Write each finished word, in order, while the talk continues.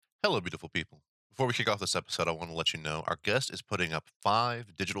Hello, beautiful people. Before we kick off this episode, I want to let you know our guest is putting up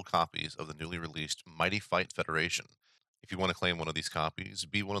 5 digital copies of the newly released Mighty Fight Federation. If you want to claim one of these copies,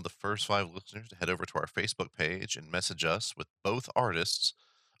 be one of the first 5 listeners to head over to our Facebook page and message us with both artists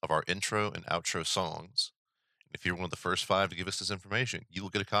of our intro and outro songs. And if you're one of the first 5 to give us this information, you will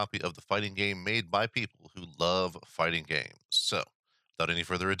get a copy of the fighting game made by people who love fighting games. So, without any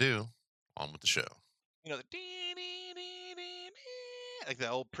further ado, on with the show. You know, the dee, dee, dee, dee, dee, like the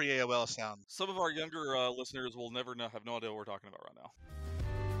old pre-AOL sound. Some of our younger listeners will never have no idea what we're talking about right now.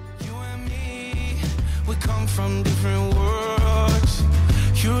 You and me, we come from different worlds.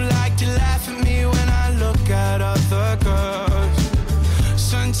 You like to laugh at me when I look at other girls.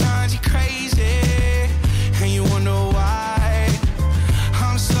 Sometimes you're crazy, and you wonder why.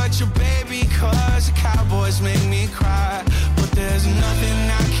 I'm such a baby, cause the Cowboys make me cry. But there's nothing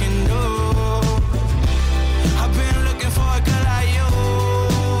I can do. I've been looking for a girl like you.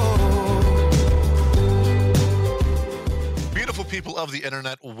 Beautiful people of the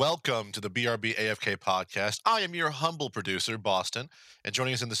internet, welcome to the BRB AFK podcast. I am your humble producer, Boston, and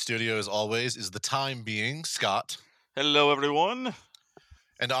joining us in the studio as always is the time being Scott. Hello, everyone.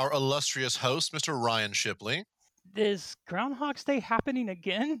 And our illustrious host, Mr. Ryan Shipley. Is Groundhog's Day happening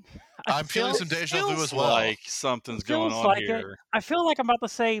again? I'm feeling some deja vu Feels as well. like something's going on like here. it. I feel like I'm about to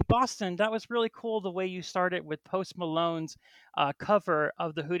say, Boston, that was really cool the way you started with Post Malone's cover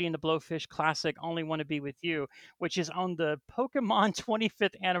of the Hootie and the Blowfish classic, Only Want to Be With You, which is on the Pokemon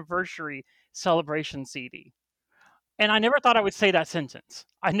 25th anniversary celebration CD. And I never thought I would say that sentence.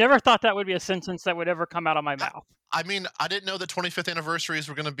 I never thought that would be a sentence that would ever come out of my mouth. I mean, I didn't know that 25th anniversaries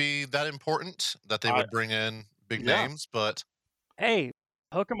were going to be that important, that they would bring in big names, but... Hey,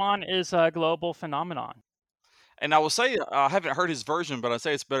 Pokemon is a global phenomenon. And I will say, I haven't heard his version, but I'd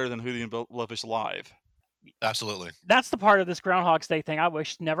say it's better than Hootie and Blowfish live. Absolutely. That's the part of this Groundhog's Day thing I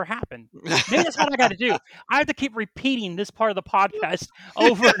wish never happened. Maybe that's what I got to do. I have to keep repeating this part of the podcast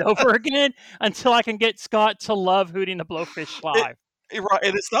over and over again until I can get Scott to love Hootie and the Blowfish live. Right,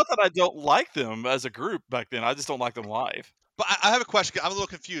 and it's not that I don't like them as a group back then. I just don't like them live. But I have a question. I'm a little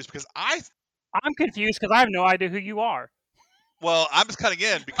confused because I'm confused because I have no idea who you are. well, I'm just cutting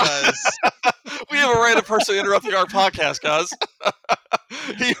in because We have a random person interrupting our podcast, guys.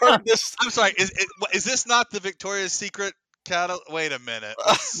 He heard this. I'm sorry. Is this not the Victoria's Secret catalog? Wait a minute.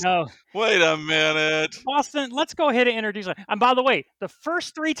 No. Wait a minute. Boston, let's go ahead and introduce her. And by the way, the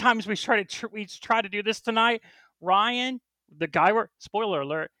first 3 times we tried to do this tonight, Ryan, the guy, spoiler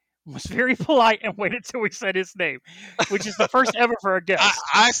alert, was very polite and waited till we said his name, which is the first ever for a guest.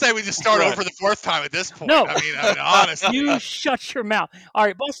 I say we just start Right. over the 4th time at this point. No. I mean, honestly. You shut your mouth. All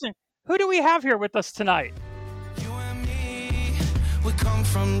right, Boston, who do we have here with us tonight? You and me, we come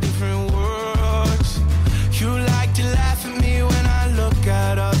from different worlds. You like to laugh at me when I look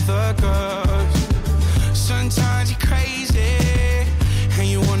at other girls. Sometimes you're crazy, and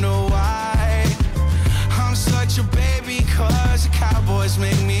you wonder why. I'm such a baby, cause the Cowboys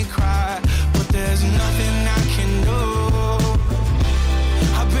make me cry. But there's nothing I can do.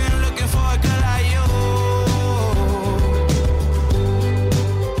 I've been looking for a girl like you.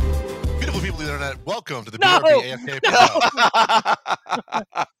 Beautiful people of the internet, welcome to the No! BRB AFK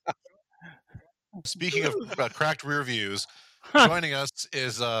podcast. Speaking of cracked rear views, joining us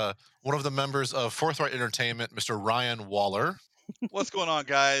is one of the members of Forthright Entertainment, Mr. Ryan Waller. What's going on,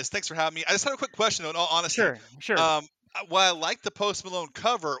 guys? Thanks for having me. I just had a quick question, though, in all honesty. Sure. While I like the Post Malone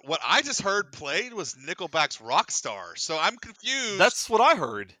cover, what I just heard played was Nickelback's Rockstar. So I'm confused. That's what I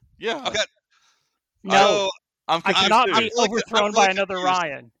heard. Yeah. Okay. No, I'm I confused cannot too. be I'm overthrown really by another confused.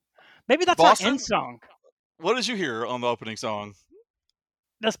 Ryan. Maybe that's Boston? our end song. What did you hear on the opening song?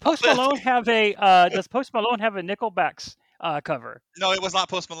 Does Post Malone have a Nickelback's cover? No, it was not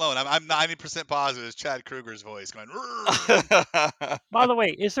Post Malone. I'm 90% positive it's Chad Kruger's voice going. "Rrrr." By the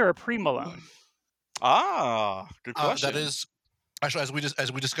way, is there a pre-Malone? Good question. That is actually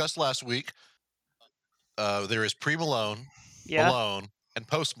as we discussed last week. There is pre-Malone, Yeah. Malone, and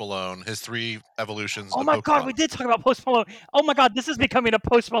post Malone. His 3 evolutions. Oh of my God, Pokemon. we did talk about Post Malone. Oh my God, this is becoming a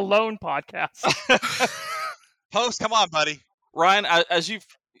Post Malone podcast. Post, come on, buddy. Ryan, as you've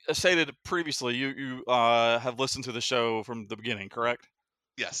stated previously, you have listened to the show from the beginning, correct?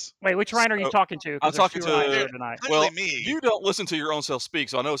 Yes. Wait, which Ryan are you So, talking to? 'Cause I'm there's talking 2 Ryans to- here tonight. Clearly Well, me. You don't listen to your own self speak,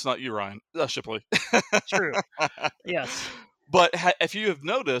 so I know it's not you, Ryan Shipley. True. Yes. But if you have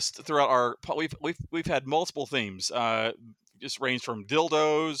noticed throughout our, we've had multiple themes. Just range from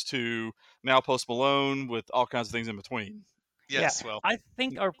dildos to now Post Malone with all kinds of things in between. Yes. Well, I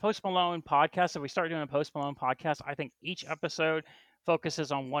think our Post Malone podcast, if we start doing a Post Malone podcast, I think each episode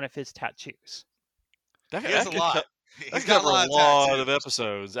focuses on one of his tattoos. That, he has that a could lot. cut- That He's could got cover a lot lot of of tattoos.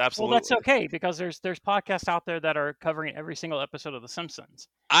 episodes. Well, Absolutely. that's okay because there's podcasts out there that are covering every single episode of The Simpsons.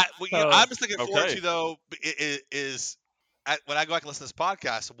 So I'm just looking forward Okay. to though when I go back and listen to this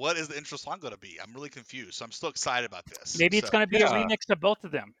podcast, what is the intro song going to be? I'm really confused. So I'm still excited about this. maybe it's So, going to be a Yeah. remix of both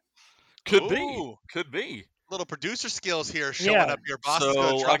of them. Could be. Ooh, Could be. little producer skills here showing Yeah. up here. Boston's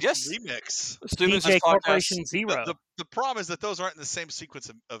going to So I drop guess some remix. as soon as DJ this podcast, Corporation Zero. The problem is that those aren't in the same sequence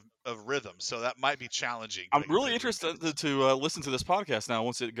of rhythm, so that might be challenging. I'm putting really the interested remix. to listen to this podcast now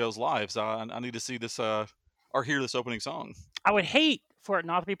once it goes live. So I need to see this or hear this opening song. I would hate for it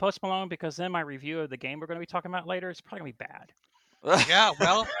not to be Post Malone because then my review of the game we're going to be talking about later is probably going to be bad. Yeah,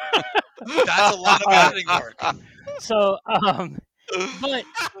 well, that's a lot of editing work. So, but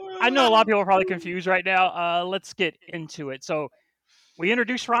I know a lot of people are probably confused right now. Let's get into it. So, we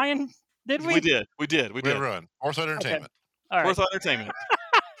introduced Ryan, did we? We did. We did. Run. Foresight Entertainment. All right. Foresight Entertainment,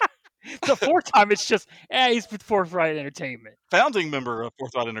 The fourth time, it's just, he's with Foresight Entertainment. founding member of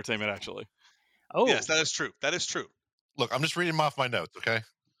Foresight Entertainment, actually. Oh, Yes, that is true. That is true. Look, I'm just reading off my notes, okay?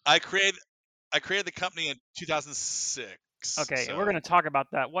 I created the company in 2006. okay. so We're going to talk about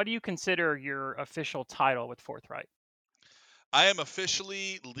that. What do you consider your official title with Forthright? I am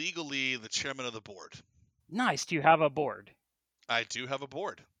officially, legally, the chairman of the board. Nice. Do you have a board? I do have a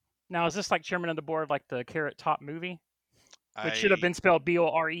board. Now, is this like chairman of the board, like the Carrot Top movie? Which should have been spelled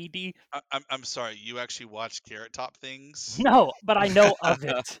B-O-R-E-D. I'm sorry. You actually watch Carrot Top things? No, but I know of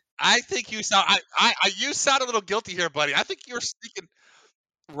it. I think you sound. You sound a little guilty here, buddy. I think you're speaking.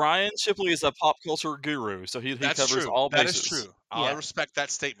 Ryan Shipley is a pop culture guru, so he That's covers true. all That bases. is true. Yeah. I respect that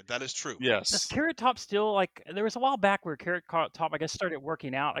statement. That is true. Does Yes. Carrot Top still, like, there was a while back where Carrot Top, I guess, started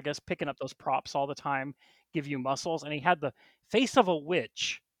working out, I guess, picking up those props all the time, give you muscles, and he had the face of a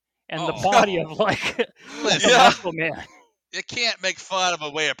witch and the Oh. body of, like, a Listen, Yeah. muscle man. you can't make fun of the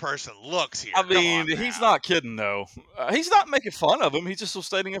way a person looks here. I Come on mean, he's now. not kidding though. He's not making fun of him. He's just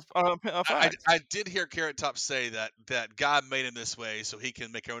stating a fact. I did hear Carrot Top say that God made him this way so he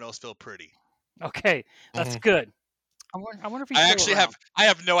can make everyone else feel pretty. Okay, that's good. I wonder if he's I still actually around.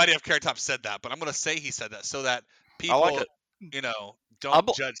 have no idea if Carrot Top said that, but I'm going to say he said that so that people, like it.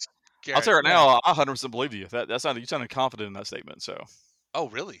 don't judge. I'll Carrot. say right now, I 100% believe you. You sounded confident in that statement. So, Oh,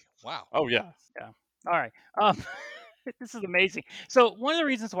 really? Wow. oh yeah, All right. This is amazing. So one of the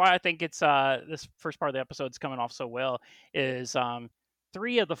reasons why I think it's this first part of the episode is coming off so well is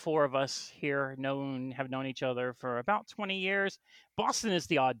 3 of the 4 of us here have known each other for about 20 years. Boston is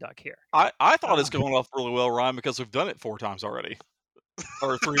the odd duck here. I thought it's going off really well, Ryan, because we've done it 4 times already,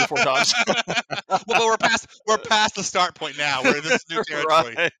 or 3 or 4 times. Well, we're past the start point now. We're in this new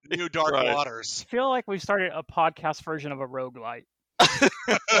territory, Right. new dark Right. waters. I feel like we've started a podcast version of a roguelite.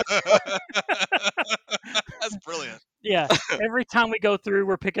 That's brilliant. Yeah. Every time we go through,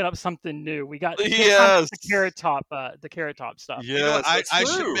 we're picking up something new. We got this time Yes. it's the carrot top stuff. Yes, You know what? that's I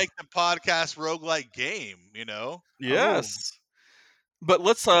true. should make the podcast roguelike game. Yes. But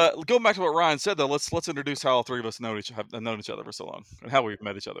let's go back to what Ryan said though. Let's introduce how all 3 of us have known each other for so long and how we've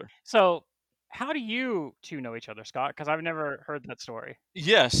met each other. So how do you 2 know each other, Scott? Because I've never heard that story.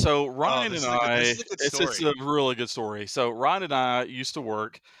 Yes, so Ryan this and is a good- I, this is a good it's story. a really good story. So Ryan and I used to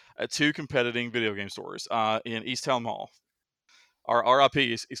work at 2 competing video game stores in Easttown Mall. Our RIP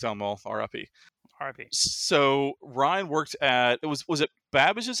Easttown Mall, RIP. RIP. So Ryan worked at was it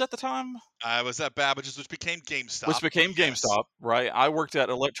Babbage's at the time, I was at Babbage's, which became GameStop. which became Yes. GameStop, right? I worked at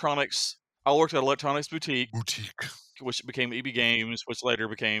Electronics Boutique, Boutique. which became EB Games, which later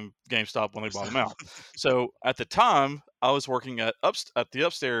became GameStop when they bought them out. So at the time, I was working at the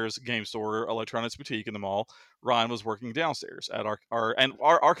upstairs game store, Electronics Boutique in the mall. Ryan was working downstairs at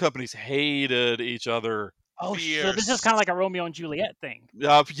our companies hated each other. Oh, so this is Fierce. kind of like a Romeo and Juliet thing.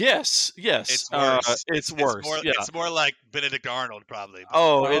 Yes. It's worse. It's worse. Yeah. It's more like Benedict Arnold, probably. but-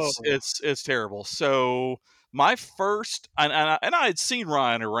 Oh, Oh. it's terrible. So my first and I had seen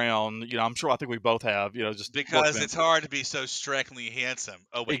Ryan around. I think we both have. Just because working it's hard to be so strikingly handsome.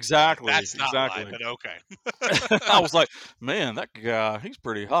 Oh, wait, Exactly, That's not exactly. right, but okay. I was like, man, that guy, he's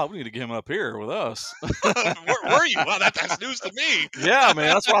pretty hot. We need to get him up here with us. Where were you? Well, that's news to me. Yeah,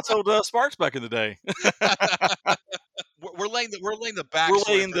 man, that's what I told Sparks back in the day. We're laying the back.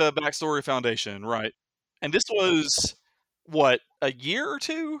 We're laying the backstory foundation, right? And this was what, a year or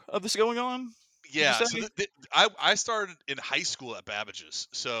 2 of this going on? Yeah. you So say? I started in high school at Babbage's.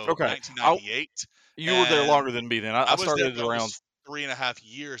 So Okay. 1998. You were there And longer than me then. I was there started for around. almost 3.5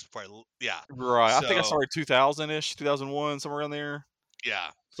 years before yeah. Right. I think I So- started 2000-ish, 2001, somewhere around there. Yeah.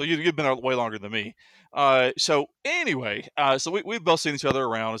 So you've been there way longer than me. So anyway, so we've both seen each other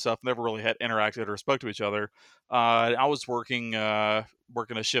around and stuff. Never really had interacted or spoke to each other. I was working a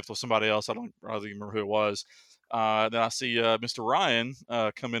shift with somebody else. I don't even remember who it was. Then I see Mr. Ryan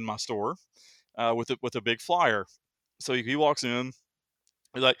come in my store with a big flyer. So he walks in.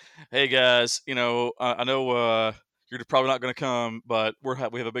 He's like, "Hey guys, I know you're probably not going to come, but we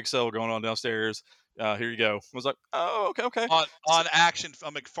have a big sale going on downstairs. Here you go." I was like, "Oh, okay." on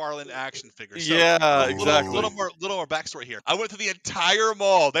McFarlane action figures. So Yeah, Ooh. exactly. little more backstory here. I went to the entire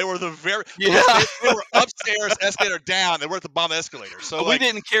mall. They were the very Yeah. they were upstairs, escalator down. They were at the bottom of the escalator. So we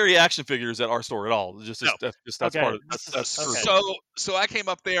didn't carry action figures at our store at all. Just No. that's Okay, part of this is- that's okay. true. So I came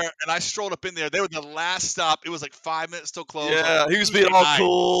up there and I strolled up in there. They were the last stop. It was like 5 minutes till close. Yeah, he was Tuesday being all night.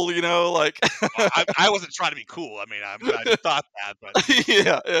 cool, like. I wasn't trying to be cool. I mean, I thought that, but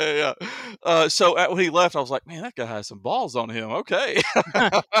yeah. So when he left, I was like, man, that guy has some balls on him. Okay.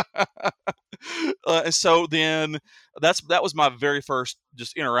 And so then that was my very first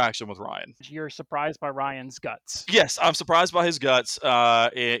just interaction with Ryan. You're surprised by Ryan's guts. Yes, I'm surprised by his guts.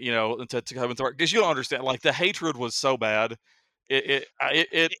 To come and throw, because you don't understand. Like, the hatred was so bad.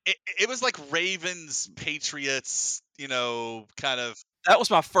 it was like Ravens, Patriots, kind of. That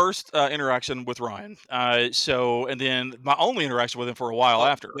was my first interaction with Ryan. And then my only interaction with him for a while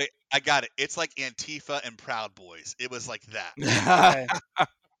after. Wait, I got it. It's like Antifa and Proud Boys. It was like that. Okay.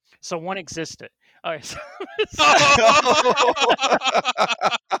 So one existed. All right.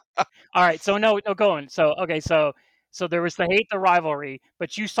 All right. So no, going. So okay. So there was the hate, the rivalry,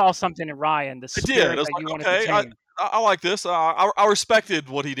 but you saw something in Ryan, the I did. spirit I was that you like, wanted to okay, change. I like this. I respected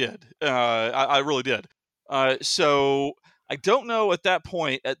what he did. I really did. So I don't know at that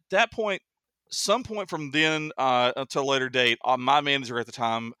point. At that point, some point from then until a later date, my manager at the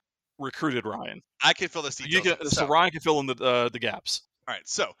time recruited Ryan. I can fill this details. So Ryan can fill in the gaps. All right.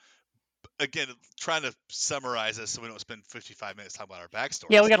 So again, trying to summarize this so we don't spend 55 minutes talking about our backstory.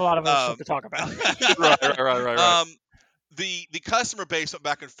 Yeah, we got a lot of other stuff to talk about. Right. The customer base went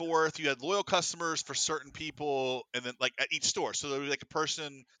back and forth. You had loyal customers for certain people, and then like at each store. So there was like a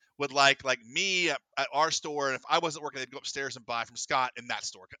person would like me at our store, and if I wasn't working, they'd go upstairs and buy from Scott in that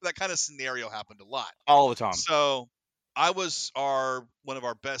store. That kind of scenario happened a lot. All the time. So I was one of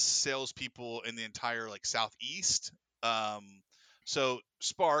our best salespeople in the entire like Southeast. So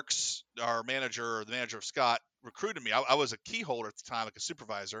Sparks, our manager, or the manager of Scott, recruited me. I was a key holder at the time, like a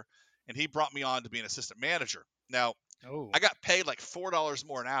supervisor, and he brought me on to be an assistant manager. Now, I got paid like $4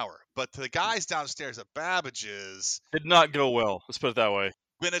 more an hour, but to the guys downstairs at Babbage's, did not go well. Let's put it that way.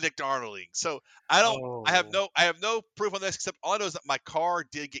 Benedict Arnolding. So I have no proof on this, except all I know is that my car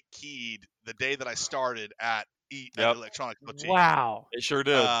did get keyed the day that I started at Electronics Boutique. Wow. It sure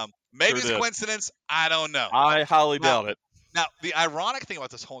did. Maybe it's a coincidence. I don't know. I highly doubt it. Now, the ironic thing about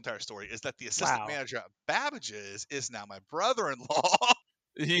this whole entire story is that the assistant manager at Babbage's is now my brother-in-law.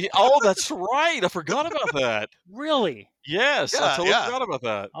 That's right. I forgot about that. Really? Yes, I totally forgot about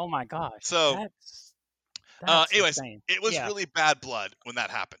that. Oh my gosh. So, that's anyways, insane. it was really bad blood when that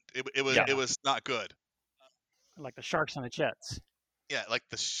happened. It was not good. Like the Sharks and the Jets. Yeah, like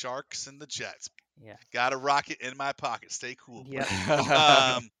the Sharks and the Jets. Yeah. Got a rocket in my pocket. Stay cool.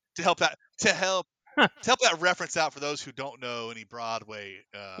 Yeah. To help that reference out for those who don't know any Broadway.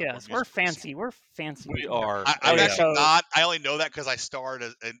 Yes, we're fancy. We're fancy. We are. I'm actually not. I only know that because I starred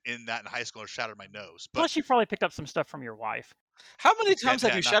in that in high school and shattered my nose. But plus, you probably picked up some stuff from your wife. How many times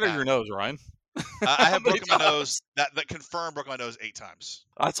have you shattered your nose, Ryan? I have broken my nose. That confirmed broke my nose 8 times.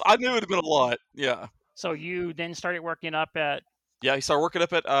 I knew it would have been a lot. Yeah. So you then started working up at. Yeah, he started working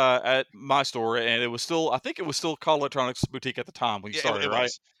up at my store, and I think it was still called Electronics Boutique at the time when you started, right?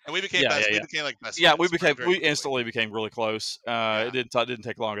 And we became best. We became like best. Yeah, friends we instantly became really close. It didn't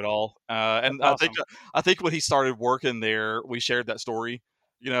take long at all. And awesome. I think when he started working there, we shared that story.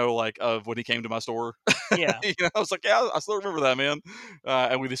 Like of when he came to my store. Yeah. I was like, yeah, I still remember that, man.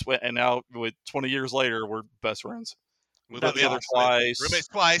 And we just went, and now 20 years later, we're best friends. We lived together twice. Roommates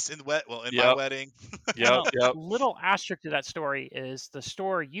twice in my wedding. Yep. Little asterisk to that story is the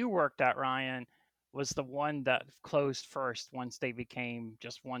store you worked at, Ryan, was the one that closed first once they became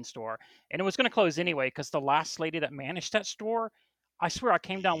just one store. And it was going to close anyway because the last lady that managed that store, I swear I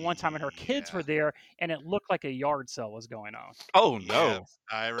came down one time and her kids were there and it looked like a yard sale was going on. Oh, no. Yeah,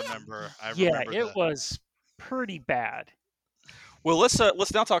 I remember it was pretty bad. Well, let's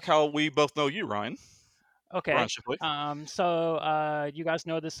now talk how we both know you, Ryan. Okay. So you guys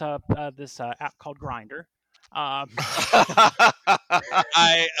know this app called Grindr.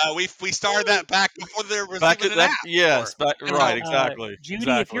 We started that back before there was even an app. Yes, right, exactly. Judy,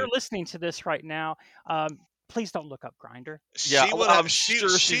 exactly. if you're listening to this right now, please don't look up Grindr. Yeah, I'm sure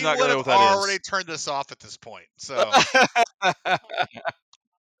she's not going to know what that is. She would have already turned this off at this point. So,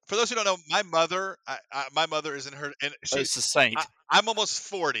 for those who don't know, my mother is in her. And she's a saint. I'm almost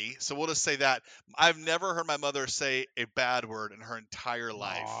 40, so we'll just say that. I've never heard my mother say a bad word in her entire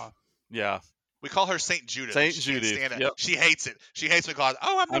life. Aw. Yeah. We call her Saint Judith. Saint She can't Judith, stand it. yep. She hates it. She hates me calling.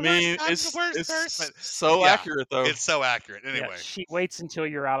 Oh, I'm the worst. I'm the worst person. it's so Yeah, accurate though. It's so accurate. Yeah, Anyway, she waits until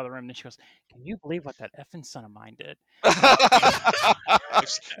you're out of the room, then she goes, "Can you believe what that effing son of mine did?"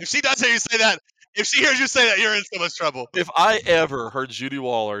 if she does hear you say that, if she hears you say that, you're in so much trouble. If I ever heard Judy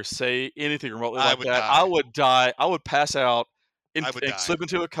Waller say anything remotely I like would that, die. I would die. I would pass out I would and die. slip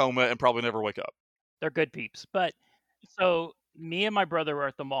into a coma and probably never wake up. They're good peeps. But so me and my brother were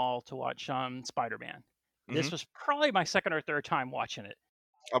at the mall to watch Spider-Man. This Mhm. was probably my second or third time watching it.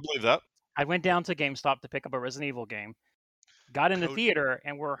 I believe that. I went down to GameStop to pick up a Resident Evil game, got in the Code- theater,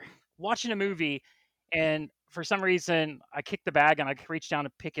 and we're watching a movie. And for some reason, I kicked the bag and I reach down to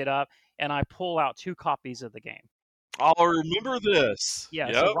pick it up, and I pull out 2 copies of the game. I'll remember this. Yeah,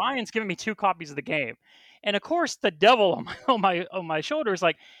 Yep. so Ryan's giving me 2 copies of the game, and of course, the devil on my shoulder is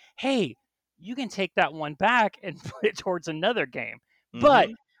like, "Hey, you can take that one back and put it towards another game." But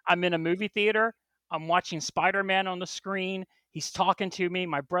Mhm. I'm in a movie theater. I'm watching Spider-Man on the screen. He's talking to me.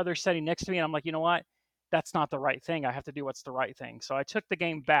 My brother's sitting next to me, and I'm like, you know what? That's not the right thing. I have to do what's the right thing. So I took the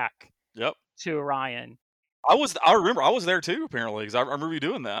game back Yep. to Ryan, I remember I was there too apparently because I remember you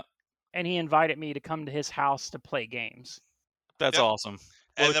doing that. and he invited me to come to his house to play games. That's Yep. awesome.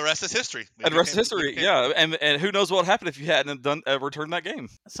 and Well, the rest is history. and the rest is You history. became- Yeah, and who knows what happened if you hadn't ever turned that game.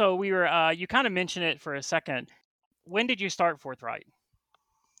 So we were. You kind of mentioned it for a second. When did you start Forthright?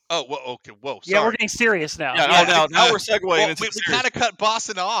 Oh, whoa, okay, whoa. Sorry. Yeah, we're getting serious now. Yeah. Yeah, Now we're segueing Well, into we the kind of cut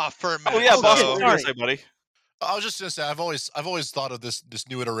Boston off for a minute. Oh yeah, Oh, Boston. yeah, What were you gonna sorry. say, buddy? I was just gonna say I've always thought of this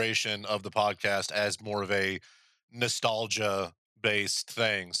new iteration of the podcast as more of a nostalgia based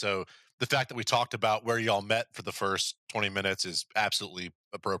thing. So the fact that we talked about where y'all met for the first 20 minutes is absolutely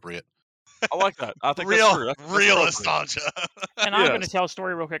appropriate. I like that. I think real, that's true. That's real appropriate. nostalgia. And I'm going to Yes. tell a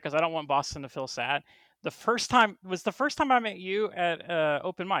story real quick because I don't want Boston to feel sad. The first time I met you at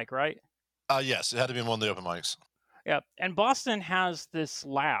open mic, right? Yes, it had to be in one of the open mics. Yeah. And Boston has this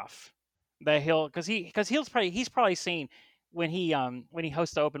laugh that he's probably seen when he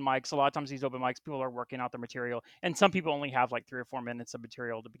hosts the open mics. A lot of times these open mics, people are working out their material, and some people only have like 3 or 4 minutes of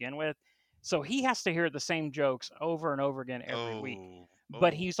material to begin with. So he has to hear the same jokes over and over again every week.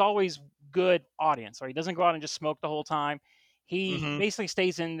 But he's always good audience, or he doesn't go out and just smoke the whole time. He Mhm. basically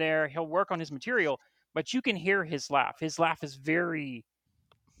stays in there. He'll work on his material, but you can hear his laugh. His laugh is very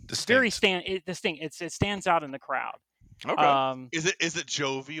Distinct. distinct. It stands out in the crowd. Okay. Is it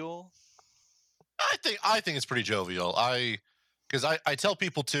jovial? I think it's pretty jovial. Because I tell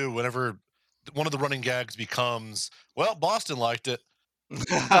people too whenever one of the running gags becomes, well, Boston liked it,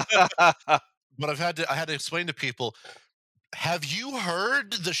 but I had to explain to people, have you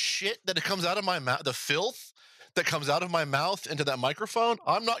heard the shit that comes out of my mouth, the filth that comes out of my mouth into that microphone?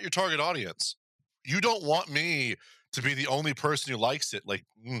 I'm not your target audience. You don't want me to be the only person who likes it. Like,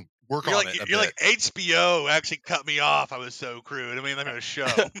 work You're on like it. you're like HBO actually cut me off. I was so crude. I mean, let me a show.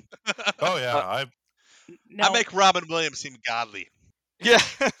 Oh yeah, Now, I make Robin Williams seem godly. Yeah.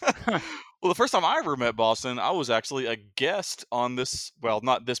 Well, the first time I ever met Boston, I was actually a guest on this. Well,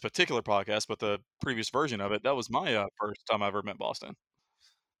 not this particular podcast, but the previous version of it. That was my first time I ever met Boston.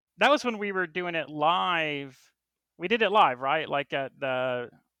 that was when we were doing it live. We did it live, right? Like at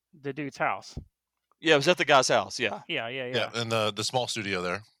the dude's house. Yeah, it was at the guy's house. Yeah. Yeah. yeah, in the small studio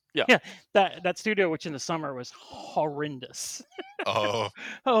there. That studio, which in the summer was horrendous. Oh,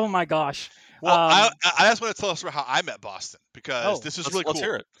 Oh my gosh. Well, I just want to tell us about how I met Boston because Oh, this is Let's, really let's cool.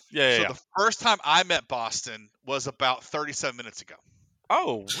 hear it. Yeah. So Yeah. the first time I met Boston was about 37 minutes ago.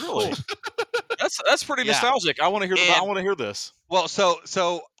 Oh, really? That's pretty Yeah. nostalgic. I want to hear. I And- want to hear this. Well,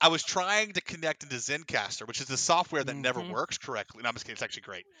 so I was trying to connect into Zencaster, which is the software that never Mhm. works correctly. No, I'm just kidding. It's actually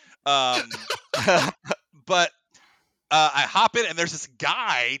great. But I hop in and there's this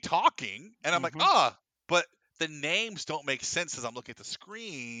guy talking, and I'm like, Mhm. but the names don't make sense as I'm looking at the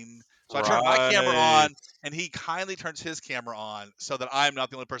screen. So I turn my camera on, and he kindly turns his camera on so that I'm not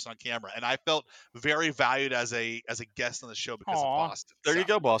the only person on camera. And I felt very valued as a guest on the show because Aw. of Boston. There you So,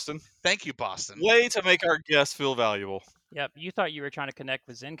 go, Boston. Thank you, Boston. Way to make our guests feel valuable. Yep. You thought you were trying to connect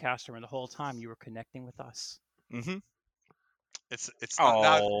with Zencaster, and the whole time you were connecting with us. Mm-hmm. It's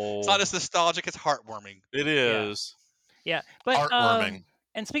Oh, not just nostalgic; it's heartwarming. it is. Yeah. But heartwarming.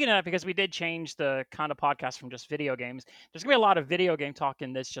 and speaking of that, because we did change the kind of podcast from just video games, there's gonna be a lot of video game talk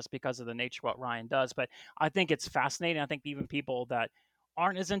in this just because of the nature of what Ryan does. But I think it's fascinating. I think even people that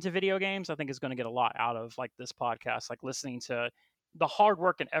aren't as into video games, I think is going to get a lot out of like this podcast, like listening to the hard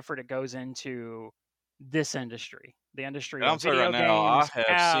work and effort it goes into this industry, the industry And I'm of sorry video right now, I games, have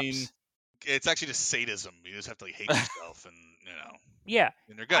apps. seen it's actually just sadism. You just have to like hate yourself, and Yeah,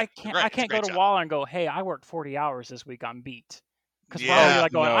 and you're good. I You're can't great. I It's a can't go great to job. Waller and go, hey, I worked 40 hours this week. I'm beat. Because we're Yeah. already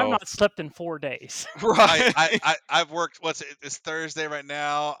like going, I've No. not slept in 4 days. Right. I've worked. It's Thursday right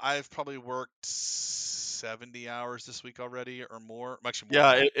now. I've probably worked 70 hours this week already, or more. Actually, more.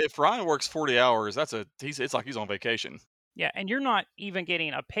 Yeah, than that. if Ryan works 40 hours, it's like he's on vacation. Yeah, and you're not even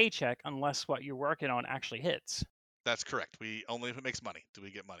getting a paycheck unless what you're working on actually hits. That's correct. We only if it makes money do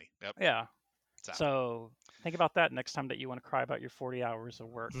we get money. Yep. Yeah. It's happening. So think about that next time that you want to cry about your 40 hours of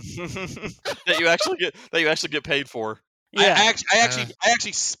work. that you actually get paid for. Yeah. I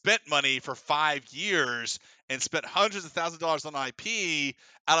actually spent money for 5 years and spent hundreds of thousands of dollars on IP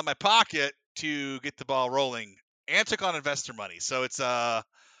out of my pocket to get the ball rolling, and took on investor money. So it's yeah,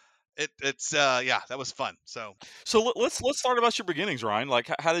 that was fun. So let's start about your beginnings, Ryan.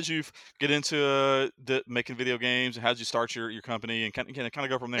 Like, how did you get into making video games, and how did you start your company, and kind of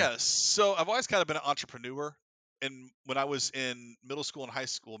go from there? yeah, so I've always kind of been an entrepreneur. And when I was in middle school and high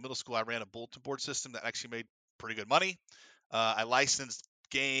school, I ran a bulletin board system that actually made pretty good money. I licensed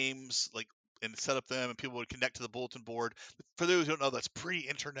games and set up them, and people would connect to the bulletin board. For those who don't know, that's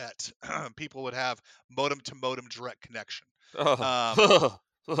pre-internet. People would have modem-to-modem direct connection. OG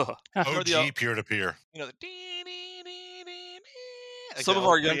peer-to-peer. The Some of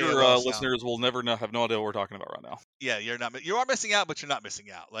our younger listeners will never have no idea what we're talking about right now. Yeah, you are missing out, but you're not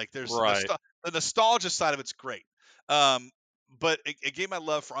missing out. Like there's right. The nostalgia side of it's great. But it gave my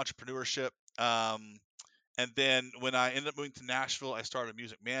love for entrepreneurship. And then when I ended up moving to Nashville, I started a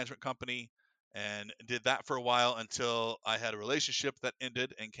music management company and did that for a while until I had a relationship that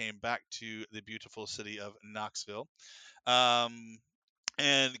ended and came back to the beautiful city of Knoxville.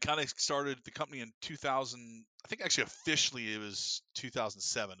 And kind of started the company in 2000. I think actually officially it was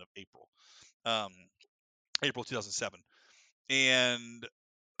 2007 of April. April 2007. And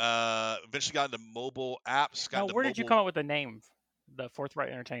eventually got into mobile apps. Now, where did you come up with the name, the Forthright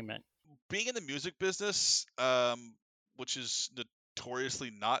Entertainment? Being in the music business, which is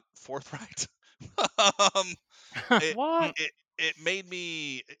notoriously not forthright, What? It made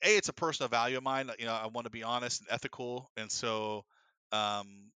me. It's a personal value of mine. I want to be honest and ethical, and so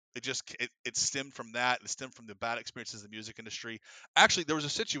it stemmed from that. It stemmed from the bad experiences in the music industry. Actually, there was a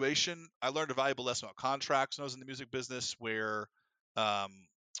situation. I learned a valuable lesson about contracts when I was in the music business, where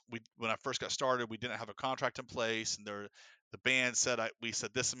when I first got started, we didn't have a contract in place, and the band said we said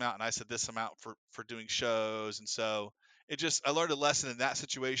this amount, and I said this amount for doing shows, and so I learned a lesson in that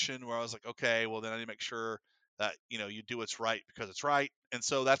situation where I was like, okay, well then I need to make sure that you do what's right because it's right, and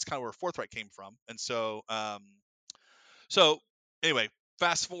so that's kind of where Forthright came from, and so anyway,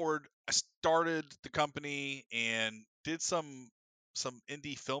 fast forward, I started the company and did some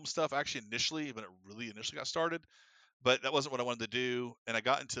indie film stuff actually initially when it really initially got started. But that wasn't what I wanted to do, and I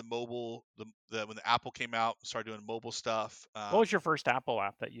got into mobile. When the Apple came out, started doing mobile stuff. What was your first Apple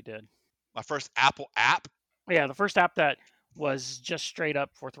app that you did? My first Apple app? Yeah, the first app that was just straight up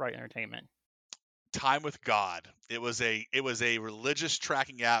Forthright Entertainment. Time with God. It was a religious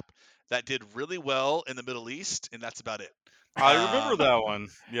tracking app that did really well in the Middle East, and that's about it. I remember that one.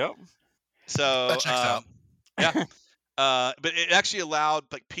 Yep. So that checks out. Yeah. But it actually allowed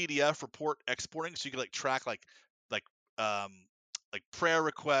like PDF report exporting, so you could track like prayer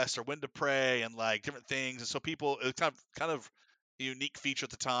requests or when to pray and different things. And so it was kind of a unique feature at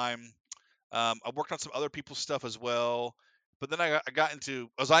the time. I worked on some other people's stuff as well, but then I got into,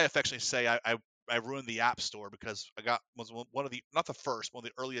 as I affectionately say, I ruined the App Store because was one of the, not the first, one of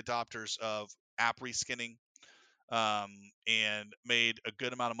the early adopters of app reskinning, and made a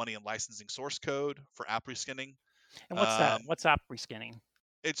good amount of money in licensing source code for app reskinning. And what's that? What's app reskinning?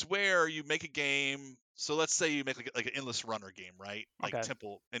 It's where you make a game. So let's say you make like an endless runner game, right? Like Okay.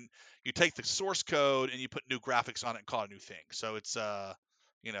 Temple, and you take the source code and you put new graphics on it and call it a new thing. So it's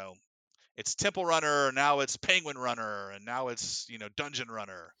it's Temple Runner, now it's Penguin Runner, and now it's Dungeon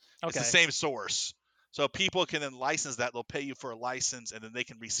Runner. Okay. It's the same source. So people can then license that. They'll pay you for a license, and then they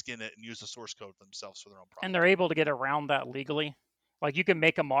can reskin it and use the source code for themselves for their own product. And they're able to get around that legally? Like you can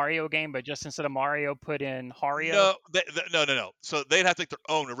make a Mario game, but just instead of Mario, put in Hario? No. So they'd have to make their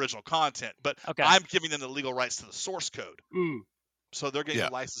own original content, but Okay. I'm giving them the legal rights to the source code. Ooh. So they're getting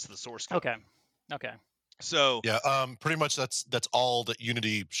a license to the source code. Okay. So yeah, pretty much that's all that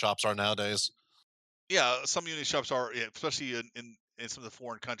Unity shops are nowadays. Yeah, some Unity shops are, especially in some of the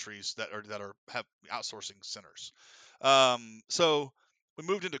foreign countries that have outsourcing centers. So we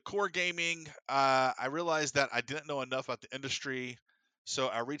moved into core gaming. I realized that I didn't know enough about the industry, so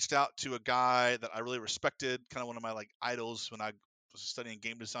I reached out to a guy that I really respected, kind of one of my idols when I was studying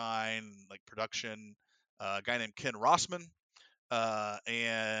game design, production. A guy named Ken Rossman.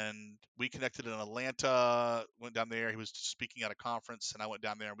 and we connected in Atlanta. Went down there. He was speaking at a conference, and I went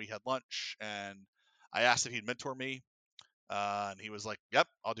down there and we had lunch. And I asked if he'd mentor me, and he was like, "Yep,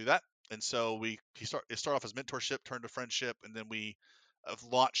 I'll do that." And so it started off as mentorship, turned to friendship, and then we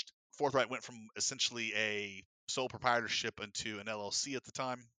launched. Forthright went from essentially a sole proprietorship into an LLC at the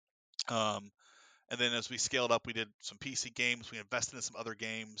time. And then as we scaled up, we did some PC games. We invested in some other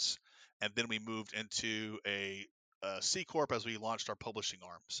games, and then we moved into a C corp as we launched our publishing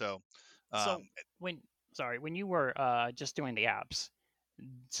arm. So, So when you were just doing the apps,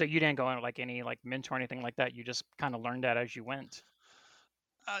 so you didn't go on like any like mentor or anything like that. You just kind of learned that as you went.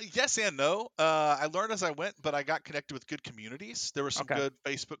 Yes and no. I learned as I went, but I got connected with good communities. There were some Okay. good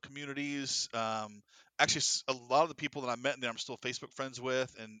Facebook communities. Actually, a lot of the people that I met in there, I'm still Facebook friends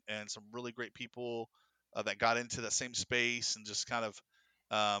with, and some really great people that got into that same space and just kind of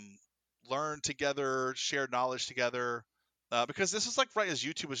learned together, shared knowledge together. Because this is like right as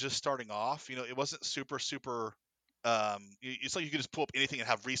YouTube was just starting off. You know, it wasn't super. It's like you could just pull up anything and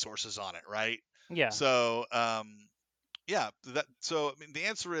have resources on it, right? Yeah. So, yeah, so I mean, the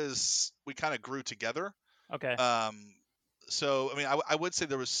answer is we kind of grew together. Okay. So I mean, I would say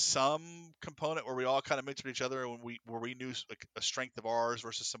there was some component where we all kind of mentored each other where we knew like a strength of ours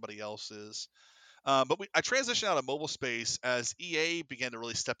versus somebody else's. But I transitioned out of mobile space as EA began to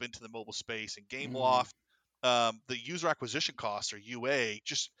really step into the mobile space, and Gameloft, the user acquisition costs, or UA,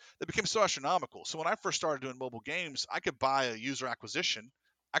 they became so astronomical. So when I first started doing mobile games, I could buy a user acquisition.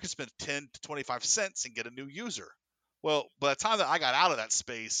 I could spend 10 to 25 cents and get a new user. Well, by the time that I got out of that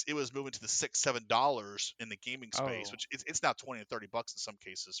space, it was moving to the $6-7 in the gaming space, Oh. which it's now 20 and 30 bucks in some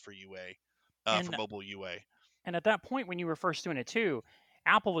cases for UA, for And mobile UA. and at that point when you were first doing it too,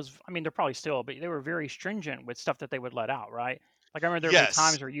 Apple was, I mean, they're probably still, but they were very stringent with stuff that they would let out, right? Like I remember there would be Yes.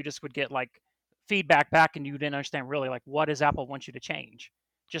 times where you just would get like feedback back and you didn't understand really like what does Apple want you to change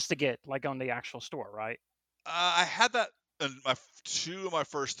just to get like on the actual store, right? I had that in two of my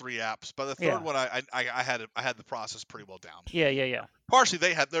first three apps. By the third Yeah. one, I had the process pretty well down. Yeah. Partially,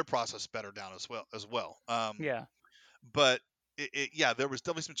 they had their process better down as well. Yeah. But yeah, there was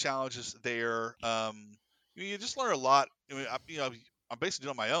definitely some challenges there. You just learn a lot. I mean, I'm basically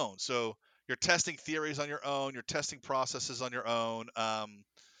doing my own. So you're testing theories on your own. You're testing processes on your own.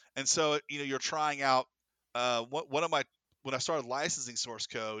 And so you're trying out. When I started licensing source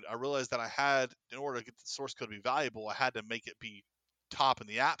code, I realized that in order to get the source code to be valuable, I had to make it be top in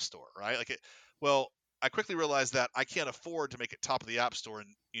the App Store, right? I quickly realized that I can't afford to make it top of the App Store in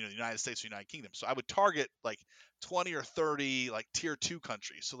the United States or United Kingdom. So I would target like 20 or 30 like tier 2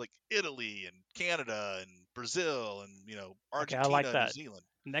 countries, so like Italy and Canada and Brazil and Argentina, I like and that. New Zealand.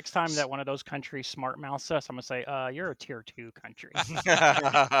 Next time that one of those countries smart mouths us, I'm gonna say, you're a tier 2 country.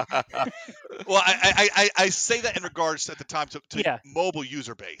 Well, I say that in regards at the time to Yeah. mobile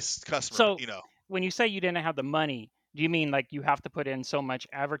user base customer. So when you say you didn't have the money, do you mean like you have to put in so much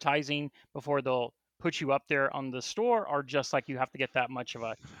advertising before they'll put you up there on the store, or just like you have to get that much of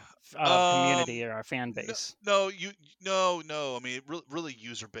a community or a fan base? No. I mean, really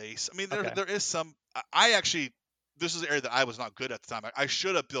user base. I mean, Okay. there is some. I actually, this is an area that I was not good at the time. I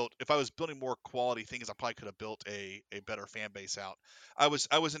should have built, if I was building more quality things, I probably could have built a better fan base out. I was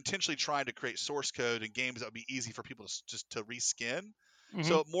intentionally trying to create source code and games that would be easy for people to reskin. Mhm.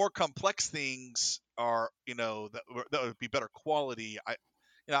 So more complex things are, that would be better quality.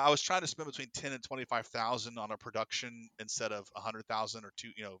 I was trying to spend between 10 and 25,000 on a production instead of 100,000 or two,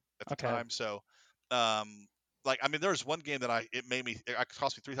 at the Okay. time. So, I mean, there was one game that it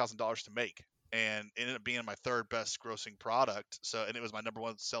cost me $3,000 to make, and it ended up being my third best grossing product. So, and it was my number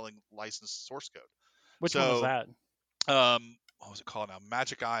one selling licensed source code. Which one was that? What was it called now?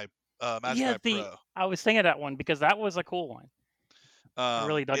 Magic Eye Pro. I was thinking of that one because that was a cool one. I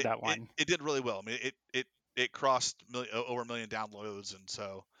really dug that one. It did really well. I mean, it crossed over 1 million downloads, and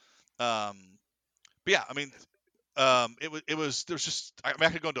so, but yeah, I mean, there's just, I mean, I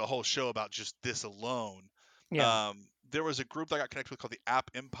could go into a whole show about just this alone. Yeah. There was a group that I got connected with called the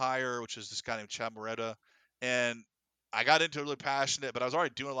App Empire, which is this guy named Chad Moretta, and I got into it really passionate, but I was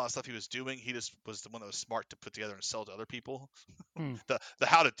already doing a lot of stuff he was doing. He just was the one that was smart to put together and sell to other people. The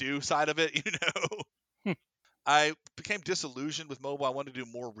how to do side of it, I became disillusioned with mobile. I wanted to do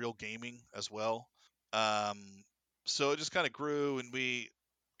more real gaming as well. So it just kind of grew, and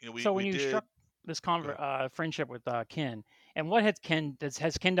So when you struck this friendship with Ken, and what has Ken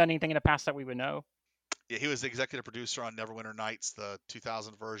done anything in the past that we would know? Yeah, he was the executive producer on Neverwinter Nights, the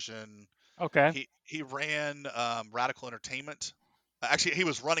 2000 version. Okay. He ran Radical Entertainment. Actually, he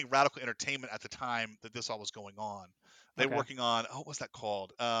was running Radical Entertainment at the time that this all was going on. They were working on, what was that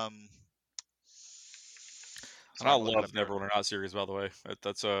called? So And I really got love up there. Never Win or Not series, by the way.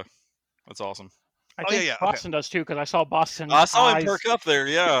 That's awesome. I Oh, yeah, think yeah, okay. Boston does too, because I saw Boston. I saw him eyes. perk up there.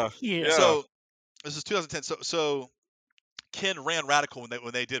 Yeah. Yeah. Yeah. So this is 2010. So Ken ran Radical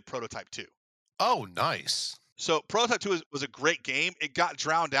when they did Prototype 2. Oh, nice. So Prototype 2 was a great game. It got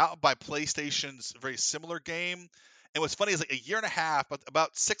drowned out by PlayStation's very similar game. And what's funny is like a year and a half, but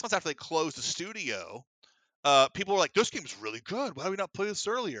about 6 months after they closed the studio, people were like, "This game's really good. Why did we not play this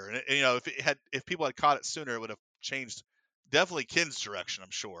earlier?" And you know, if people had caught it sooner, it would have changed definitely Ken's direction,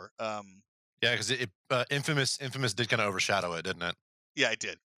 I'm sure. Yeah, because Infamous did kind of overshadow it, didn't it? Yeah, it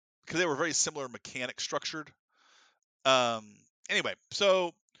did, because they were very similar mechanic structured. Anyway,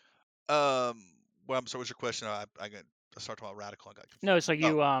 so well, I'm sorry. What's your question? I started talking about Radical. I got confused. No, so Oh.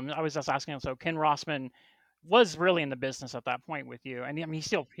 you, I was just asking. So Ken Rossman was really in the business at that point with you, and I mean,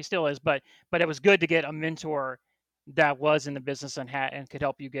 he still is. But it was good to get a mentor that was in the business and could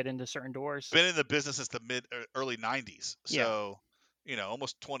help you get into certain doors. Been in the business since the early 90s, Yeah. so you know,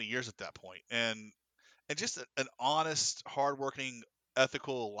 almost 20 years at that point, and just an honest, hardworking,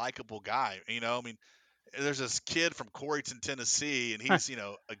 ethical, likable guy. You know, I mean, there's this kid from Coreyton, Tennessee, and he's you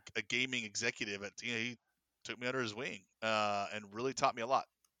know a gaming executive. He took me under his wing and really taught me a lot.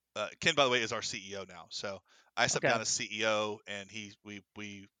 Ken, by the way, is our CEO now, so I stepped Okay. down as CEO, and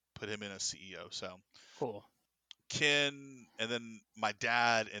we put him in as CEO. So Cool. Ken, and then my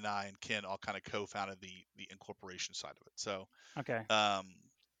dad and I and Ken all kind of co-founded the incorporation side of it. So Okay.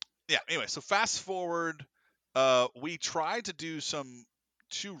 yeah. Anyway, so fast forward, we tried to do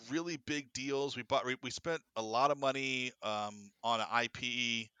two really big deals. We spent a lot of money on an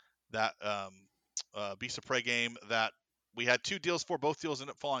IP that Beast of Prey game that we had two deals for. Both deals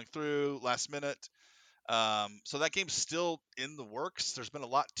ended up falling through last minute. So that game's still in the works. There's been a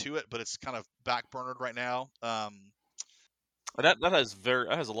lot to it, but it's kind of backburnered right now. That has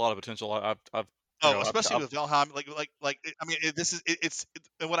a lot of potential. Especially with Valheim, it's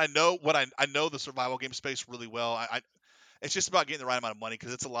and what I know the survival game space really well. It's just about getting the right amount of money,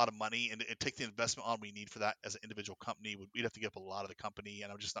 because it's a lot of money, and it take the investment on we need for that as an individual company. We'd have to give up a lot of the company,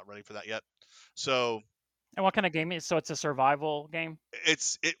 and I'm just not ready for that yet. So, And what kind of game is? So it's a survival game.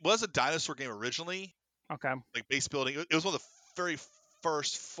 it was a dinosaur game originally, Okay. like base building. It was one of the very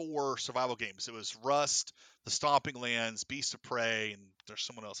first 4 survival games. It was Rust, The Stomping Lands, Beast of Prey, and there's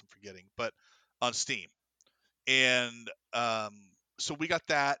someone else I'm forgetting, but on Steam. And so we got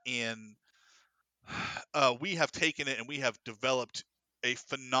that, and we have taken it and we have developed a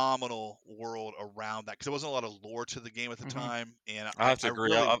phenomenal world around that, because there wasn't a lot of lore to the game at the time. And I have to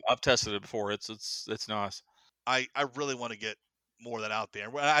agree. really, I've tested it before. It's nice. I really want to get more of that out there.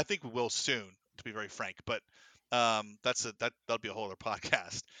 I think we will soon, to be very frank. But that'll be a whole other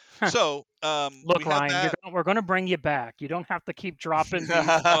podcast. So Look, we had Ryan, that. we're going to bring you back. You don't have to keep dropping these.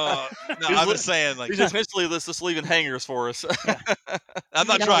 No, I'm just saying, like, He's essentially just leaving hangers for us. I'm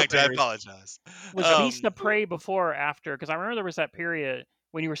not trying to. I apologize. Was Beast of Prey before or after? Because I remember there was that period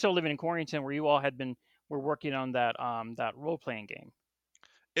when you were still living in Corrington where you all were working on that role playing game.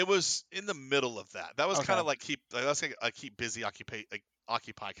 It was in the middle of that. That was Okay. kind of like that's like a keep busy,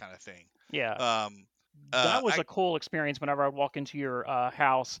 occupy kind of thing. Yeah. That was a cool experience whenever I would walk into your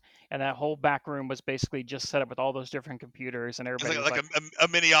house, and that whole back room was basically just set up with all those different computers, and everybody It's was like a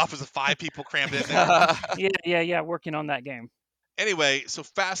mini office of 5 people crammed in there. yeah, working on that game. Anyway, so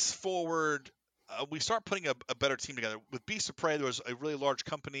fast forward, we start putting a better team together. With Beast of Prey, there was a really large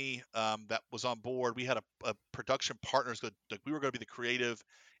company that was on board. We had a production partner. Like, we were going to be the creative,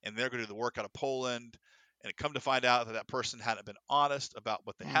 and they're going to do the work out of Poland. And it come to find out that person hadn't been honest about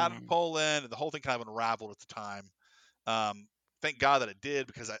what they had in Poland, and the whole thing kind of unraveled at the time. Thank God that it did,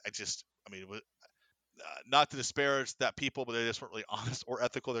 because it was not to disparage that people, but they just weren't really honest or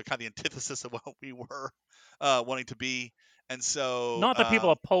ethical. They're kind of the antithesis of what we were wanting to be. And so, not the people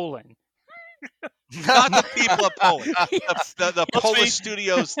of Poland. Not the people of Poland. Yes. The Polish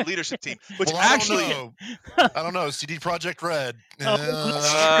Studios leadership team, which actually, I don't know. CD Projekt Red. hey,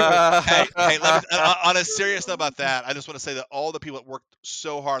 let me, on a serious note about that, I just want to say that all the people that worked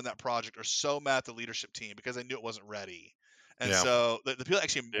so hard on that project are so mad at the leadership team, because they knew it wasn't ready. And so the people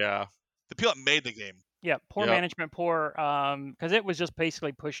actually, the people that made the game. Yeah, poor management, because it was just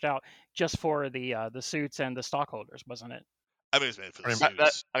basically pushed out just for the suits and the stockholders, wasn't it? I mean, it's made for the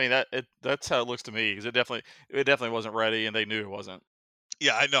suits. That's how it looks to me, because it definitely wasn't ready, and they knew it wasn't.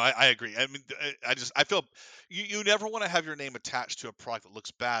 Yeah, I know. I agree. I mean, I feel you never want to have your name attached to a product that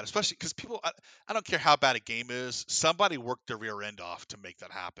looks bad, especially because people. I don't care how bad a game is. Somebody worked their rear end off to make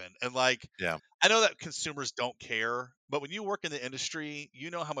that happen, and I know that consumers don't care, but when you work in the industry,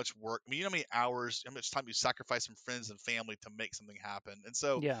 you know how much work. I mean, you know how many hours, how much time you sacrifice from friends and family to make something happen, and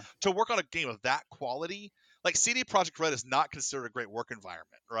so to work on a game of that quality, like CD Projekt Red is not considered a great work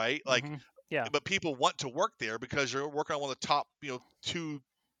environment, right? Like, Yeah. but people want to work there because you're working on one of the top, two,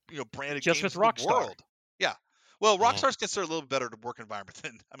 branded Just games with in the Rockstar. world. Yeah. Well, Mhm. Rockstar's considered a little better work environment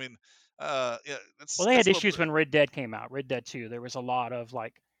than, yeah. Well, they had that's a little issues bit- when Red Dead came out. Red Dead 2, there was a lot of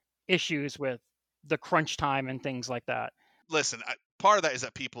like issues with the crunch time and things like that. Listen, part of that is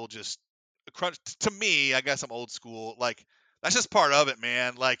that people just crunch. To me, I guess I'm old school. Like, that's just part of it,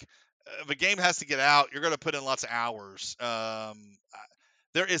 man. Like, if a game has to get out, you're going to put in lots of hours.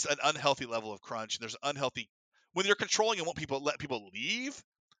 There is an unhealthy level of crunch. And there's unhealthy when you're controlling and let people leave.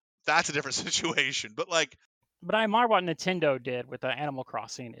 That's a different situation. But like, But I admire what Nintendo did with Animal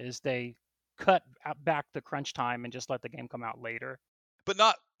Crossing is they cut back the crunch time and just let the game come out later. but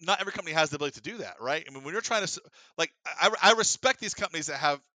not every company has the ability to do that, right? I mean, when you're trying to like, I respect these companies that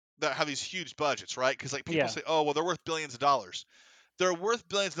have these huge budgets, right? Because like people Yeah. say, oh well, they're worth billions of dollars. They're worth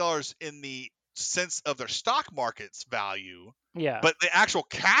billions of dollars in the sense of their stock market's value, Yeah. but the actual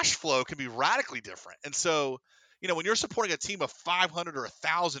cash flow can be radically different. And so, when you're supporting a team of 500 or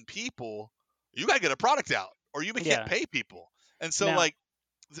 1,000 people, you got to get a product out, or you can't Yeah. pay people. And so, Now- like,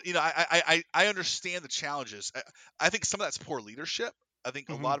 I understand the challenges. I think some of that's poor leadership. I think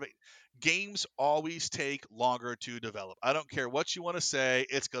a lot of it. Games always take longer to develop. I don't care what you want to say;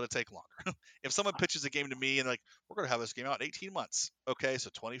 it's going to take longer. If someone pitches a game to me and like, "We're going to have this game out in 18 months," okay,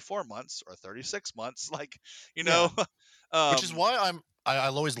 so 24 months or 36 months, like, Which is why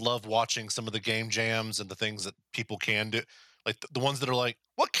I'll always love watching some of the game jams and the things that people can do, like the ones that are like,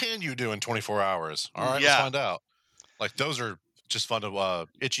 what can you do in 24 hours? All right, let's Yeah. find out. Like those are just fun to.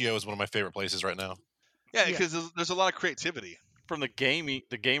 Itch.io is one of my favorite places right now. Yeah, Yeah. because there's a lot of creativity. From the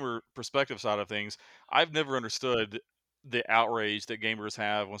gamer perspective side of things, I've never understood the outrage that gamers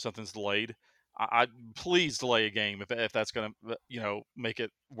have when something's delayed. I please delay a game if that's going to make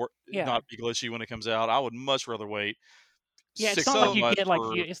it work, Yeah. not be glitchy when it comes out. I would much rather wait. Yeah, it's 6 not like you months get like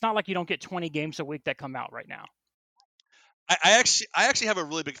for- it's not like you don't get 20 games a week that come out right now. I actually have a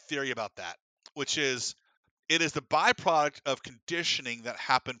really big theory about that, which is it is the byproduct of conditioning that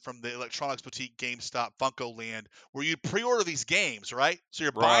happened from the Electronics Boutique, GameStop, Funko Land, where you pre-order these games, right? So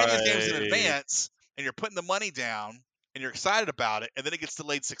you're buying these games in Right. advance, and you're putting the money down, and you're excited about it, and then it gets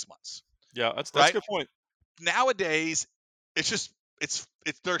delayed 6 months. Yeah, that's Right? a good point. Nowadays, it's just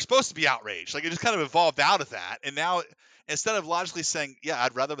they're supposed to be outraged. Like, it just kind of evolved out of that, and now instead of logically saying, yeah,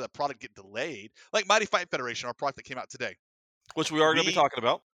 I'd rather that product get delayed, like Mighty Fight Federation, our product that came out today, Which we are going to be talking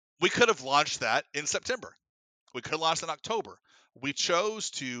about. we could have launched that in September. We could have launched in October. We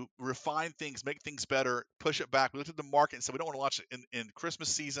chose to refine things, make things better, push it back. We looked at the market and said we don't want to launch it in Christmas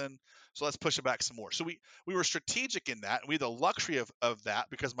season, so let's push it back some more. So we were strategic in that, and we had the luxury of that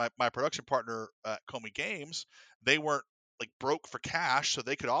because my production partner at Comey Games, they weren't like broke for cash, so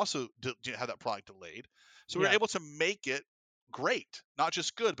they could also have that product delayed. So we were Yeah. able to make it great, not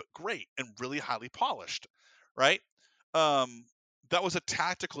just good, but great and really highly polished, right? That was a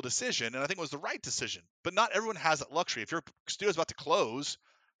tactical decision, and I think it was the right decision. But not everyone has that luxury. If your studio's about to close,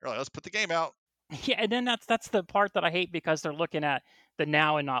 you're like, let's put the game out. Yeah, and then that's the part that I hate because they're looking at the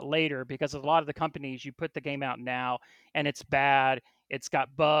now and not later. Because a lot of the companies, you put the game out now and it's bad, it's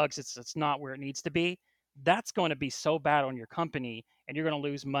got bugs, it's not where it needs to be. That's going to be so bad on your company, and you're going to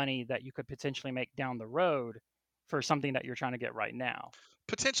lose money that you could potentially make down the road for something that you're trying to get right now.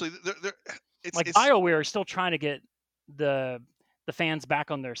 Potentially, it's Like BioWare is still trying to get the fans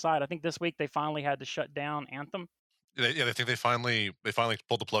back on their side. I think this week they finally had to shut down Anthem. Yeah, I think they finally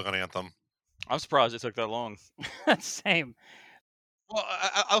pulled the plug on Anthem. I'm surprised it took that long. Same. Well,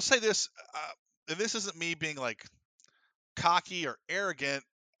 I'll say this, and this isn't me being like cocky or arrogant.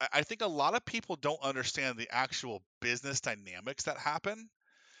 I think a lot of people don't understand the actual business dynamics that happen.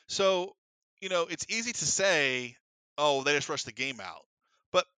 So, it's easy to say, oh, they just rushed the game out.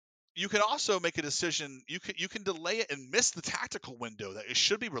 But you can also make a decision. You can delay it and miss the tactical window that it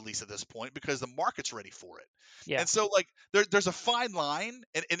should be released at this point because the market's ready for it. Yeah. And so, like, there's a fine line,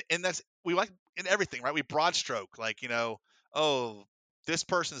 and that's we like in everything, right? We broad stroke, like, oh, this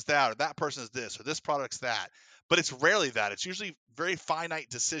person's that, or that person's this, or this product's that. But it's rarely that. It's usually very finite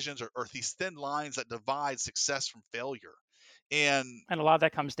decisions or these thin lines that divide success from failure. And a lot of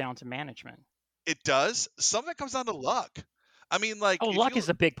that comes down to management. it does. Some of it comes down to luck. I mean, like, luck is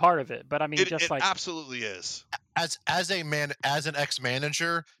a big part of it, but I mean, it absolutely is. As an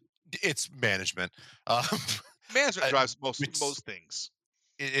ex-manager, it's management. Management drives most things.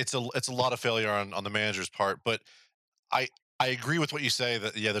 It's a lot of failure on the manager's part, but I agree with what you say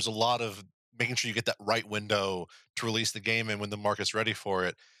that there's a lot of making sure you get that right window to release the game in when the market's ready for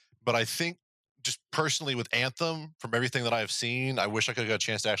it. But I think just personally with Anthem, from everything that I've seen, I wish I could have got a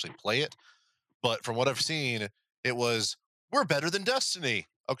chance to actually play it. But from what I've seen, it was, we're better than Destiny.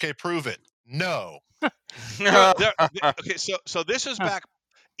 Okay, prove it. No. Okay, so this was back.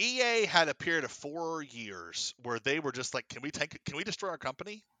 EA had a period of 4 years where they were just like, can we destroy our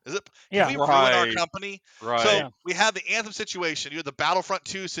company? Can Yeah. we ruin our Right. company? Right. So Yeah. we had the Anthem situation, you had the Battlefront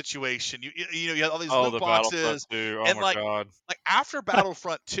 2 situation, you had all these Oh, loot the boxes, Battlefront 2. Oh and my god. like after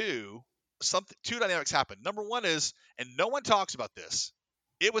Battlefront 2, two dynamics happened. Number one is, and no one talks about this,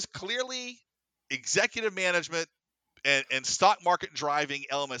 it was clearly executive management and stock market driving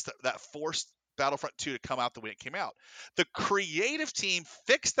elements that forced Battlefront 2 to come out the way it came out. The creative team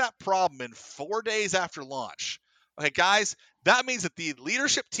fixed that problem in 4 days after launch. Okay, guys, that means that the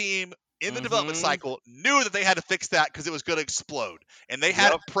leadership team in the development Mhm. cycle knew that they had to fix that because it was going to explode. And they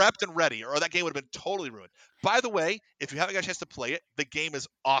had it prepped and ready, or that game would have been totally ruined. By the way, if you haven't got a chance to play it, the game is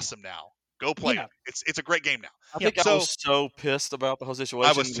awesome now. Go play Yeah. it. It's a great game now. I Yep. think I So- was so pissed about the whole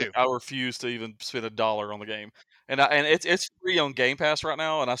situation. was too. I refused to even spend $1 on the game, and it's free on Game Pass right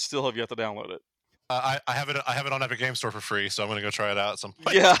now, and I still have yet to download it. I have it on Epic Game Store for free, so I'm gonna go try it out at some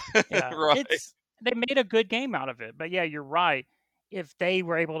point. Yeah, Yeah. right. They made a good game out of it. But yeah, you're right. If they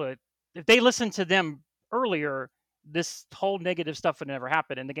listened to them earlier, this whole negative stuff would never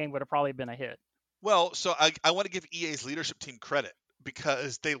happen, and the game would have probably been a hit. Well, so I want to give EA's leadership team credit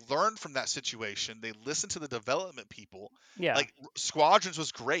because they learned from that situation. They listened to the development people. Yeah. Like Squadrons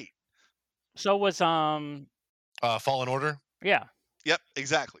was great. So was Fallen Order. yeah. Yep,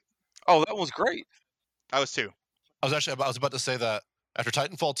 exactly. Oh, that was great. I was too. I was about to say that after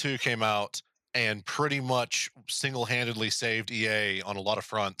Titanfall 2 came out and pretty much single-handedly saved EA on a lot of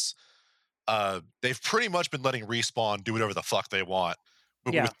fronts, they've pretty much been letting Respawn do whatever the fuck they want.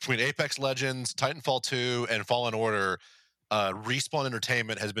 Yeah. Between Apex Legends, Titanfall 2, and Fallen Order, Respawn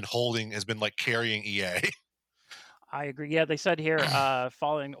Entertainment has been like carrying EA. I agree. Yeah, they said here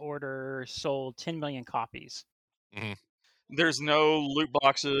Fallen Order sold 10 million copies. There's no loot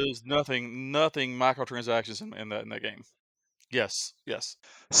boxes, nothing microtransactions in that game. Yes.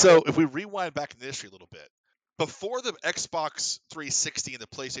 So if we rewind back in the history a little bit, before the Xbox 360 and the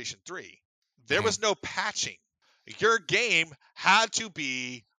PlayStation 3, there was no patching. Your game had to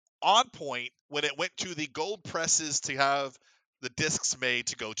be on point when it went to the gold presses to have the discs made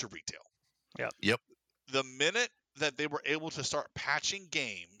to go to retail. Yep. The minute that they were able to start patching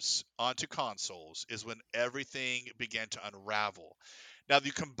games onto consoles is when everything began to unravel. Now,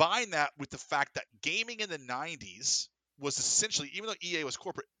 you combine that with the fact that gaming in the 90s was essentially, even though EA was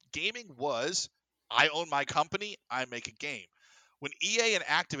corporate, gaming was, I own my company, I make a game. When EA and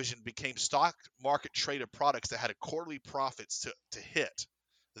Activision became stock market traded products that had a quarterly profits to hit,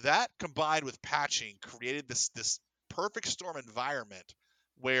 that combined with patching created this perfect storm environment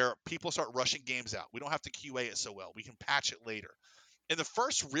where people start rushing games out. We don't have to QA it so well. We can patch it later. And the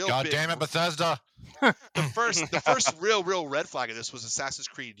first real God damn it, Bethesda! the first real red flag of this was Assassin's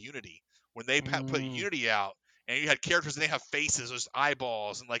Creed Unity, when they put Unity out, and you had characters and they have faces, there's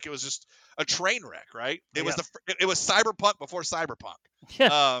eyeballs, and like it was just a train wreck, right? It was it was Cyberpunk before Cyberpunk.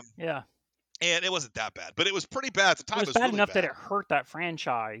 Yeah. And it wasn't that bad, but it was pretty bad at the time. It was bad really enough bad. that it hurt that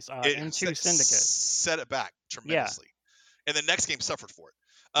franchise into Syndicate. Set it back tremendously. And the next game suffered for it.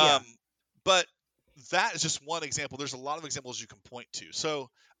 Yeah. But that is just one example. There's a lot of examples you can point to. So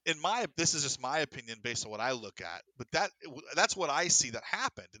this is just my opinion based on what I look at, but that's what I see that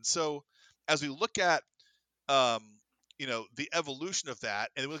happened. And so as we look at, the evolution of that,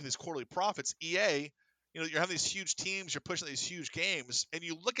 and we look at these quarterly profits, EA, you're having these huge teams, you're pushing these huge games, and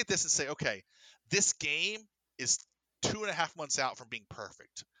you look at this and say, okay, this game is 2.5 months out from being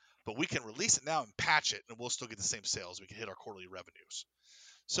perfect, but we can release it now and patch it, and we'll still get the same sales. We can hit our quarterly revenues.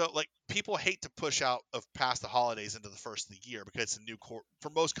 So, like, people hate to push out of past the holidays into the first of the year because it's a new quarter. For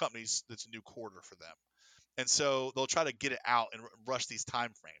most companies, it's a new quarter for them. And so they'll try to get it out and rush these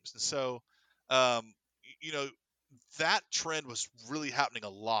time frames. And so, that trend was really happening a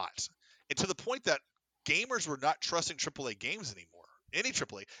lot. And to the point that gamers were not trusting AAA games anymore. Any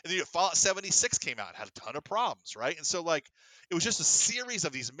AAA. And then Fallout 76 came out and had a ton of problems, right? And so, like, it was just a series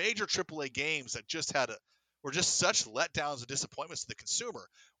of these major AAA games that just were just such letdowns and disappointments to the consumer,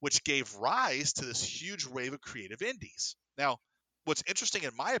 which gave rise to this huge wave of creative indies. Now, what's interesting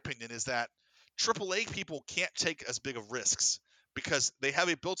in my opinion is that AAA people can't take as big of risks because they have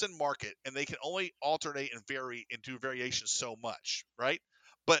a built-in market and they can only alternate and vary and do variations so much, right?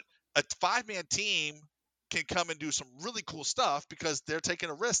 But a 5-man team can come and do some really cool stuff because they're taking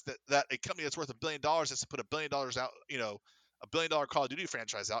a risk that a company that's worth $1 billion has to put $1 billion out, $1 billion Call of Duty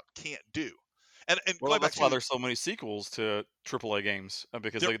franchise out can't do. And Well, going back that's why to there's so many sequels to AAA games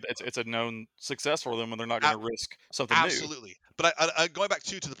because there, it's a known success for them, and they're not going to risk something new. absolutely. But I going back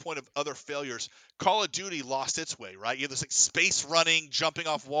to the point of other failures, Call of Duty lost its way, right? You have this like space running, jumping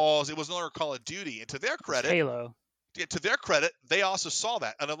off walls. It was no longer Call of Duty. And to their It's credit, Halo. to their credit, they also saw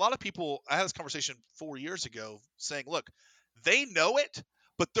that. And a lot of people, I had this conversation 4 years ago saying, look, they know it,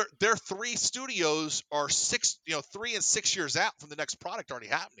 but their 3 studios are 3 and 6 years out from the next product already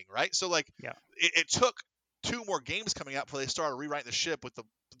happening, right? So like, Yeah. it took 2 more games coming out before they started rewriting the ship with the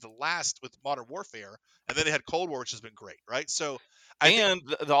last with Modern Warfare, and then they had Cold War, which has been great, right? So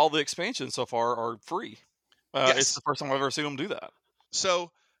all the expansions so far are free. It's yes. the first time I've ever seen them do that.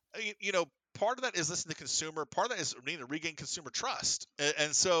 So part of that is listening to consumer. Part of that is needing to regain consumer trust,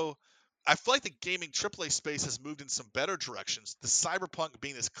 and so I feel like the gaming AAA space has moved in some better directions. The Cyberpunk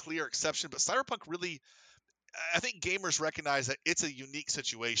being this clear exception, but Cyberpunk really, I think gamers recognize that it's a unique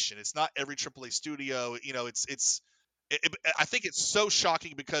situation. It's not every AAA studio. I think it's so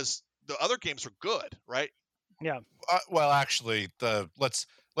shocking because the other games are good, right? Yeah. Well, actually,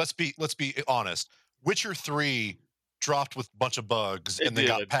 let's be honest. Witcher 3 dropped with a bunch of bugs It and then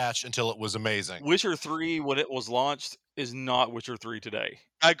got did. patched until it was amazing. Witcher 3, when it was launched, is not Witcher 3 today.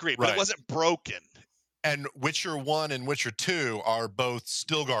 I agree, but Right. it wasn't broken. And Witcher 1 and Witcher 2 are both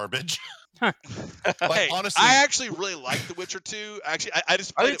still garbage. Hey, honestly, I actually really like The Witcher 2. Actually, I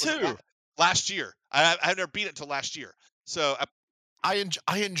just played did it too. last year. I never beat it until last year. So I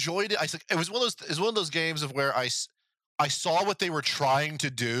enjoyed it. It was one of those games of where I saw what they were trying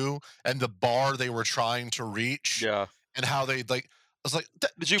to do and the bar they were trying to reach. Yeah. And how they like. I was like,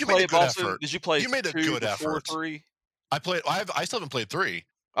 Did you made play a good Boston? effort. Did you play? You made a 2 good before effort. 3? I still haven't played 3.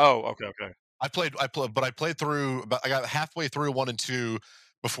 Oh, okay. I played through. I got halfway through 1 and 2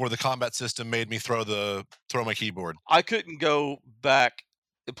 before the combat system made me throw my keyboard. I couldn't go back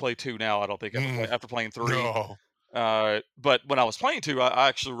and play 2 now. I don't think after playing 3. No. But when I was playing 2, I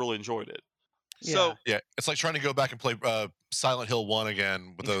actually really enjoyed it. So yeah, it's like trying to go back and play Silent Hill 1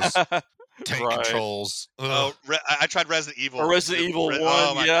 again with those tank Right. controls. I tried Resident Evil. Or Resident Evil 1,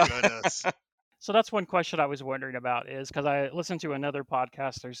 Oh my yeah. goodness. So that's one question I was wondering about is because I listened to another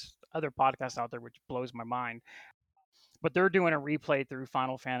podcast. There's other podcasts out there which blows my mind, but they're doing a replay through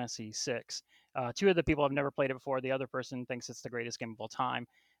Final Fantasy VI. 2 of the people have never played it before. The other person thinks it's the greatest game of all time.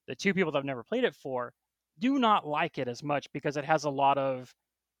 The 2 people that have never played it for do not like it as much because it has a lot of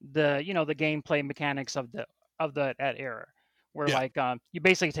the gameplay mechanics of that era, where you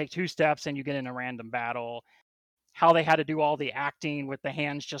basically take 2 steps and you get in a random battle. How they had to do all the acting with the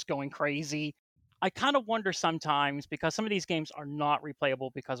hands just going crazy. I kind of wonder sometimes, because some of these games are not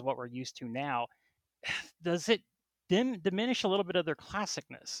replayable because of what we're used to now, does it diminish a little bit of their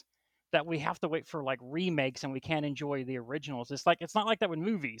classicness that we have to wait for like remakes and we can't enjoy the originals? It's not like that with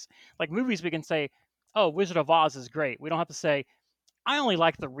movies. Like movies, we can say, oh, Wizard of Oz is great. We don't have to say, I only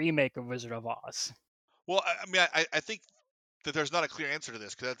like the remake of Wizard of Oz. Well, I mean, I think that there's not a clear answer to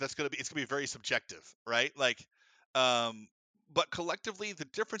this because it's gonna be very subjective, right? Like, but collectively, the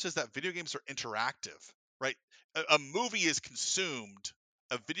difference is that video games are interactive, right? A movie is consumed,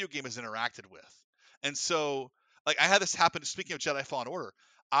 a video game is interacted with, and so like I had this happen. Speaking of Jedi Fallen Order,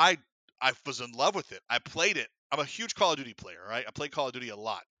 I was in love with it. I played it. I'm a huge Call of Duty player, right? I play Call of Duty a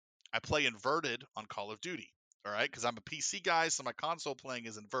lot. I play inverted on Call of Duty, all right, because I'm a PC guy, so my console playing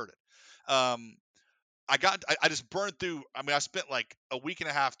is inverted. I just burned through. I mean, I spent like a week and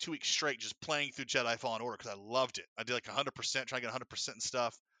a half, 2 weeks straight just playing through Jedi Fallen Order because I loved it. I did like 100%, trying to get 100% and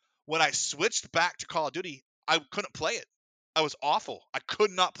stuff. When I switched back to Call of Duty, I couldn't play it. I was awful. I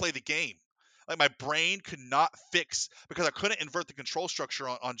could not play the game. Like my brain could not fix because I couldn't invert the control structure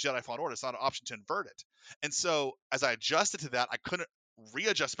on Jedi Fallen Order. It's not an option to invert it. And so as I adjusted to that, I couldn't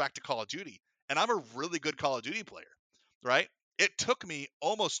readjust back to Call of Duty. And I'm a really good Call of Duty player, right? It took me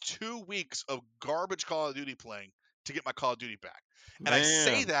almost 2 weeks of garbage Call of Duty playing to get my Call of Duty back. And I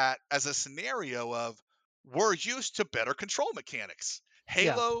say that as a scenario of we're used to better control mechanics.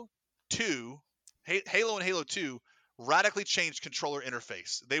 Halo and Halo 2 radically changed controller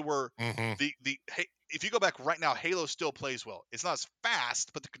interface. They were if you go back right now, Halo still plays well. It's not as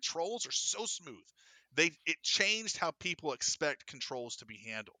fast, but the controls are so smooth. It changed how people expect controls to be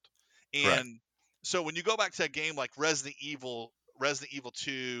handled. And so when you go back to a game like Resident Evil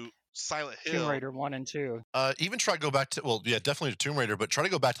 2, Silent Hill, Tomb Raider 1 and 2, even try to go back to definitely to Tomb Raider, but try to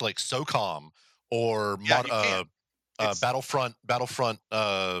go back to like SOCOM or Battlefront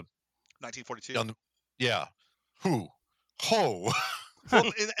 1942. Well,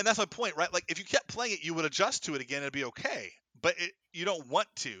 and that's my point, right? Like if you kept playing it, you would adjust to it again, it'd be okay. But you don't want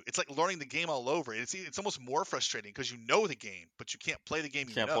to. It's like learning the game all over. It's almost more frustrating because you know the game, but you can't play the game.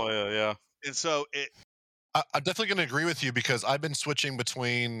 Can't play it, yeah. And so I'm definitely going to agree with you because I've been switching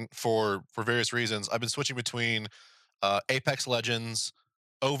between for various reasons. I've been switching between Apex Legends,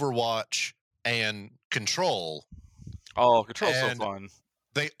 Overwatch, and Control, Oh, Control's so and fun.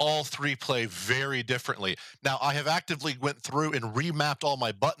 they all three play very differently. Now, I have actively went through and remapped all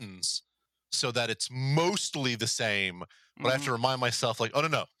my buttons so that it's mostly the same, but I have to remind myself, like, oh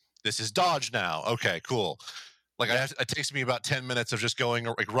no, this is dodge now. Okay, cool. Like it takes me about 10 minutes of just going,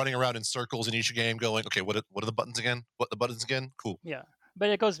 like running around in circles in each game, going, okay, what are the buttons again? What the buttons again? Cool. Yeah. But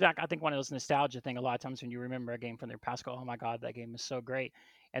it goes back, I think, one of those nostalgia thing. A lot of times when you remember a game from their past, go, oh my God, that game is so great.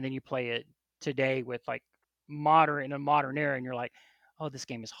 And then you play it today with like in a modern era, and you're like, oh, this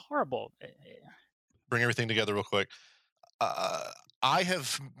game is horrible. Bring everything together real quick. I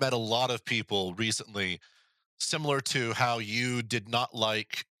have met a lot of people recently, similar to how you did not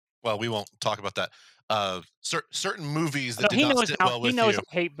like. Well, we won't talk about that. Certain movies that No, did he not knows sit now. well He with knows you.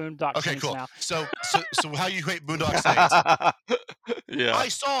 I hate Boondock Okay, Saints cool. now. So how you hate Boondock Saints? Yeah.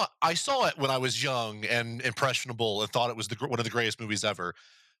 I saw it when I was young and impressionable and thought it was one of the greatest movies ever.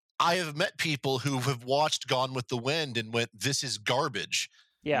 I have met people who have watched Gone with the Wind and went, "This is garbage."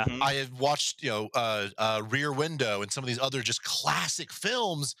 Yeah. Mhm. I have watched, Rear Window and some of these other just classic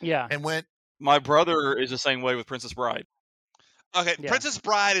films Yeah. and went, My brother is the same way with Princess Bride. Okay, Yeah. Princess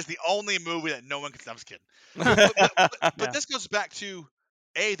Bride is the only movie that no one can. I'm just kidding. But Yeah. this goes back to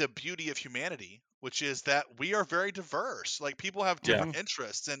the beauty of humanity, which is that we are very diverse. Like people have Yeah. different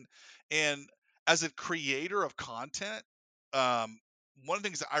interests, and as a creator of content, one of the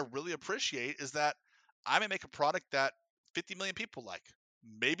things that I really appreciate is that I may make a product that 50 million people like,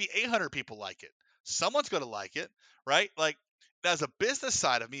 maybe 800 people like it. Someone's going to like it, right? Like as a business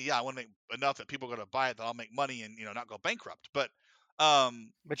side of me, yeah, I want to make enough that people are going to buy it that I'll make money and not go bankrupt. But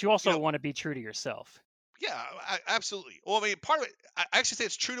But you also know- want to be true to yourself. yeah, absolutely. Well, I mean, part of it, I actually say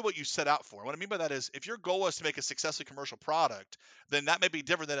it's true to what you set out for. What I mean by that is, if your goal is to make a successful commercial product, then that may be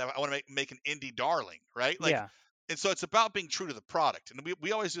different than I want to make an indie darling, right? Like, Yeah. and so it's about being true to the product. And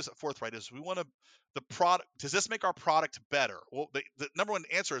we always do this at Forthright is we want to the product. Does this make our product better? Well, the number one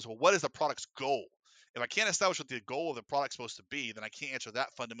answer is, well, what is the product's goal? If I can't establish what the goal of the product's supposed to be, then I can't answer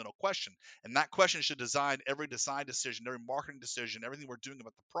that fundamental question. And that question should design every design decision, every marketing decision, everything we're doing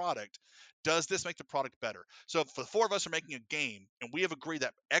about the product. Does this make the product better? So if the four of us are making a game and we have agreed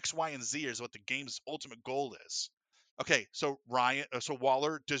that X, Y, and Z is what the game's ultimate goal is. Okay, so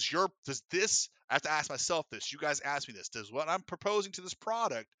Waller, does this? I have to ask myself this. You guys ask me this. Does what I'm proposing to this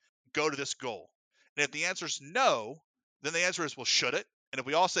product go to this goal? And if the answer is no, then the answer is, well, should it? And if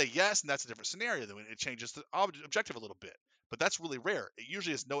we all say yes, and that's a different scenario, then it changes the objective a little bit. But that's really rare. It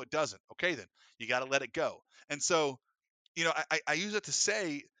usually is no, it doesn't. Okay, then you got to let it go. And so, I use it to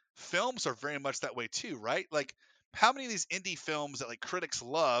say films are very much that way too, right? Like, how many of these indie films that like critics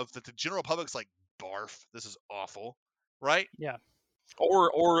love that the general public's like, barf, this is awful, right? Yeah.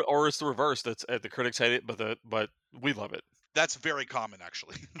 Or it's the reverse. That's the critics hate it, but we love it. That's very common,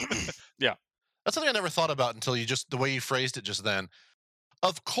 actually. that's something I never thought about until the way you phrased it just then.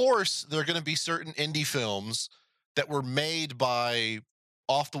 Of course, there are going to be certain indie films that were made by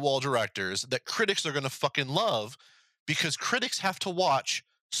off the wall directors that critics are going to fucking love because critics have to watch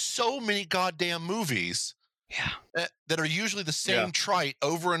so many goddamn movies that are usually the same trite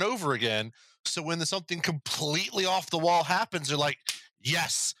over and over again. So when something completely off the wall happens, they're like,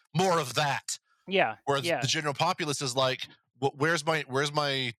 yes, more of that. Yeah. Whereas the general populace is like, well, where's my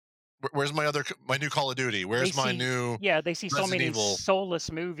new Call of Duty? Where's my new? Yeah, they see so Resident many Evil?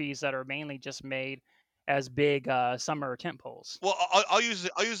 soulless movies that are mainly just made as big summer tentpoles. Well, I'll use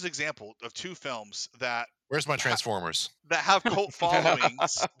an example of two films that Where's my Transformers? that have cult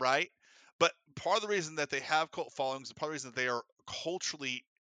followings, right? But part of the reason that they have cult followings, and part of the reason that they are culturally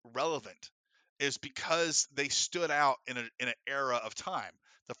relevant, is because they stood out in an era of time.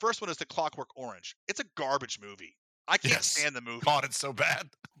 The first one is The Clockwork Orange. It's a garbage movie. I can't stand the movie. God, it's so bad.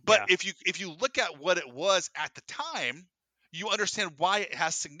 But if you look at what it was at the time, you understand why it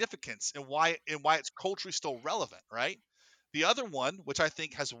has significance and why it's culturally still relevant, right? The other one, which I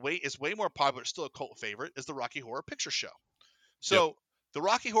think is way more popular, still a cult favorite, is the Rocky Horror Picture Show. So the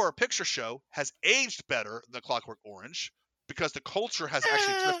Rocky Horror Picture Show has aged better than the Clockwork Orange because the culture has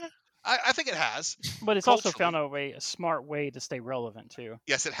actually. I think it has. But it's also found a smart way to stay relevant too.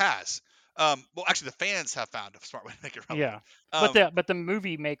 Yes, it has. Well, actually, the fans have found a smart way to make it relevant. Yeah, but the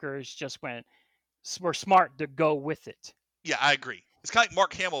movie makers just were smart to go with it. Yeah, I agree. It's kind of like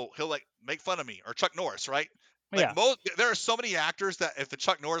Mark Hamill. He'll like make fun of me, or Chuck Norris, right? Like there are so many actors that if the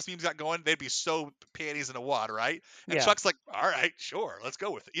Chuck Norris memes got going, they'd be so panties in the water, right? And Chuck's like, all right, sure, let's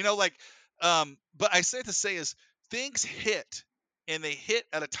go with it. But I say to say is things hit, and they hit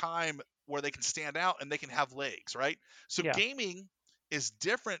at a time where they can stand out and they can have legs, right? So Yeah. gaming is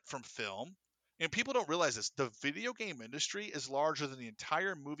different from film. And people don't realize this. The video game industry is larger than the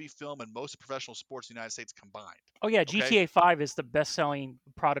entire movie, film, and most professional sports in the United States combined. Oh yeah, Okay? GTA 5 is the best-selling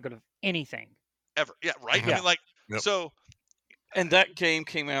product of anything. Ever. Yeah, right? Mhm. I mean, like, Yep. so And that game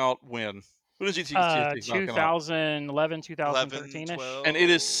came out when? When did GTA 5 come out? 2011, 11, 2013ish. 12. And it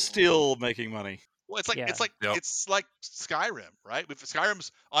is still making money. Well, it's like Yeah. Yep. it's like Skyrim, right?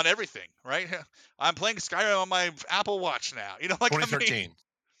 Skyrim's on everything, right? I'm playing Skyrim on my Apple Watch now. You know, like I mean, 2013.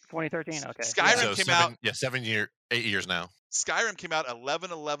 2013. Okay. Skyrim So came out. 8 years now. Skyrim came out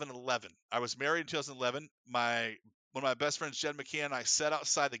 11/11/11. I was married in 2011. One of my best friends, Jed McKeon, and I sat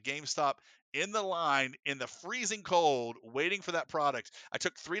outside the GameStop in the line in the freezing cold, waiting for that product. I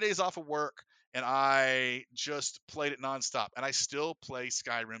took 3 days off of work and I just played it nonstop. And I still play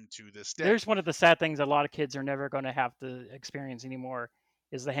Skyrim to this day. There's one of the sad things a lot of kids are never going to have to experience anymore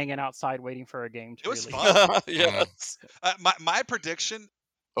is the hanging outside waiting for a game to It was release. fun. Yes. My prediction,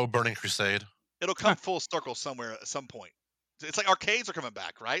 Oh, Burning Crusade. it'll come full circle somewhere at some point. It's like arcades are coming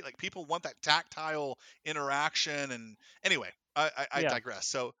back, right? Like people want that tactile interaction. And anyway, I Yeah. digress.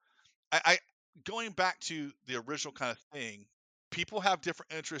 So I going back to the original kind of thing, people have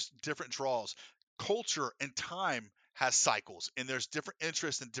different interests, different draws. Culture and time has cycles, and there's different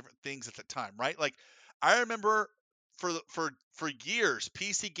interests and different things at the time, right? Like I remember for years,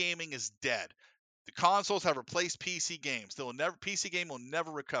 PC gaming is dead. The consoles have replaced PC games. PC game will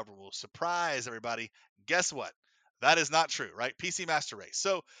never recover. We'll surprise everybody. Guess what? That is not true, right? PC Master Race.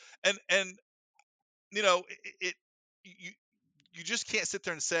 So, and you know, you just can't sit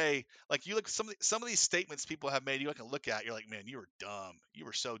there and say, like, you look some of these statements people have made. You can look at, you're like, man, you were dumb. You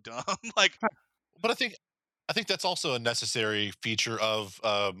were so dumb. Like, But I think that's also a necessary feature of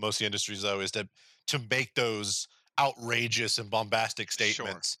most of the industries, though, is to make those outrageous and bombastic Sure.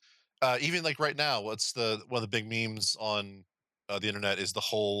 statements. Even like right now, one of the big memes on the internet is the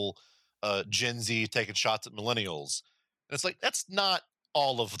whole Gen Z taking shots at millennials, and it's like that's not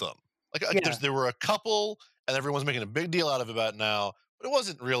all of them. Like Yeah. there were a couple, and everyone's making a big deal out of it now, but it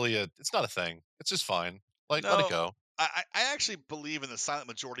wasn't really it's not a thing. It's just fine. Like let No. it go. I actually believe in the silent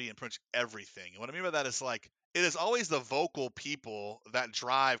majority in pretty much everything. And what I mean by that is like it is always the vocal people that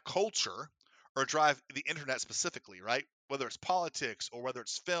drive culture or drive the internet specifically, right? Whether it's politics or whether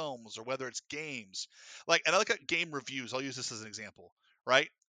it's films or whether it's games. Like, and I look at game reviews. I'll use this as an example, right?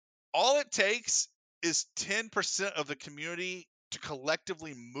 All it takes is 10% of the community to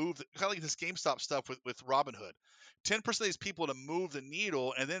collectively move, kind of like this GameStop stuff with Robinhood. 10% of these people to move the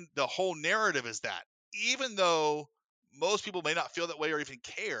needle, and then the whole narrative is that. Even though most people may not feel that way or even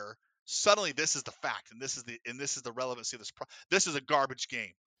care, suddenly this is the fact, and this is the relevancy of this. This is a garbage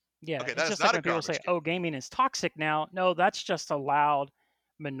game. Yeah. Okay, It's that is just not like a when people say, garbage game. "Oh, gaming is toxic now." No, that's just a loud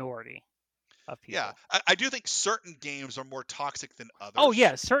minority of people. Yeah, I do think certain games are more toxic than others. Oh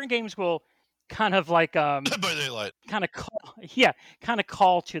yeah, certain games will kind of like By daylight. kind of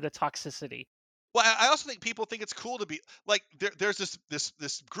call to the toxicity. Well, I also think people think it's cool to be like there's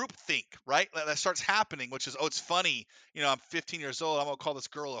this group think, right? That starts happening, which is, oh, it's funny. You know, I'm 15 years old. I'm gonna call this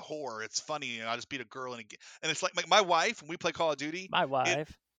girl a whore. It's funny. You know, I just beat a girl and it's like my wife when we play Call of Duty. My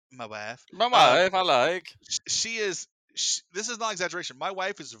wife. My wife. My wife, I like. She is. This is not exaggeration. My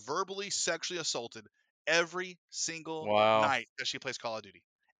wife is verbally sexually assaulted every single Wow. night that she plays Call of Duty.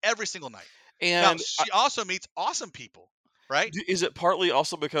 Every single night. Now And she also meets awesome people, right? is it partly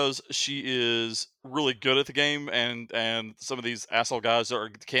also because she is really good at the game, and some of these asshole guys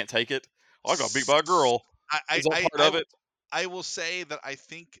can't take it? Oh, I got beat by a girl. Is that part of it? I will say that I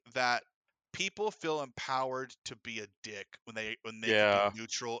think that people feel empowered to be a dick when they Yeah. can be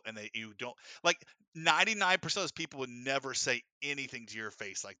neutral, and you don't like 99% of those people would never say anything to your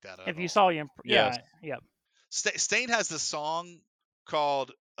face like that. If you saw you, Yes. yeah. Stain has this song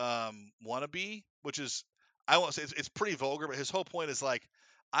called "Wannabe," which is, I won't say it's pretty vulgar, but his whole point is like,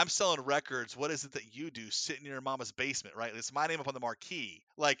 I'm selling records. What is it that you do sitting in your mama's basement, right? It's my name up on the marquee.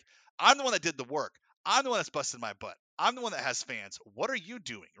 Like, I'm the one that did the work. I'm the one that's busted my butt. I'm the one that has fans. What are you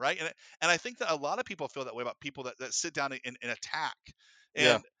doing, right? And I think that a lot of people feel that way about people that sit down and attack.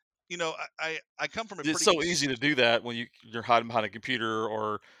 And Yeah. you know, I come from a It's pretty so easy to do that when you're hiding behind a computer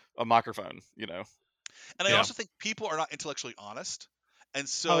or a microphone, you know. And I Yeah. also think people are not intellectually honest, and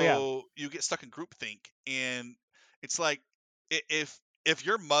Oh, yeah. so you get stuck in groupthink. And it's like, if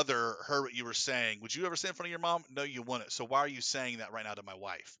your mother heard what you were saying, would you ever say in front of your mom? No, you wouldn't. So why are you saying that right now to my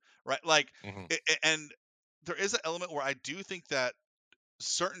wife, right? Like, Mhm. and there is an element where I do think that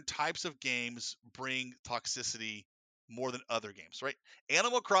certain types of games bring toxicity more than other games, right?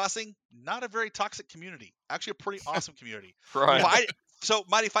 Animal Crossing, not a very toxic community, actually a pretty awesome community. Right. So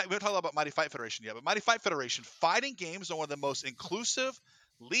Mighty Fight, we haven't talked about Mighty Fight Federation yet, but Mighty Fight Federation, fighting games are one of the most inclusive,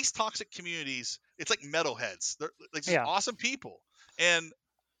 least toxic communities. It's like metalheads. They're like just Yeah. awesome people. And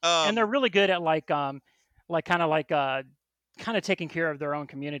And they're really good at like kind of taking care of their own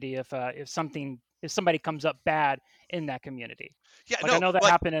community if somebody comes up bad in that community. yeah, Like no, I know that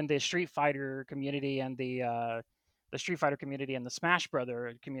like, happened in the Street Fighter community and the Street Fighter community and the Smash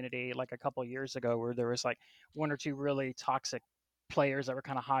Brother community like a couple years ago, where there was like one or two really toxic players that were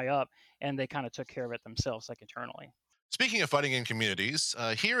kind of high up, and they kind of took care of it themselves, like internally. Speaking of fighting game communities,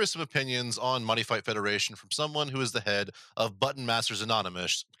 here are some opinions on Mighty Fight Federation from someone who is the head of Button Masters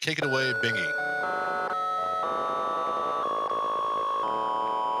Anonymous. Take it away, Bingy.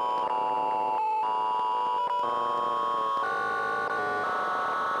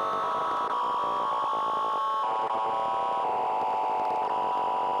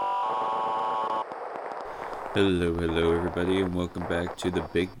 Hello everybody, and welcome back to the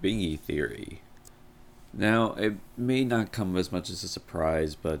Big Bingy Theory. Now, it may not come as much as a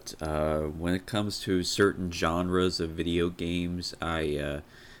surprise, but when it comes to certain genres of video games,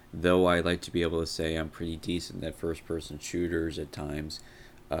 though I like to be able to say I'm pretty decent at first-person shooters at times,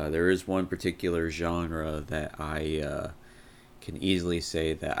 there is one particular genre that I can easily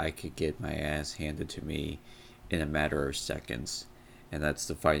say that I could get my ass handed to me in a matter of seconds, and that's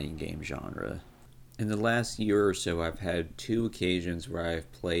the fighting game genre. In the last year or so, I've had two occasions where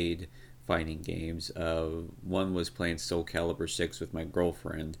I've played fighting games. One was playing Soul Calibur 6 with my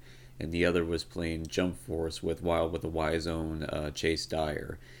girlfriend, and the other was playing Jump Force with Wild with a Y-Zone Chase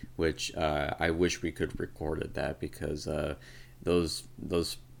Dyer, which I wish we could have recorded that, because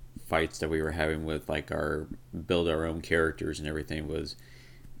those fights that we were having with like our build our own characters and everything was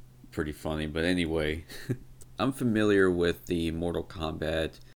pretty funny. But anyway, I'm familiar with the Mortal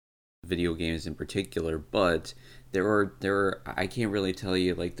Kombat video games in particular, but there are I can't really tell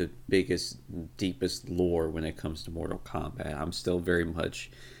you like the biggest, deepest lore when it comes to Mortal Kombat. I'm still very much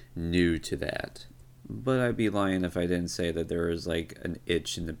new to that. But I'd be lying if I didn't say that there is like an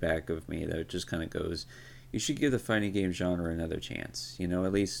itch in the back of me that just kind of goes, you should give the fighting game genre another chance. You know,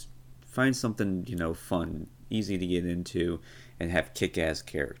 at least find something, you know, fun, easy to get into, and have kick-ass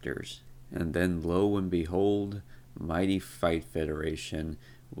characters. And then lo and behold, Mighty Fight Federation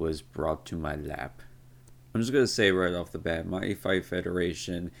was brought to my lap. I'm just going to say right off the bat, Mighty Fight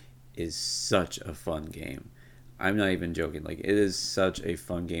Federation is such a fun game. I'm not even joking. Like, it is such a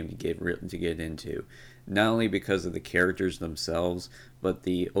fun game to get into. Not only because of the characters themselves, but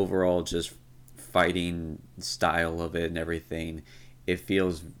the overall just fighting style of it and everything. It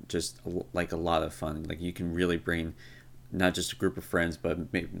feels just like a lot of fun. Like, you can really bring not just a group of friends,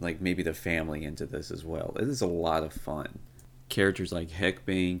 but maybe the family into this as well. It is a lot of fun. Characters like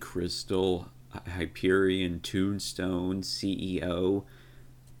Heckbane, Crystal, Hyperion, Tombstone, CEO.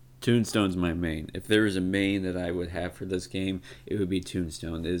 Tombstone's my main. If there was a main that I would have for this game, it would be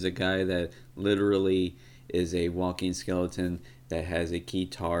Tombstone. It is a guy that literally is a walking skeleton that has a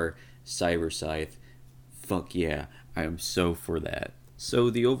Keytar Cyber Scythe. Fuck yeah, I am so for that. So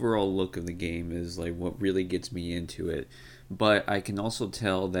the overall look of the game is like what really gets me into it. But I can also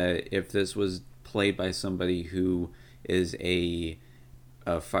tell that if this was played by somebody who is a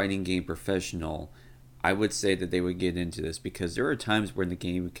fighting game professional, I would say that they would get into this, because there are times when the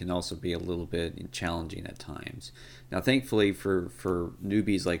game can also be a little bit challenging at times. Now, thankfully for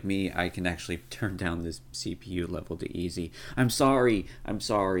newbies like me, I can actually turn down this CPU level to easy. I'm sorry,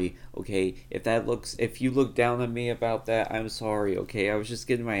 okay? If you look down on me about that, I'm sorry, okay? I was just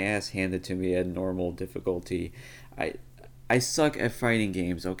getting my ass handed to me at normal difficulty. I suck at fighting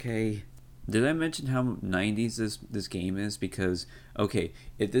games, okay? Did I mention how 90s this game is? Because, okay,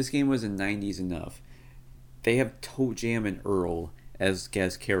 if this game was in 90s enough, they have Toe Jam and Earl as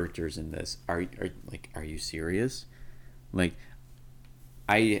guest characters in this. Are you serious? Like,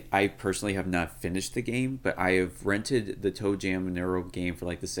 I personally have not finished the game, but I have rented the Toe Jam and Earl game for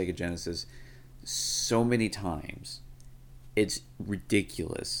like the Sega Genesis so many times. It's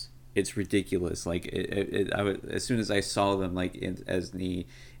ridiculous. It's ridiculous. Like as soon as I saw them, like in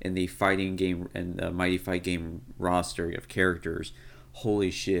the fighting game and the Mighty Fight game roster of characters,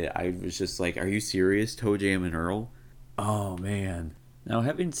 holy shit! I was just like, "Are you serious, Toe Jam and Earl?" Oh man. Now,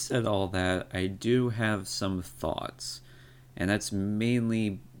 having said all that, I do have some thoughts, and that's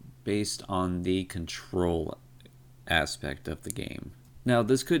mainly based on the control aspect of the game. Now,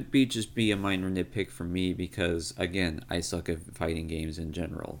 this could just be a minor nitpick for me because, again, I suck at fighting games in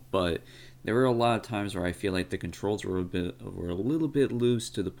general. But there were a lot of times where I feel like the controls were a little bit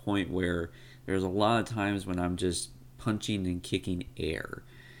loose, to the point where there's a lot of times when I'm just punching and kicking air.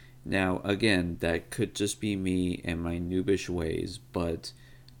 Now, again, that could just be me and my noobish ways, but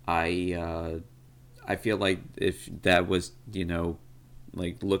I feel like if that was,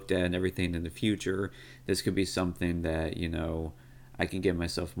 like looked at and everything in the future, this could be something that, I can get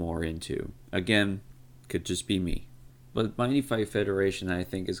myself more into. Again, could just be me. But Mighty Fight Federation, I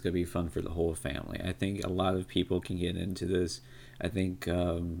think, is going to be fun for the whole family. I think a lot of people can get into this. I think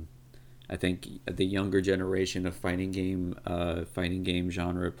the younger generation of fighting game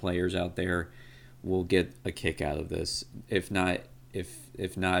genre players out there will get a kick out of this. If not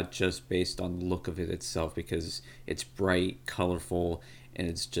just based on the look of it itself, because it's bright, colorful, and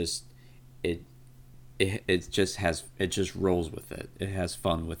it just rolls with it. It has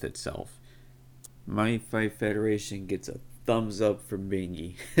fun with itself. Mighty Fight Federation gets a thumbs up from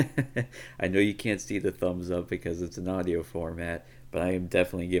Bingy. I know you can't see the thumbs up because it's an audio format, but I am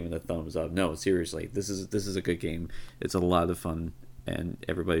definitely giving a thumbs up. No, seriously, this is a good game. It's a lot of fun, and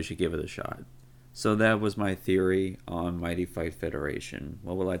everybody should give it a shot. So that was my theory on Mighty Fight Federation.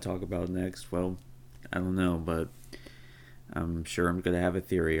 What will I talk about next? Well, I don't know, but I'm sure I'm going to have a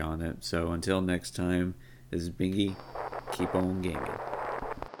theory on it. So until next time, this is Bingy. Keep on gaming.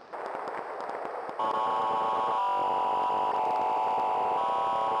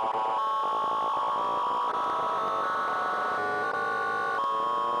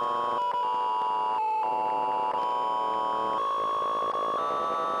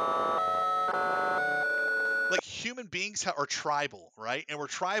 Like human beings are tribal, right? And we're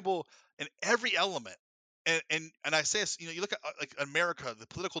tribal in every element. And I say this, you look at like America, the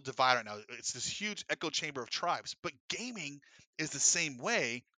political divide right now. It's this huge echo chamber of tribes. But gaming is the same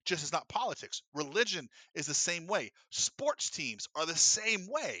way, just as not politics. Religion is the same way. Sports teams are the same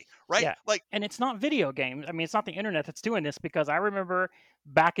way, right? Yeah. Like, And it's not video games. I mean, it's not the internet that's doing this, because I remember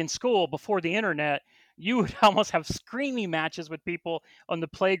back in school before the internet, you would almost have screaming matches with people on the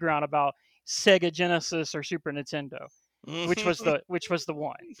playground about Sega Genesis or Super Nintendo, which was the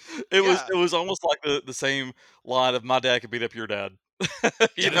one. It Yeah. was almost like the same line of my dad could beat up your dad.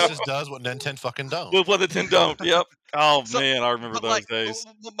 You know, Genesis does what Nintendo fucking don't. with what the ten don't. Yep. Oh So- man, I remember but those like, days.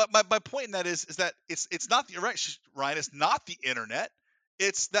 my point in that is that it's not the, you're right, Ryan. It's not the internet.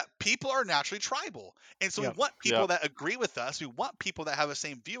 It's that people are naturally tribal, and so Yep. we want people Yep. that agree with us. We want people that have the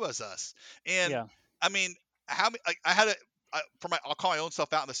same view as us. And Yeah. I mean, I had I'll call my own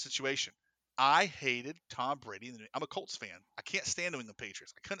self out in this situation. I hated Tom Brady. I'm a Colts fan. I can't stand New England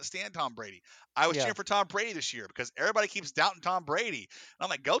Patriots. I couldn't stand Tom Brady. I was Yeah. cheering for Tom Brady this year because everybody keeps doubting Tom Brady. And I'm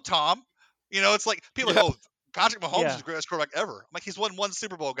like, go Tom. It's like people Yeah. are like, oh, Patrick Mahomes Yeah. is the greatest quarterback ever. I'm like, he's won one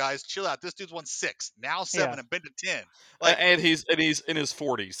Super Bowl, guys. Chill out. This dude's won 6, now 7, Yeah. and been to 10. Like, And he's in his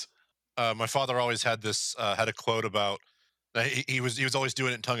 40s. My father always had this had a quote about he was always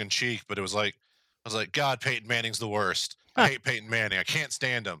doing it tongue in cheek, but it was like I was like, God, Peyton Manning's the worst. I hate Peyton Manning. I can't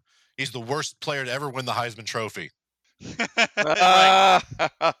stand him. He's the worst player to ever win the Heisman Trophy. right.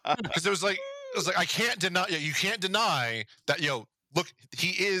 Because it was like I can't deny. You can't deny that. Look, he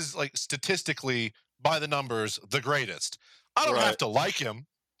is like statistically by the numbers the greatest. I don't Right. have to like him,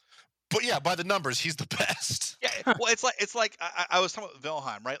 but yeah, by the numbers, he's the best. Yeah, well, it's like I was talking about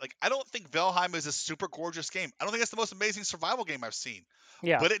Valheim, right? Like, I don't think Valheim is a super gorgeous game. I don't think it's the most amazing survival game I've seen.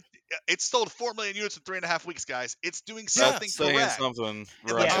 Yeah. But it sold 4 million units in 3.5 weeks, guys. It's doing That's something saying correct. something. And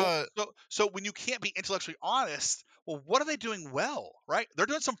like, Right. Yeah. so when you can't be intellectually honest, well, what are they doing well, right? They're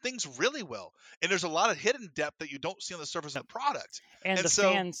doing some things really well, and there's a lot of hidden depth that you don't see on the surface of the product. And And the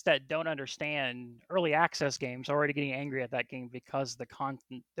so- fans that don't understand early access games are already getting angry at that game because the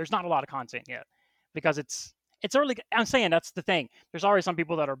content, there's not a lot of content yet, because it's early. I'm saying that's the thing. There's already some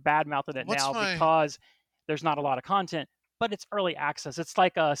people that are bad mouthing it What's now my- because there's not a lot of content, but it's early access. It's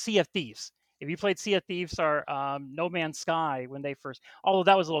like Sea of Thieves. If you played Sea of Thieves or No Man's Sky when they first, although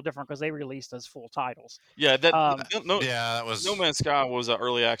that was a little different because they released as full titles. Yeah. That no Yeah, that was. No Man's Sky was an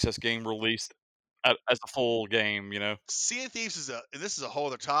early access game released as a full game. Sea of Thieves and this is a whole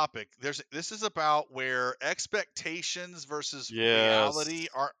other topic. This is about where expectations versus reality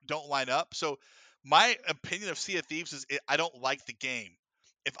don't line up. So my opinion of Sea of Thieves is I don't like the game.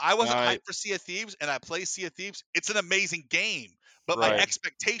 If I wasn't Right. hyped for Sea of Thieves and I play Sea of Thieves, it's an amazing game. But my Right.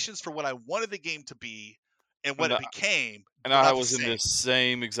 expectations for what I wanted the game to be and what And it became, And were I not the was in same. the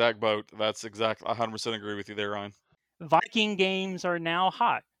same exact boat. That's exactly. I 100% agree with you there, Ryan. Viking games are now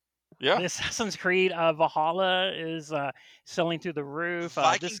hot. Yeah. The Assassin's Creed Valhalla is selling through the roof.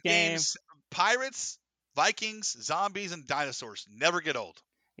 Viking This game, games, pirates, Vikings, zombies, and dinosaurs never get old.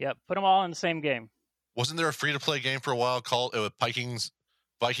 yep, put them all in the same game. Wasn't there a free to play game for a while called Vikings,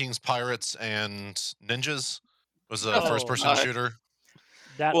 Pirates, and Ninjas? Was a Oh, first person I- shooter.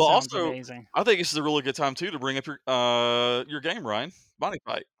 That Well, sounds also, amazing. I think this is a really good time too to bring up your game, Ryan. Mighty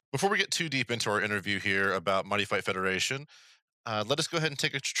Fight. Before we get too deep into our interview here about Mighty Fight Federation, let us go ahead and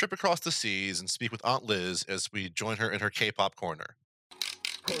take a trip across the seas and speak with Aunt Liz as we join her in her K-pop corner.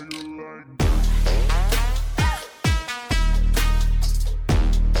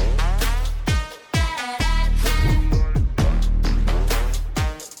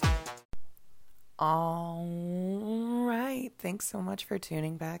 All right. Thanks so much for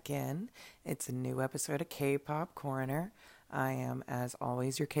tuning back in. It's a new episode of K-Pop Corner. I am, as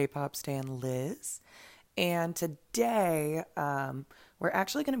always, your K-pop stan, Liz. And today, we're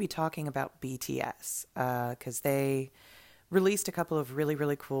actually going to be talking about BTS because they released a couple of really,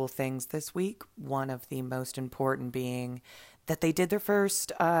 really cool things this week. One of the most important being that they did their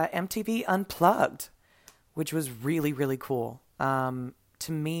first MTV Unplugged, which was really, really cool. To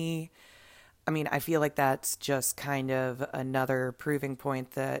me, I mean, I feel like that's just kind of another proving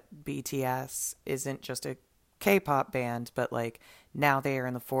point that BTS isn't just a K-pop band, but like now they are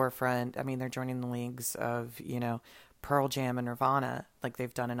in the forefront. I mean, they're joining the leagues of, Pearl Jam and Nirvana. Like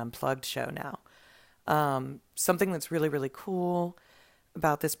they've done an Unplugged show now. Something that's really, really cool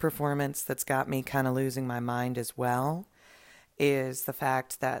about this performance that's got me kind of losing my mind as well is the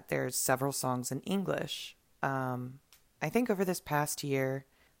fact that there's several songs in English. I think over this past year,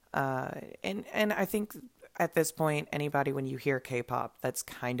 and I think at this point, anybody, when you hear K-pop, that's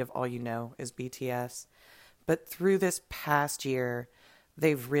kind of all you know is BTS. But through this past year,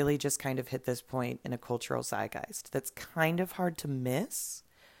 they've really just kind of hit this point in a cultural zeitgeist that's kind of hard to miss,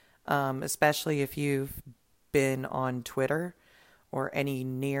 especially if you've been on Twitter or any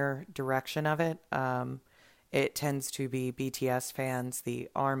near direction of it. It tends to be BTS fans, the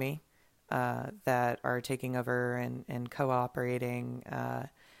army, that are taking over and cooperating,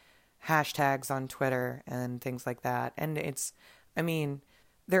 hashtags on Twitter and things like that. And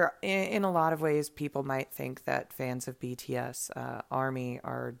there, in a lot of ways, people might think that fans of BTS ARMY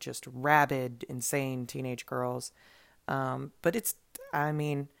are just rabid, insane teenage girls. But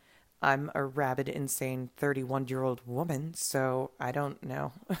I'm a rabid, insane 31-year-old woman, so I don't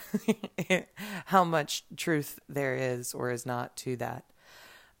know how much truth there is or is not to that.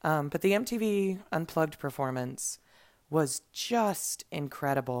 But the MTV Unplugged performance was just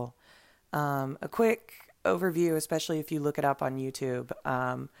incredible. A quick overview, especially if you look it up on YouTube,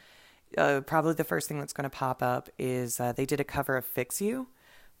 probably the first thing that's going to pop up is they did a cover of Fix You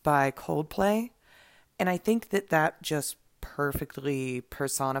by Coldplay. And I think that just perfectly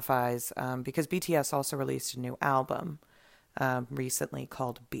personifies, because BTS also released a new album recently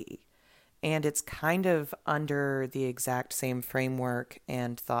called B. And it's kind of under the exact same framework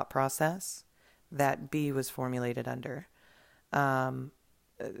and thought process that B was formulated under.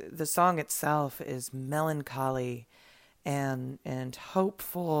 The song itself is melancholy and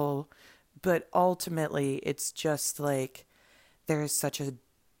hopeful, but ultimately it's just like there's such a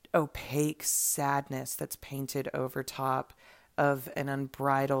opaque sadness that's painted over top of an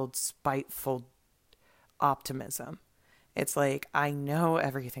unbridled, spiteful optimism. It's like, I know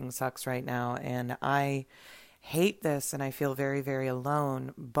everything sucks right now and I hate this and I feel very, very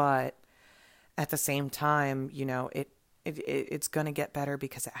alone, but at the same time, it's going to get better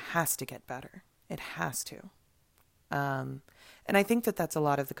because it has to get better. It has to. And I think that that's a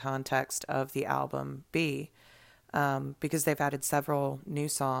lot of the context of the album B, because they've added several new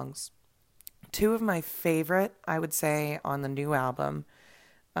songs. Two of my favorite, I would say, on the new album,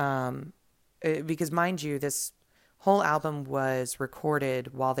 because mind you, this whole album was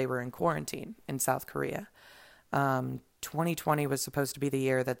recorded while they were in quarantine in South Korea. 2020 was supposed to be the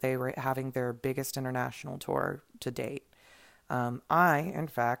year that they were having their biggest international tour to date. I, in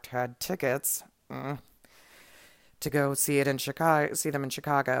fact, had tickets to go see them in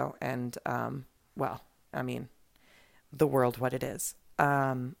Chicago, and the world what it is.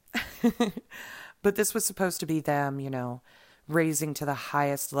 But this was supposed to be them, raising to the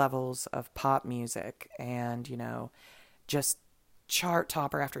highest levels of pop music, and just chart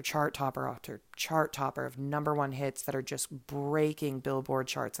topper after chart topper after chart topper of number one hits that are just breaking Billboard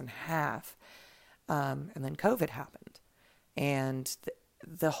charts in half. And then COVID happened. And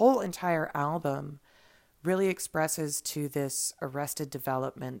the whole entire album really expresses to this arrested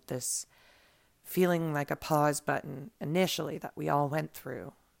development, this feeling like a pause button initially that we all went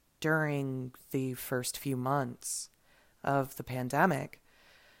through during the first few months of the pandemic,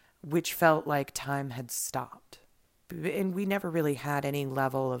 which felt like time had stopped. And we never really had any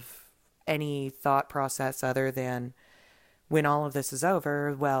level of any thought process other than, when all of this is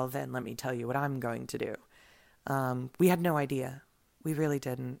over, well, then let me tell you what I'm going to do. We had no idea. We really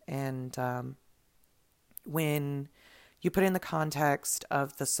didn't. And when you put in the context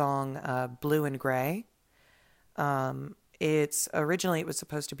of the song Blue and Gray, It's originally it was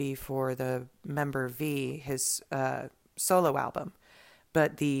supposed to be for the member V, his solo album,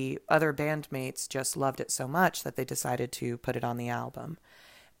 but the other bandmates just loved it so much that they decided to put it on the album.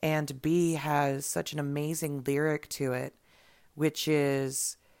 And B has such an amazing lyric to it, which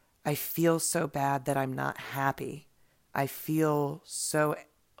is, I feel so bad that I'm not happy. I feel so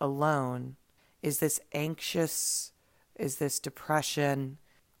alone. Is this anxious? Is this depression?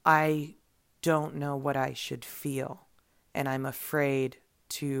 I don't know what I should feel. And I'm afraid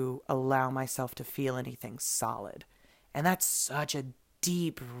to allow myself to feel anything solid. And that's such a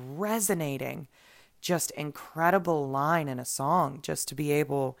deep, resonating, just incredible line in a song, just to be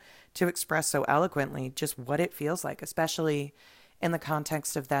able to express so eloquently just what it feels like, especially in the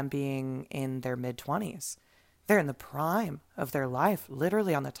context of them being in their mid-20s. They're in the prime of their life,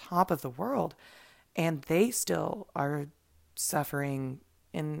 literally on the top of the world, and they still are suffering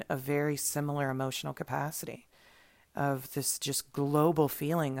in a very similar emotional capacity of this just global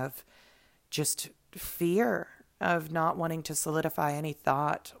feeling of just fear of not wanting to solidify any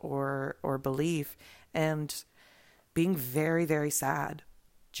thought or belief, and being very, very sad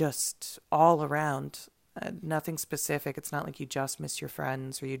just all around. Nothing specific. It's not like you just miss your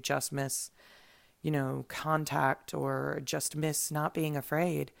friends or you just miss, contact or just miss not being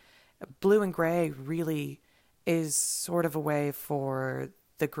afraid. Blue and Gray really is sort of a way for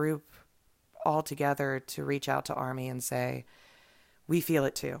the group all together to reach out to Army and say, we feel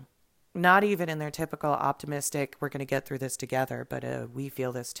it too. Not even in their typical optimistic, we're going to get through this together, but we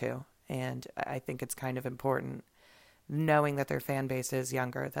feel this too. And I think it's kind of important, knowing that their fan base is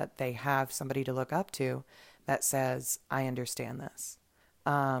younger, that they have somebody to look up to that says, I understand this.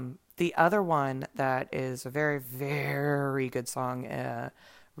 The other one that is a very, very good song,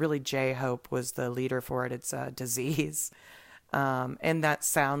 really J-Hope was the leader for it. It's Disease. And that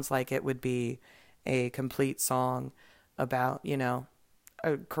sounds like it would be a complete song about,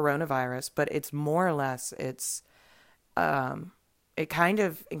 coronavirus, but it's more or less, it kind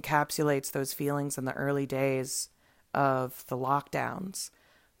of encapsulates those feelings in the early days of the lockdowns,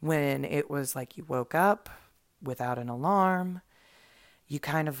 when it was like you woke up without an alarm. You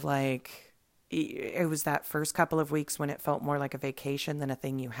kind of like, it was that first couple of weeks when it felt more like a vacation than a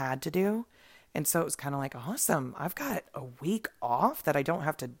thing you had to do. And so it was kind of like, awesome, I've got a week off that I don't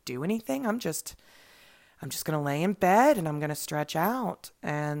have to do anything. I'm just going to lay in bed and I'm going to stretch out.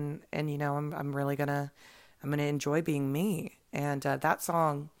 And I'm really going to enjoy being me. And that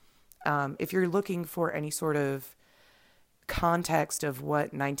song, if you're looking for any sort of context of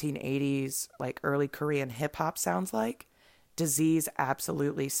what 1980s, like early Korean hip hop sounds like, Disease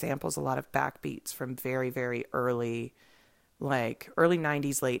absolutely samples a lot of backbeats from very, very early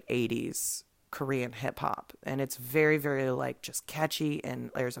 90s, late 80s Korean hip hop. And it's very, very just catchy,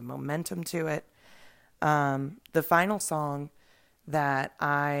 and there's a momentum to it. The final song that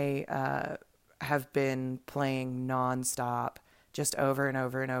I have been playing nonstop, just over and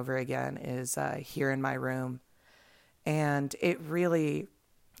over and over again, is Here in My Room. And it really,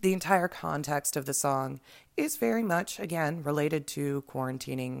 the entire context of the song is very much, again, related to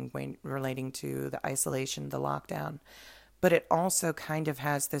quarantining, relating to the isolation, the lockdown. But it also kind of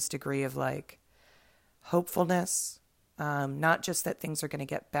has this degree of hopefulness, not just that things are going to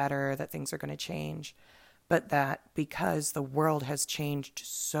get better, that things are going to change, but that because the world has changed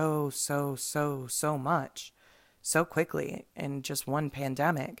so much, so quickly in just one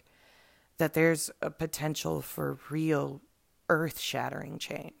pandemic, that there's a potential for real earth-shattering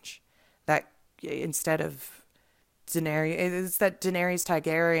change. That instead of Daenerys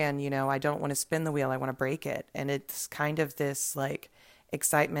Targaryen, I don't want to spin the wheel, I want to break it. And it's kind of this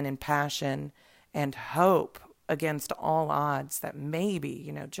excitement and passion and hope against all odds that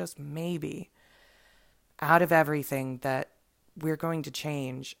maybe, just maybe, out of everything, that we're going to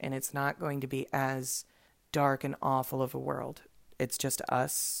change, and it's not going to be as dark and awful of a world. It's just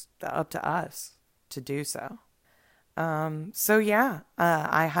up to us to do so.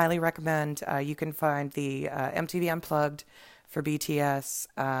 I highly recommend, you can find the MTV Unplugged for BTS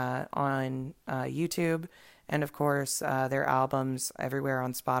on YouTube, and of course their albums everywhere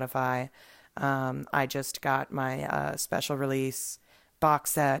on Spotify. I just got my special release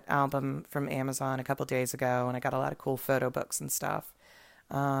box set album from Amazon a couple days ago, and I got a lot of cool photo books and stuff.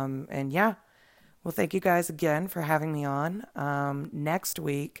 Well, thank you guys again for having me on. Next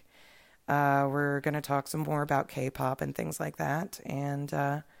week, we're going to talk some more about K-pop and things like that. And,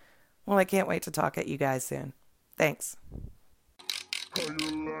 I can't wait to talk at you guys soon. Thanks.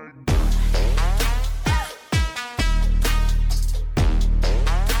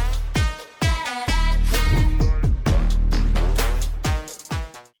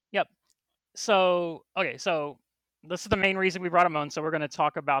 Yep. So This is the main reason we brought him on, so we're going to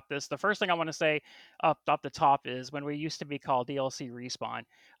talk about this. The first thing I want to say up the top is when we used to be called DLC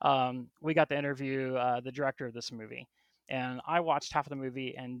Respawn, we got to interview the director of this movie. And I watched half of the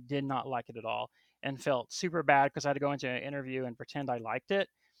movie and did not like it at all and felt super bad because I had to go into an interview and pretend I liked it.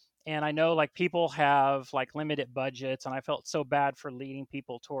 And I know like people have like limited budgets, and I felt so bad for leading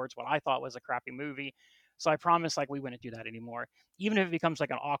people towards what I thought was a crappy movie. So I promised like we wouldn't do that anymore. Even if it becomes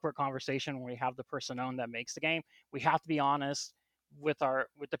like an awkward conversation when we have the person on that makes the game, we have to be honest with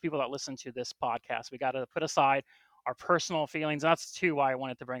the people that listen to this podcast. We got to put aside our personal feelings. That's too why I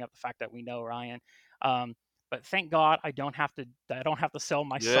wanted to bring up the fact that we know Ryan. But thank God I don't have to sell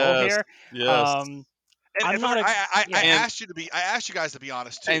my soul Yes, here. yes. And, I'm and not remember, a- I yeah. asked you guys to be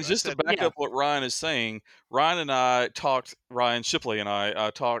honest too. And I just to said, back Yeah. up what Ryan is saying, Ryan Shipley and I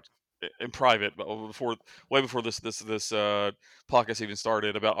talked in private way before this podcast even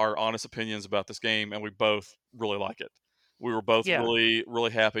started about our honest opinions about this game, and we both really like it. We were both Yeah. really,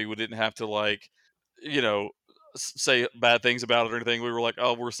 really happy. We didn't have to say bad things about it or anything. We were like,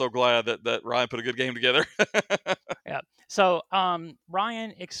 oh, we're so glad that Ryan put a good game together. Yeah. So,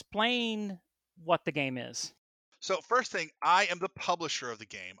 Ryan, explain what the game is. so first thing, I am the publisher of the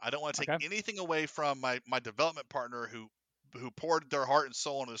game. I don't want to take Okay. anything away from my development partner who poured their heart and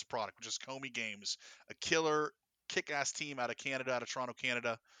soul into this product, which is Comey Games, a killer, kick-ass team out of Canada, out of Toronto,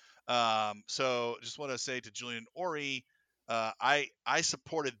 Canada. So just want to say to Julian Ori, I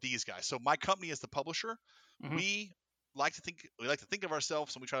supported these guys. So my company is the publisher. Mhm. We like to think of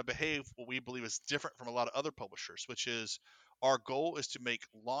ourselves, and we try to behave what we believe is different from a lot of other publishers, which is our goal is to make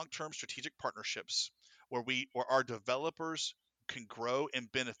long-term strategic partnerships where our developers can grow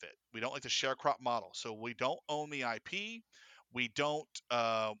and benefit. We don't like the sharecrop model, so we don't own the IP. We don't.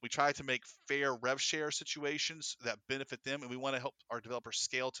 We try to make fair rev share situations that benefit them, and we want to help our developers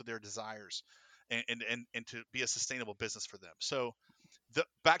scale to their desires, and to be a sustainable business for them. So,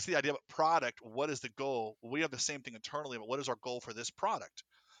 back to the idea of product. What is the goal? We have the same thing internally, but what is our goal for this product?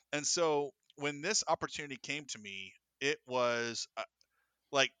 And so, when this opportunity came to me, it was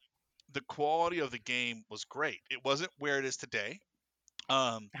like the quality of the game was great. It wasn't where it is today.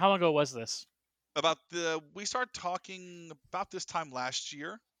 How long ago was this? We started talking about this time last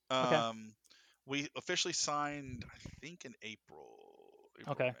year. Okay. We officially signed, I think, in April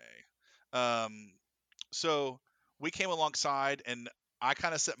Okay. May. So we came alongside, and I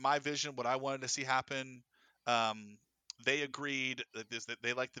kind of set my vision, what I wanted to see happen. They agreed that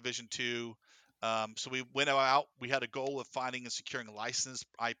they liked the vision too. So we went out. We had a goal of finding and securing licensed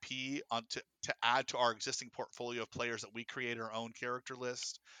IP to add to our existing portfolio of players that we created our own character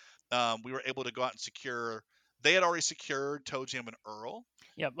list. We were able to go out and secure. They had already secured Toe Jam and Earl.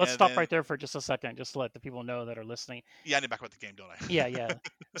 Yeah, let's And stop then- right there for just a second, just to let the people know that are listening. Yeah, I need to back about the game, don't I? Yeah, yeah.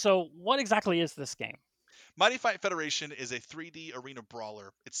 So, what exactly is this game? Mighty Fight Federation is a 3D arena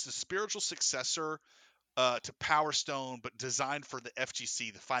brawler. It's the spiritual successor to Power Stone, but designed for the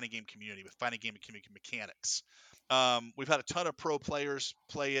FGC, the fighting game community, with fighting game community mechanics. We've had a ton of pro players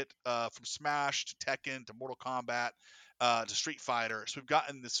play it, from Smash to Tekken to Mortal Kombat to Street Fighter. So we've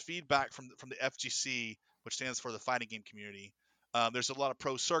gotten this feedback from the FGC, which stands for the fighting game community. There's a lot of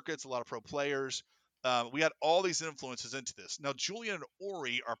pro circuits, a lot of pro players. We had all these influences into this. Now, Julian and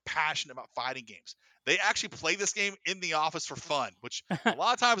Ori are passionate about fighting games. They actually play this game in the office for fun, which a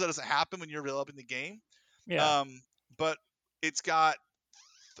lot of times that doesn't happen when you're developing the game. Yeah. But it's got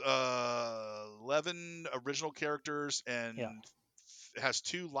 11 original characters, and it has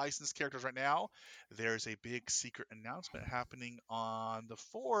 2 licensed characters right now. There's a big secret announcement happening on the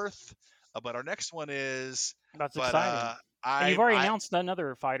 4th, but our next one is. That's exciting. And you've already announced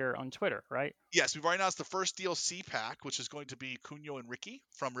another fighter on Twitter, right? Yes, we've already announced the first DLC pack, which is going to be Kunio and Ricky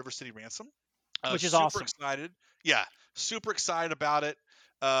from River City Ransom. Which is super awesome. Excited. Yeah, super excited about it.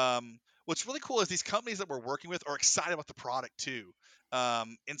 What's really cool is these companies that we're working with are excited about the product too.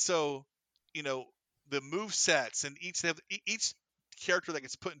 And so, the move sets and each character that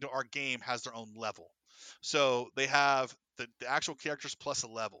gets put into our game has their own level. So they have the actual characters plus a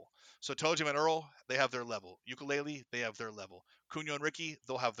level. So Toe Jam and Earl, they have their level. Ukulele, they have their level. Kunio and Ricky,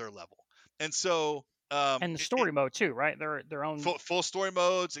 they'll have their level. And so and the story mode too, right? Their own full story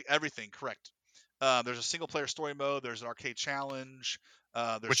modes, everything, correct. There's a single player story mode. There's an arcade challenge.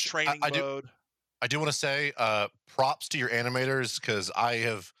 There's training mode. I do want to say props to your animators, because I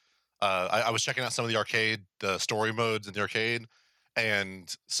have I was checking out some of the story modes in the arcade,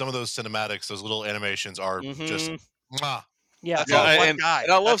 and some of those cinematics, those little animations are just mwah. Yeah, That's all one and guy.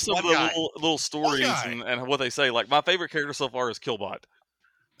 I love That's some of one the guy. little stories and what they say. Like, my favorite character so far is Killbot.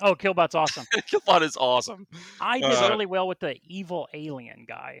 Oh, Killbot's awesome. Killbot is awesome. I did really well with the evil alien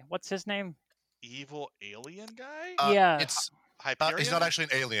guy. What's his name? evil alien guy? Yeah. It's Hyperion? he's not actually an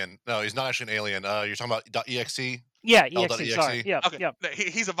alien. No, he's not actually an alien. You're talking about .exe. Yeah, L.exe. EXE. Sorry. Yep. Okay, Yep. no,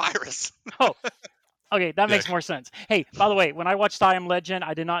 he's a virus. Oh, okay, that Yeah. makes more sense. Hey, by the way, when I watched I Am Legend,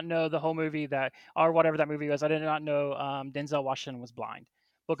 I did not know the whole movie or whatever that movie was. I did not know Denzel Washington was blind.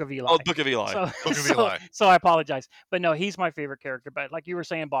 Book of Eli. Oh, Book of Eli. So, Book of so, Eli. so I apologize, but no, he's my favorite character. But like you were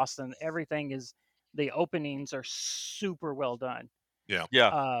saying, Boston, everything is the openings are super well done. Yeah.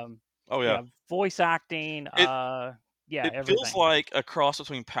 Um, Oh yeah. voice acting. It Everything. feels like a cross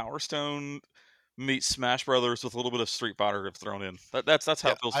between Power Stone meets Smash Brothers with a little bit of Street Fighter thrown in. That's how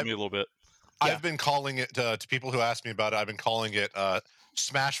Yeah, it feels to me a little bit. Yeah. I've been calling it to people who ask me about it. I've been calling it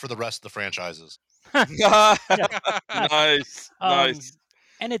Smash for the rest of the franchises. Nice.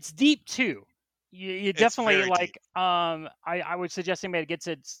 And it's deep too. You It's definitely very like. deep. I would suggest anybody gets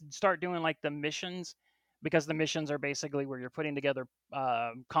it start doing like the missions, because the missions are basically where you're putting together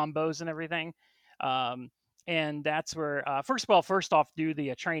combos and everything. And that's where first off do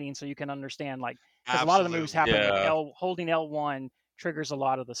the training so you can understand, like, because a lot of the moves happen Absolutely. with Yeah. holding L1 triggers a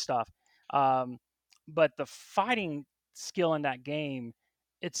lot of the stuff. But the fighting skill in that game,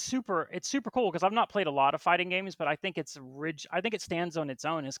 it's super cool, because I've not played a lot of fighting games, but I think it stands on its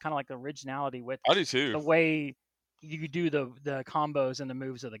own. It's kind of like the originality with I do the too. way you do the combos and the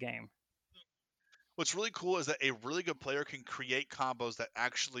moves of the game. What's really cool is that a really good player can create combos that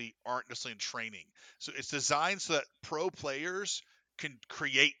actually aren't necessarily in training. So it's designed so that pro players can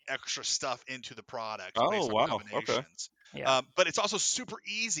create extra stuff into the product Oh, based on wow. Okay. combinations. Yeah. But it's also super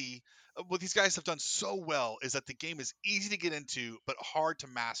easy. What these guys have done so well is that the game is easy to get into, but hard to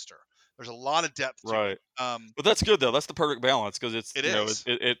master. There's a lot of depth to Right. it. But that's good though. That's the perfect balance, because it's It you know is.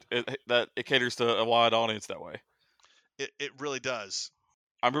 it caters to a wide audience that way. It really does.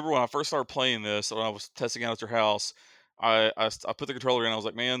 I remember when I first started playing this, when I was testing out at your house, I put the controller in. And I was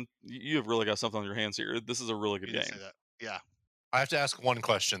like, man, you have really got something on your hands here. This is a really good You did game. say that. Yeah. I have to ask one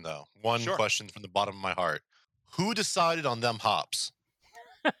question though. One Sure. question from the bottom of my heart. Who decided on them hops?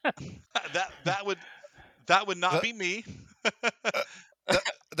 that would not That- be me.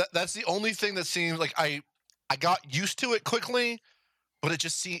 That's the only thing that seems like I got used to it quickly, but it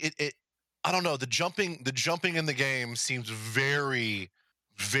just seemed it I don't know, the jumping in the game seems very,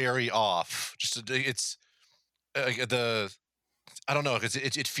 very off. It's the I don't know, because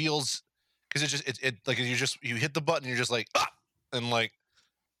it feels, because it like you hit the button, you're just like and like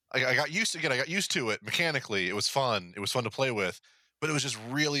I got used to it mechanically. It was fun. It was fun to play with, but it was just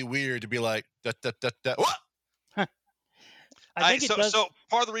really weird to be like what? I think it does. So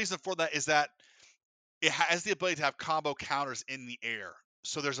part of the reason for that is that it has the ability to have combo counters in the air.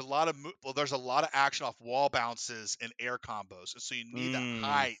 So there's a lot of action off wall bounces and air combos, and so you need that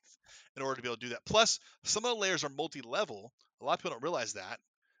height in order to be able to do that. Plus, some of the layers are multi-level. A lot of people don't realize that,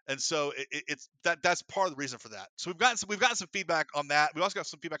 and so that's part of the reason for that. So we've gotten some feedback on that. We also got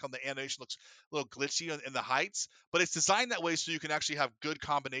some feedback on the animation looks a little glitchy in the heights, but it's designed that way so you can actually have good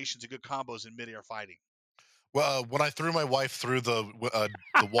combinations and good combos in mid-air fighting. Well, when I threw my wife through the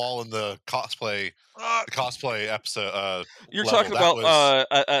wall in the cosplay episode, You're level, talking that about was-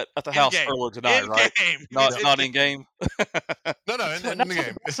 at the house In-game. earlier tonight, right? In-game. Not in game. no, in the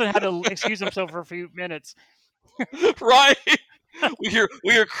game. Boston had to excuse himself for a few minutes. Right. We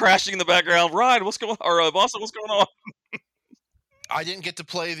hear crashing in the background. Ryan, what's going on? Or Boston, what's going on? I didn't get to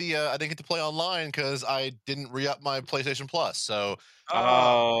play online because I didn't re-up my PlayStation Plus, so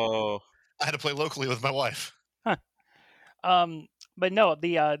Oh. I had to play locally with my wife. But no,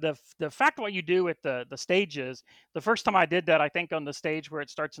 the fact what you do with the stages. The first time I did that, I think on the stage where it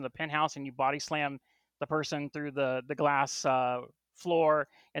starts in the penthouse and you body slam the person through the glass floor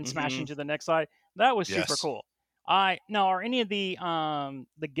and smash Mhm. into the next side. That was super Yes. cool. Now, are any of the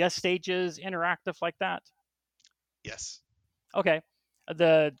guest stages interactive like that? Yes. Okay,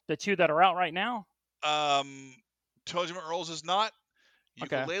 the two that are out right now. Toadjum Earls is not.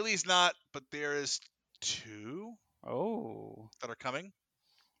 Okay. Ukulele's not, but there is 2 Oh, that are coming.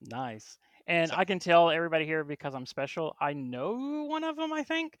 nice. And So- I can tell everybody here because I'm special. I know one of them, I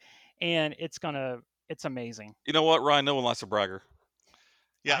think, and it's amazing. You know what, Ryan? No one likes a bragger.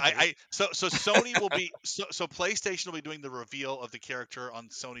 Yeah, I so Sony will be so PlayStation will be doing the reveal of the character on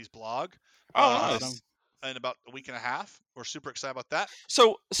Sony's blog. Oh, Awesome. nice. In about a week and a half. We're super excited about that.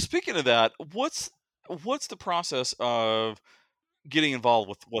 So speaking of that, what's the process of getting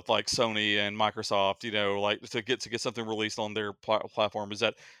involved with like Sony and Microsoft? You know, like to get something released on their platform. Is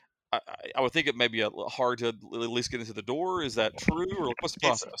that I would think it may be hard to at least get into the door. Is that true, or what's the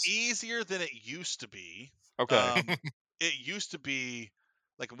process? It's easier than it used to be. Okay. It used to be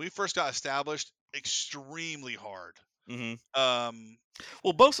like when we first got established, extremely hard. hmm Um,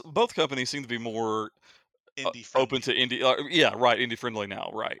 Well, both companies seem to be more indie open friendly, to indie. Yeah, right. Indie friendly now,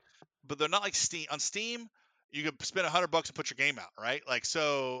 right? but they're not like Steam. On Steam, you could spend $100 and put your game out, right? Like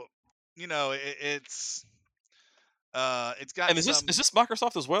so, it's got And is some. this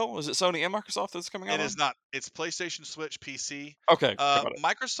Microsoft as well? Is it Sony and Microsoft that's coming out It on? is not. It's PlayStation, Switch, PC. Okay, got it.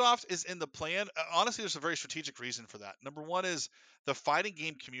 Microsoft is in the plan. Honestly, there's a very strategic reason for that. Number one is the fighting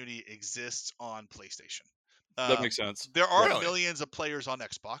game community exists on PlayStation. That makes sense. There are Really? millions of players on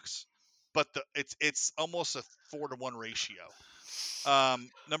Xbox, but it's almost a 4-to-1 ratio.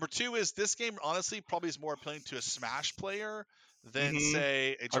 Number two is this game honestly probably is more appealing to a Smash player than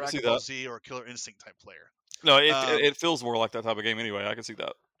say a can see Dragon Ball that. Z or a Killer Instinct type player. No, Um, it feels more like that type of game anyway. I can see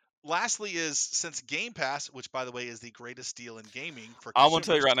that. Lastly is since Game Pass, which by the way is the greatest deal in gaming for I want to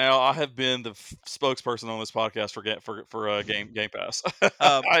tell you consumers, right now, I have been the spokesperson on this podcast for Game Pass.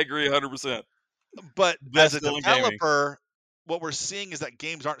 Um, I agree 100%. but Best as a deal in gaming. developer, what we're seeing is that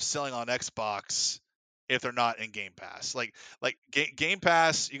games aren't selling on Xbox if they're not in Game Pass. Like Game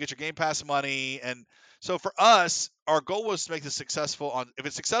Pass, you get your Game Pass money, and so for us, our goal was to make this successful on. If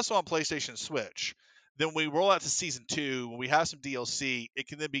it's successful on PlayStation and Switch, then we roll out to season 2. When we have some DLC, it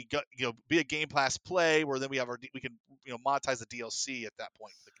can then be be a Game Pass play where then we can monetize the DLC at that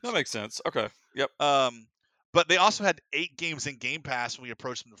point. For the That makes sense. Okay. Yep. But they also had 8 games in Game Pass when we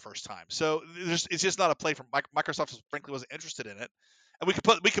approached them the first time. So it's just not a play from Microsoft. Frankly, wasn't interested in it, and we could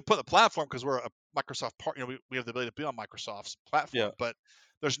put the platform because we're a Microsoft partner. We have the ability to be on Microsoft's platform. Yeah. But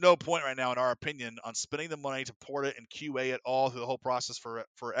there's no point right now, in our opinion, on spending the money to port it and QA it all through the whole process for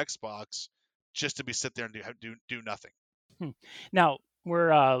Xbox, just to sit there and do nothing. Now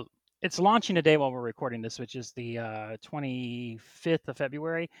we're it's launching today while we're recording this, which is the 25th of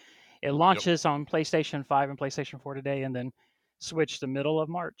February. It launches on PlayStation 5 and PlayStation 4 today, and then Switch the middle of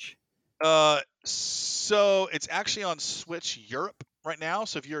March. So it's actually on Switch Europe right now.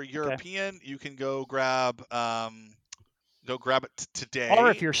 So if you're a European, you can go grab it today.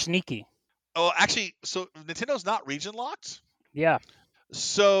 Or if you're sneaky. Oh, actually, so Nintendo's not region locked. Yeah.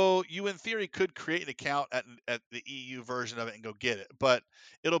 So you, in theory, could create an account at the EU version of it and go get it. But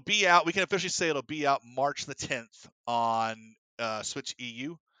it'll be out. We can officially say it'll be out March the 10th on Switch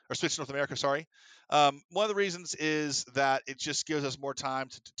EU or Switch North America. Sorry. One of the reasons is that it just gives us more time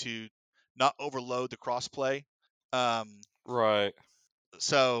to not overload the crossplay. Right.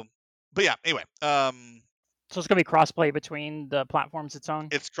 So, but yeah. Anyway. So it's gonna be crossplay between the platforms it's on.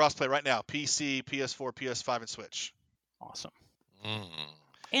 It's crossplay right now: PC, PS4, PS5, and Switch. Awesome.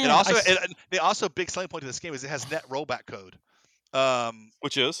 And also, the big selling point of this game is it has net rollback code.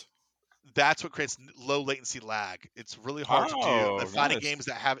 Which is? That's what creates low latency lag. It's really hard to do. And finding nice. games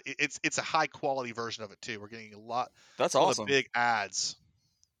that have it's a high quality version of it too. We're getting a lot. That's of awesome. the big ads.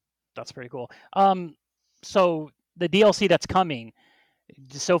 That's pretty cool. So the DLC that's coming,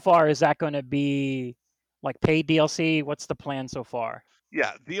 so far, is that going to be like paid DLC? What's the plan so far?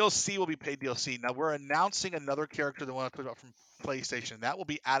 Yeah, DLC will be paid DLC. Now we're announcing another character that I want to put out from PlayStation. That will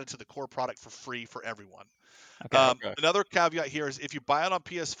be added to the core product for free for everyone. Okay. Another caveat here is if you buy it on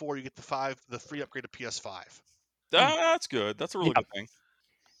PS4, you get the free upgrade to PS5. That's good. That's a really good thing.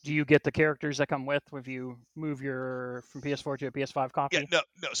 Do you get the characters that come with if you move from PS4 to a PS5 copy? Yeah,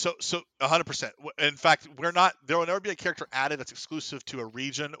 no. So 100%. In fact, there will never be a character added that's exclusive to a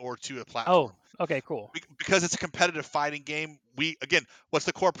region or to a platform. Oh, okay, cool. Because it's a competitive fighting game. What's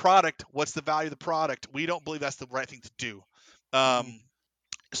the core product? What's the value of the product? We don't believe that's the right thing to do.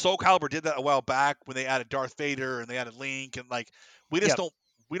 Soul Calibur did that a while back when they added Darth Vader and they added Link, and we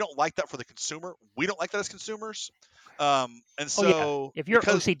don't like that for the consumer. We don't like that as consumers. And so if you're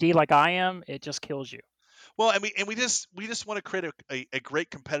OCD like I am, it just kills you. Well, and we just want to create a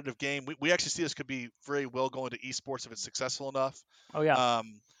great competitive game. We actually see this could be very well going to esports if it's successful enough. Oh yeah.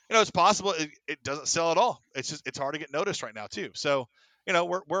 It's possible it doesn't sell at all. It's hard to get noticed right now too. So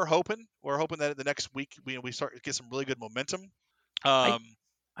we're hoping that the next week we start to get some really good momentum.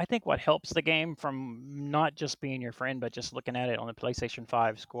 I think what helps the game from not just being your friend, but just looking at it on the PlayStation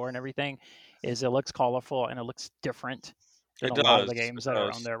 5 score and everything, is it looks colorful and it looks different than a lot of the games that are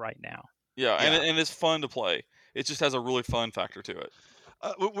on there right now. Yeah, and it's fun to play. It just has a really fun factor to it.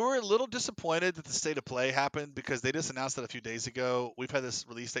 We were a little disappointed that the state of play happened because they just announced it a few days ago. We've had this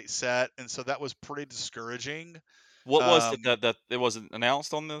release date set, and so that was pretty discouraging. What was it that it wasn't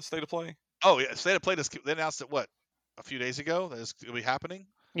announced on the state of play? Oh yeah, state of play. They announced it a few days ago that it's going to be happening.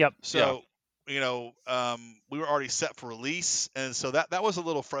 Yep. So we were already set for release, and so that was a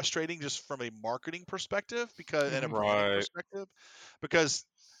little frustrating just from a marketing perspective and a brand perspective, because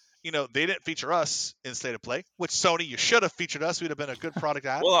they didn't feature us in State of Play, which Sony, you should have featured us. We'd have been a good product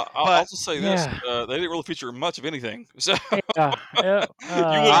ad. Well, I'll But also say this: Yeah. they didn't really feature much of anything. So Yeah.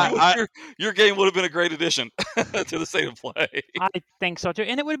 your game would have been a great addition to the State of Play. I think so too,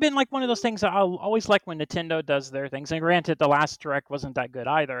 and it would have been like one of those things that I'll always like when Nintendo does their things. And granted, the last Direct wasn't that good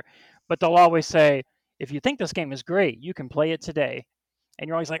either, but they'll always say, "If you think this game is great, you can play it today." And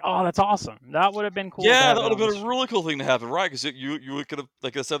you're always like, "Oh, that's awesome! That would have been cool." Yeah, that would have been a really cool thing to happen, right? Because you could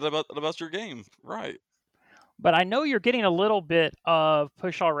have said that about your game, right? But I know you're getting a little bit of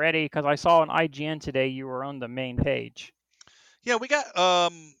push already because I saw on IGN today you were on the main page. Yeah, we got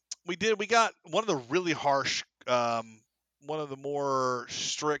one of the really harsh, one of the more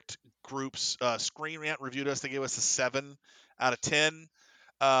strict groups. Screen Rant reviewed us. They gave us a 7 out of 10.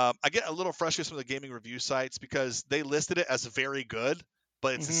 I get a little frustrated with some of the gaming review sites because they listed it as very good,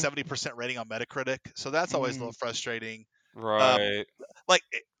 but it's a 70% rating on Metacritic, so that's always a little frustrating. Right. Like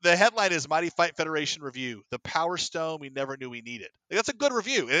the headline is Mighty Fight Federation review, the Power Stone we never knew we needed. Like, that's a good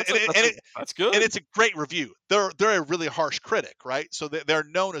review, That's good. and it's a great review. They're a really harsh critic, right? So they're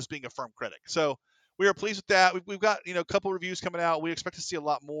known as being a firm critic. So we are pleased with that. We've got a couple reviews coming out. We expect to see a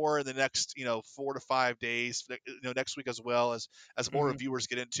lot more in the next 4 to 5 days. Next week as well as more reviewers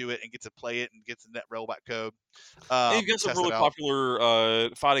get into it and get to play it and get the net rollback code. And you've got some really popular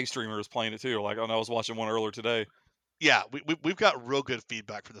fighting streamers playing it too. Like I was watching one earlier today. Yeah, we've got real good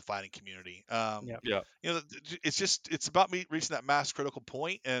feedback from the fighting community. Yeah. It's about me reaching that mass critical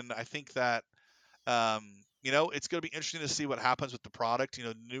point, and I think that it's going to be interesting to see what happens with the product.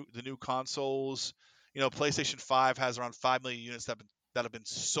 The new consoles. PlayStation 5 has around 5 million units that have been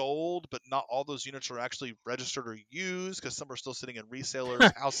sold, but not all those units are actually registered or used because some are still sitting in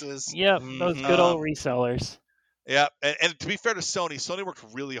resellers' houses. Yep, those good old resellers. Yeah, and to be fair to Sony worked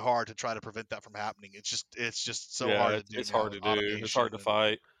really hard to try to prevent that from happening. It's just so hard to do. It's hard to do. It's hard to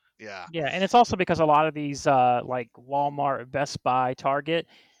fight. Yeah. Yeah, and it's also because a lot of these like Walmart, Best Buy, Target,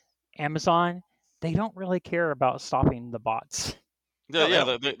 Amazon, they don't really care about stopping the bots.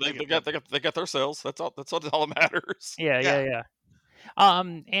 Yeah, they got their sales. That's all that matters. Yeah.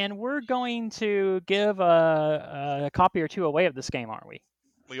 And we're going to give a copy or two away of this game, aren't we?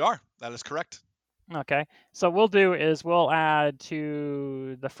 We are. That is correct. Okay, so we'll add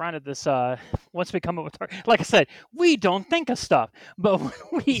to the front of this once we come up with like I said, we don't think of stuff, but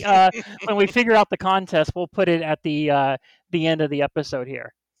when we figure out the contest, we'll put it at the end of the episode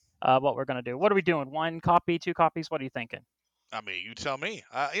here. What we're gonna do? What are we doing? 1 copy, 2 copies? What are you thinking? I mean, you tell me.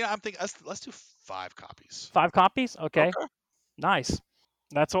 I'm thinking let's do 5 copies. 5 copies? Okay. Nice.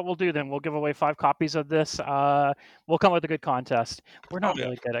 That's what we'll do then. We'll give away 5 copies of this. We'll come up with a good contest. We're not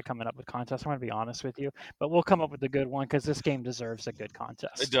really good at coming up with contests. I'm going to be honest with you. But we'll come up with a good one because this game deserves a good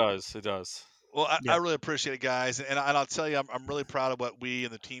contest. It does. Well, I really appreciate it, guys. And I'll tell you, I'm really proud of what we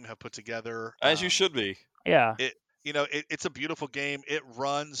and the team have put together. As you should be. Yeah. It's a beautiful game. It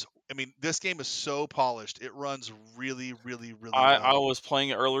runs. I mean, this game is so polished. It runs really, really, really well. I was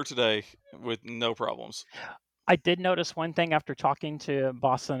playing it earlier today with no problems. I did notice one thing after talking to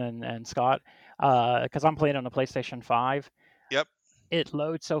Boston and Scott, because I'm playing on the PlayStation 5. Yep. It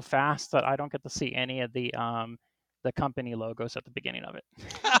loads so fast that I don't get to see any of the company logos at the beginning of it.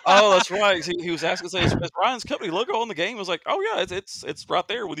 Oh, that's right. He was asking, is Ryan's company logo on the game? I was like, oh yeah, it's right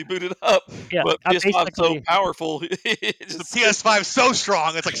there when you boot it up. Yeah, but PS5's so powerful. The PS5's so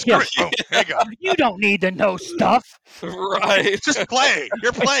strong. It's like, screw it. Boom, there you go. You don't need to know stuff. Right. Just play.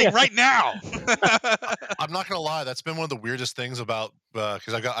 You're playing right now. I'm not gonna lie. That's been one of the weirdest things about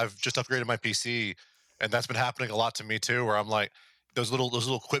because I've just upgraded my PC, and that's been happening a lot to me too. Where I'm like, those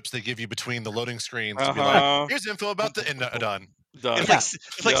little quips they give you between the loading screens to be like, here's info about the done.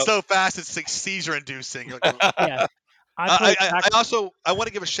 It's like so fast. It's like seizure inducing. Like, yeah. I want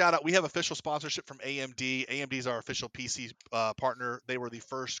to give a shout out. We have official sponsorship from AMD. AMD is our official PC partner. They were the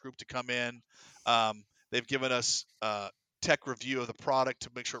first group to come in. They've given us tech review of the product to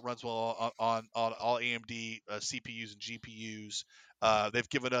make sure it runs well on all AMD CPUs and GPUs. They've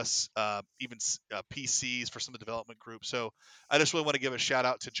given us even PCs for some of the development groups. So I just really want to give a shout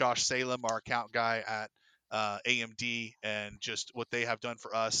out to Josh Salem, our account guy at AMD, and just what they have done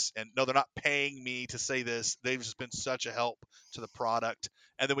for us. And no, they're not paying me to say this. They've just been such a help to the product.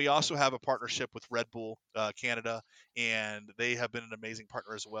 And then we also have a partnership with Red Bull Canada, and they have been an amazing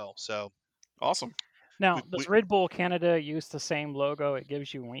partner as well. So awesome. Now, does Red Bull Canada use the same logo? It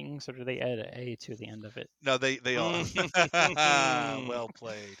gives you wings, or do they add an A to the end of it? No, they are. Well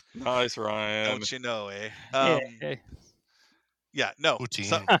played. Nice, Ryan. Don't you know, eh? Yeah, no.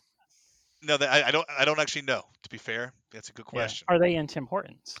 No, I don't actually know. To be fair, that's a good question. Yeah. Are they in Tim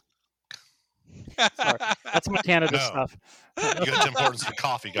Hortons? Sorry, that's my Canada No. stuff. You got Tim Hortons for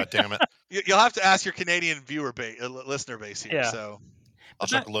coffee, goddammit. You'll have to ask your Canadian listener base here. Yeah. So I'll But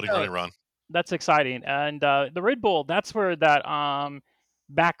start that- the loading ready run. That's exciting. And the Red Bull, that's where that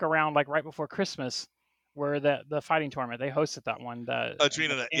back around like right before Christmas, where the fighting tournament they hosted that one. The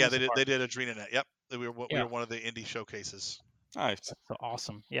AdrenaNet, yeah, they Gamers did. They did AdrenaNet. Yep, we were Yeah. one of the indie showcases. Nice. So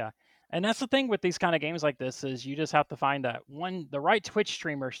awesome, yeah. And that's the thing with these kind of games like this is you just have to find that the right Twitch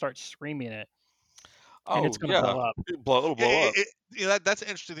streamer starts streaming it, and it's going to blow up. It'll blow Yeah, up. that's an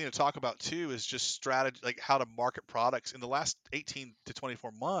interesting thing to talk about too. Is just strategy, like how to market products. In the last 18 to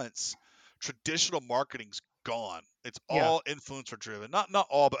 24 months, traditional marketing's gone. It's Yeah. all influencer driven. Not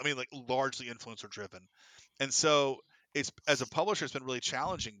all, but I mean like largely influencer driven. And so it's, as a publisher, it's been really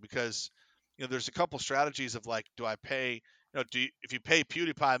challenging because there's a couple strategies of like, do I pay? If you pay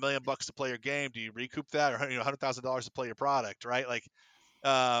PewDiePie $1 million to play your game, do you recoup that, or $100,000 to play your product, right? Like,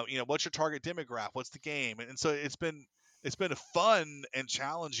 what's your target demographic? What's the game? And so it's been fun and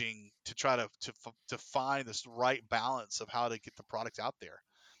challenging to try to find this right balance of how to get the product out there.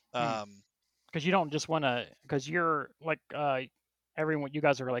 Because you don't just want to, because you're like everyone, you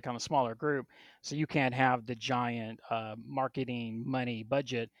guys are like on a smaller group, so you can't have the giant marketing money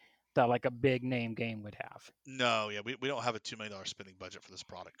budget that like a big name game would have. No, yeah, we don't have a $2 million spending budget for this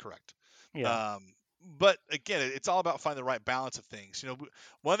product, correct? Yeah. But again, it's all about finding the right balance of things.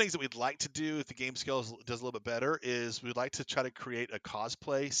 One of the things that we'd like to do if the game scale does a little bit better is we'd like to try to create a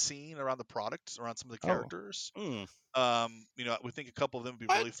cosplay scene around the product, around some of the characters. We think a couple of them would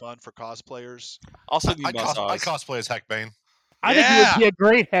be really fun for cosplayers. Also, I cosplay as Heckbane. I think you would be a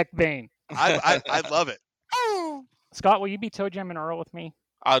great Heckbane. I love it. Scott, will you be Toe Jam and Earl with me?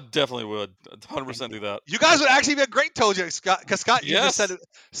 I definitely would 100% do that. You guys would actually be a great Toe Jam, Scott, because Scott, you Yes. just said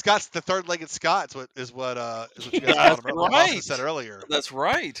Scott's the third-legged Scott. Is what you guys That's called him right. said earlier. That's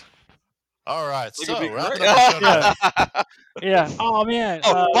right. All right, Look so at me, wrapping great. up the show. Yeah. Oh man.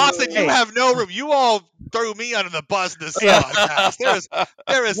 Boston, hey, you have no room. You all threw me under the bus in this Yeah. podcast.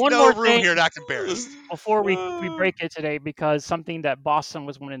 There is One no more room thing. here to act embarrassed. Before we break it today, because something that Boston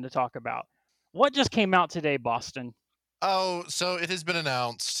was wanting to talk about. What just came out today, Boston? Oh, so it has been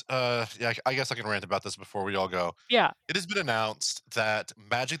announced. Yeah, I guess I can rant about this before we all go. Yeah. It has been announced that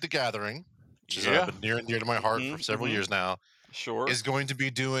Magic the Gathering, which has Yeah. been near and dear to my heart for several mhm. years now, Sure. is going to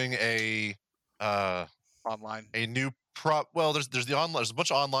be doing a Online. new prop. Well, there's the online. There's a bunch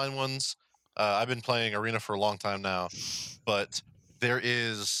of online ones. I've been playing Arena for a long time now, but there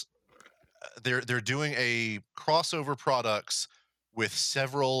is they're doing a crossover products with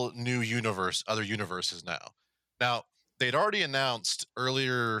several new other universes now. Now they'd already announced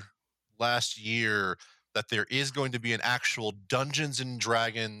earlier last year that there is going to be an actual Dungeons and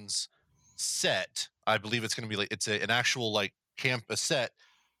Dragons set. I believe it's going to be like an actual like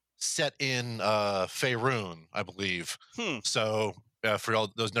set in Faerun, I believe. So for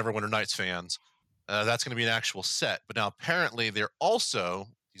all those Neverwinter Nights fans, that's going to be an actual set. But now apparently they're also,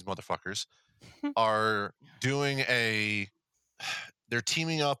 these motherfuckers are doing they're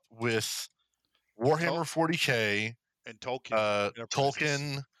teaming up with Warhammer 40K and Tolkien.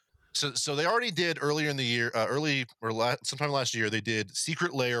 Tolkien. So they already did earlier in the year, sometime last year, they did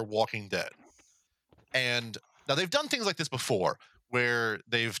Secret Lair Walking Dead. And now they've done things like this before, where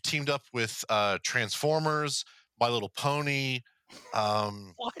they've teamed up with Transformers, My Little Pony,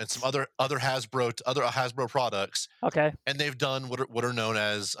 and some other Hasbro products. Okay. And they've done what are known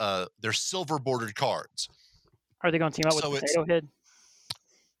as their silver bordered cards. Are they going to team up with Potato Head?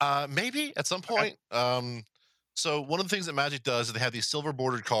 Maybe at some point. So one of the things that Magic does is they have these silver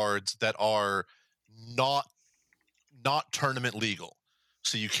bordered cards that are not tournament legal.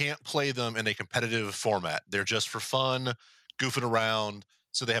 So you can't play them in a competitive format. They're just for fun, goofing around.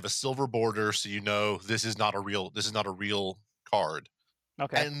 So they have a silver border, so this is not a real card.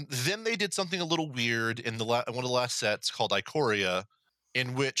 Okay. And then they did something a little weird in one of the last sets called Ikoria,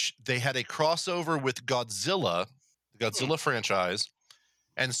 in which they had a crossover with Godzilla, the Godzilla franchise.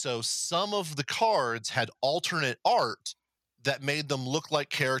 And so some of the cards had alternate art that made them look like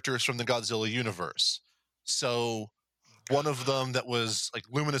characters from the Godzilla universe. So one of them that was like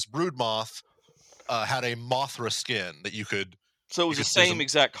Luminous Broodmoth had a Mothra skin that you could. So it was the same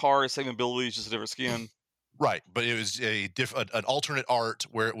exact card, same abilities, just a different skin. Right, but it was an alternate art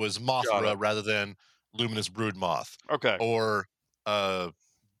where it was Mothra rather than Luminous Broodmoth. Okay. Or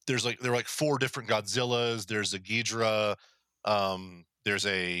there were like 4 different Godzillas. There's a Ghidra. There's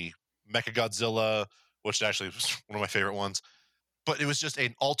a Mechagodzilla, which actually was one of my favorite ones. But it was just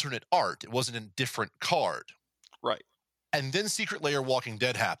an alternate art. It wasn't a different card. Right. And then Secret Lair Walking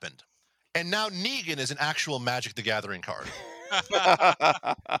Dead happened. And now Negan is an actual Magic the Gathering card.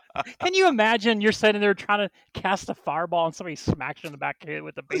 Can you imagine you're sitting there trying to cast a fireball and somebody smacks you in the back of the head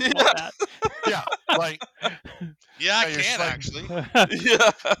with a baseball bat? Yeah, like Yeah, I Yeah, you're just can like- actually.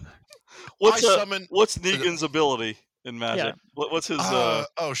 Yeah. What's I summon. what's Negan's ability in Magic? What's his?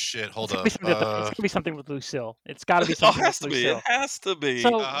 Oh shit! Hold It's up. gonna be something with Lucille. It's got to be Oh, it something has with to be. Lucille. It has to be.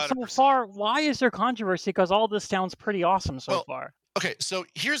 So 100%. far, why is there controversy? Because all this sounds pretty awesome so Well, far. Okay, so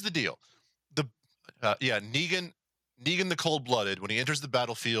here's the deal. Negan the Cold-Blooded, when he enters the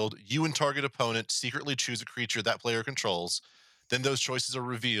battlefield, you and target opponent secretly choose a creature that player controls. Then those choices are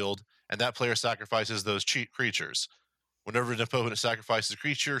revealed, and that player sacrifices those creatures. Whenever an opponent sacrifices a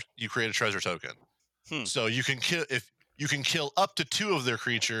creature, you create a treasure token. So you can kill up to 2 of their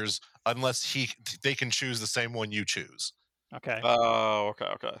creatures unless they can choose the same one you choose. Okay. Oh,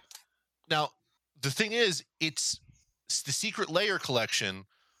 okay. Now, the thing is, it's the Secret Lair collection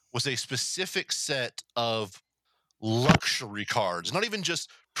was a specific set of luxury cards, not even just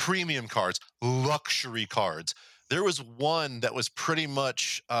premium cards, luxury cards. There was one that was pretty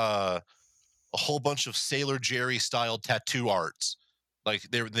much a whole bunch of Sailor Jerry style tattoo arts. Like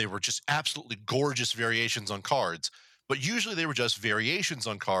they were just absolutely gorgeous variations on cards, but usually they were just variations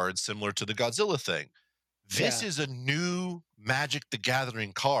on cards similar to the Godzilla thing. This is a new Magic the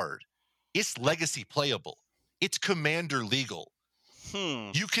Gathering card. It's legacy playable. It's commander legal.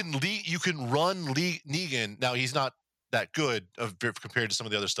 You can run Negan. Now he's not that good compared to some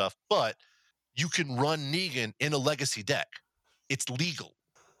of the other stuff, but you can run Negan in a legacy deck. It's legal,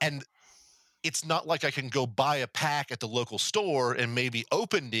 and it's not like I can go buy a pack at the local store and maybe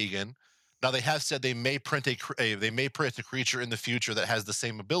open Negan. Now they have said they may print a creature in the future that has the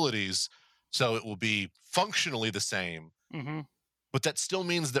same abilities, so it will be functionally the same. Mm-hmm. But that still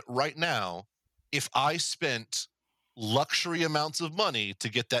means that right now, if I spent luxury amounts of money to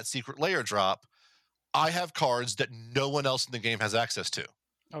get that Secret Lair drop, I have cards that no one else in the game has access to.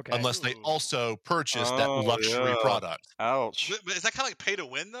 Okay. Unless they Ooh. also purchase that Oh, luxury yeah. product. Ouch. But is that kind of like pay to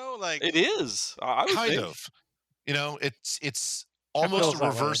win though? Like It is. I would Kind think. of. You know, it's feels almost a that way.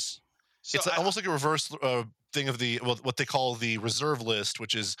 reverse. so It's I- almost like a reverse thing of what they call the reserve list,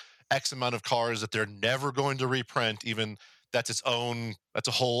 which is X amount of cards that they're never going to reprint. Even that's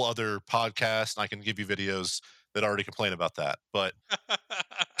a whole other podcast, and I can give you videos that already complain about that. But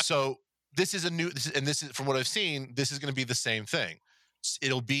so this is from what I've seen, this is going to be the same thing.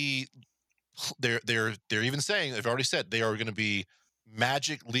 It'll be they're even saying, they've already said they are going to be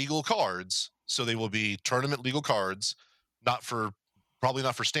Magic legal cards, so they will be tournament legal cards, probably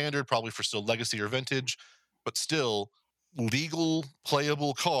not for standard, probably for still legacy or vintage, but still legal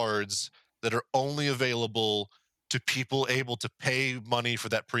playable cards that are only available to people able to pay money for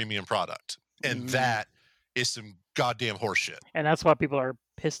that premium product. And that is some goddamn horseshit. And that's why people are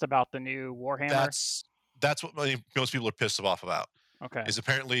pissed about the new Warhammer. That's what most people are pissed off about. Okay. Is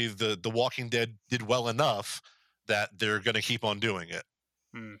apparently the Walking Dead did well enough that they're going to keep on doing it.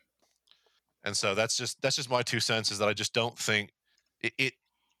 And so that's just my 2 cents, is that I just don't think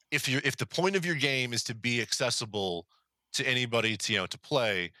if the point of your game is to be accessible to anybody to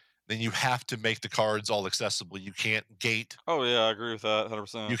play, then you have to make the cards all accessible. You can't gate. Oh yeah, I agree with that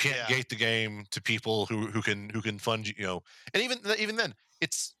 100%. You can't Yeah. gate the game to people who can fund you. And even then,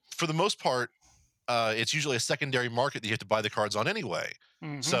 it's for the most part, it's usually a secondary market that you have to buy the cards on anyway.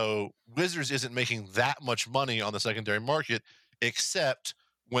 Mhm. So Wizards isn't making that much money on the secondary market, except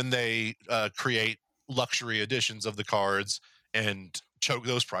when they create luxury editions of the cards and choke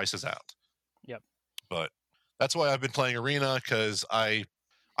those prices out. Yep. But that's why I've been playing Arena, because I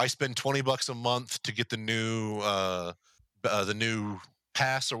spend $20 a month to get the new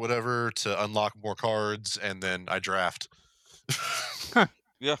pass or whatever to unlock more cards, and then I draft.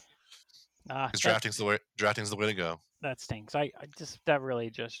 Because drafting's the way to go. That stinks. That really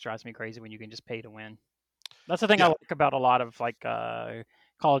just drives me crazy when you can just pay to win. That's the thing I Yeah. like about a lot of like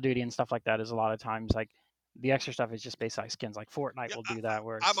Call of Duty and stuff like that, is a lot of times like the extra stuff is just basically skins. Like Fortnite Yeah, will do that.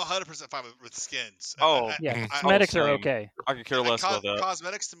 Where I'm it's- 100% fine with skins. Oh, yeah, Mhm. cosmetics are same. okay. I could care less about that.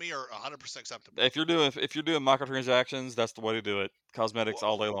 Cosmetics to me are 100% acceptable. If you're doing microtransactions, that's the way to do it. Cosmetics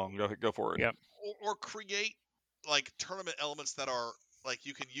all day long. Go for it. Yep. Or create like tournament elements that are like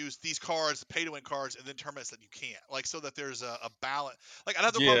you can use these cards, pay to win cards, and then tournaments that you can't. Like so that there's a balance. Like I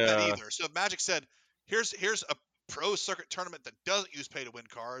don't have a problem with that Yeah. either. So if Magic said, here's a pro circuit tournament that doesn't use pay to win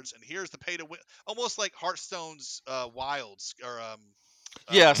cards, and here's the pay to win, almost like Hearthstone's Wilds or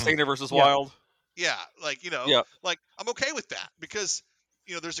Yeah, Standard versus Yeah. Wild. yeah, like Yeah. like I'm okay with that because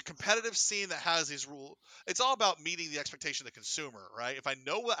there's a competitive scene that has these rules. It's all about meeting the expectation of the consumer, right? If I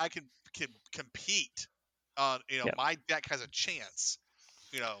know that I can compete on, Yep. my deck has a chance,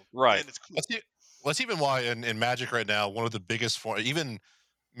 Right. then it's cool. Well, that's even why in Magic right now, one of the biggest even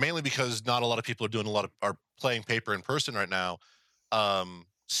mainly because not a lot of people are playing paper in person right now.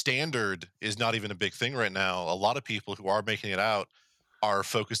 Standard is not even a big thing right now. A lot of people who are making it out are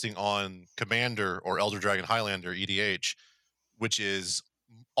focusing on Commander or Elder Dragon Highlander EDH, which is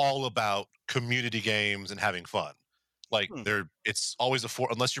all about community games and having fun. Like it's always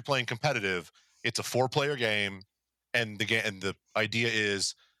unless you're playing competitive, it's a 4-player game, and the idea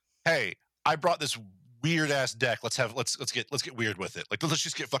is, hey, I brought this weird ass deck. Let's get weird with it. Like let's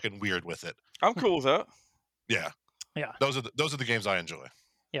just get fucking weird with it. I'm cool with that. Yeah. Yeah. Those are the games I enjoy.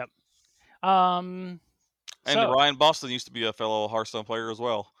 Yep. And Ryan Boston used to be a fellow Hearthstone player as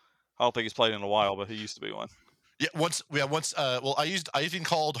well. I don't think he's played in a while, but he used to be one. Yeah, once. Well, I even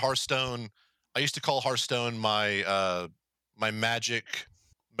called Hearthstone. I used to call Hearthstone my my Magic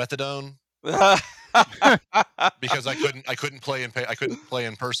Methadone because I couldn't play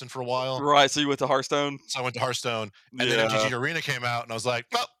in person for a while. Right. So you went to Hearthstone. So I went to Hearthstone, and then MTG Arena came out, and I was like,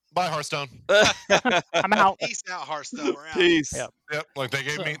 well, bye Hearthstone. I'm out. Peace out, Hearthstone. We're out. Peace. Yep. Like they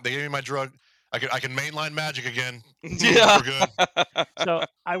gave me my drug. I can mainline Magic again. Yeah. We're good. So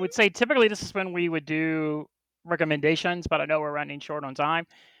I would say typically this is when we would do recommendations, but I know we're running short on time.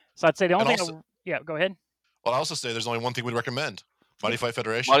 So I'd say the only thing. Go ahead. Well, I also say there's only one thing we'd recommend: Mighty Fight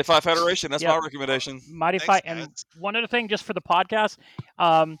Federation. Mighty Fight Federation. That's my recommendation. Mighty Fight. And one other thing, just for the podcast,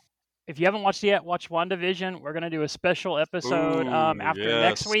 if you haven't watched it yet, watch WandaVision. We're going to do a special episode after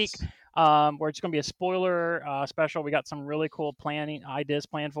next week, where it's going to be a spoiler special. We got some really cool ideas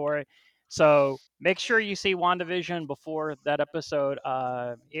planned for it. So make sure you see WandaVision before that episode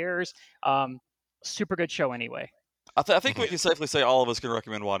airs. Super good show anyway. I think we can safely say all of us can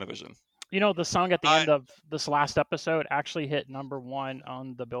recommend WandaVision. You know, the song at the end of this last episode actually hit #1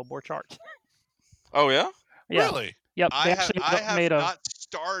 on the Billboard chart. Oh, yeah? Yeah. Really? Yep. I have not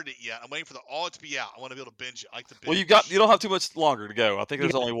started it yet. I'm waiting for all to be out. I want to be able to binge it. I like to binge. Well, you don't have too much longer to go. I think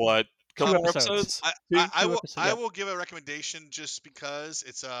there's only couple more episodes. I will give a recommendation just because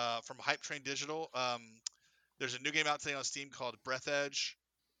it's from Hype Train Digital. There's a new game out today on Steam called Breath Edge.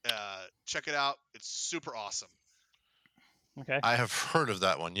 Check it out. It's super awesome. Okay. I have heard of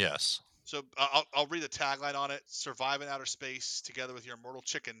that one. Yes. So I'll read the tagline on it. Survive in outer space together with your immortal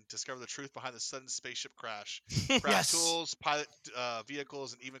chicken. Discover the truth behind the sudden spaceship crash. Craft tools, pilot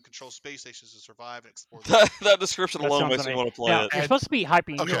vehicles, and even control space stations to survive and explore. That description alone makes me want to play it. You're supposed to be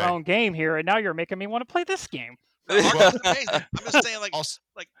hyping your own game here, and now you're making me want to play this game. I'm just saying,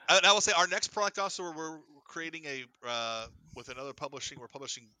 I will say our next product also we're creating with another publishing. We're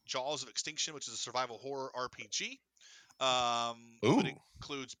publishing Jaws of Extinction, which is a survival horror RPG. It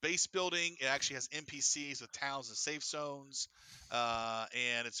includes base building. It actually has NPCs with towns and safe zones,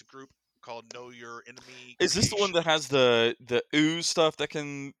 and it's a group called Know Your Enemy. Is this the one that has the ooze stuff that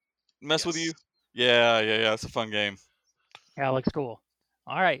can mess with you? Yeah. It's a fun game. Yeah, it looks cool.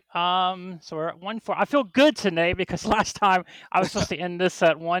 All right. So we're at 1:04. I feel good today because last time I was supposed to end this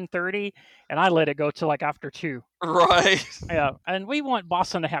at 1:30, and I let it go to after 2. Right. Yeah, and we want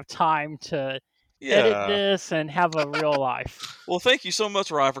Boston to have time to edit this and have a real life. Well, thank you so much,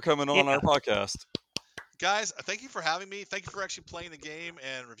 Ryan, for coming on our podcast. Guys, thank you for having me. Thank you for actually playing the game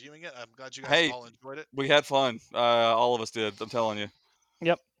and reviewing it. I'm glad you guys all enjoyed it. We had fun. All of us did. I'm telling you.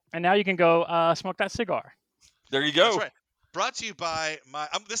 Yep. And now you can go smoke that cigar. There you go. That's right. Brought to you by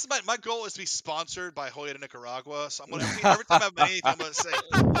my goal is to be sponsored by Hoya de Nicaragua. So I'm gonna every time I have anything, I'm gonna say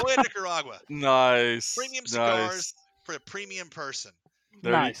Hoya de Nicaragua. Nice. Premium cigars for a premium person.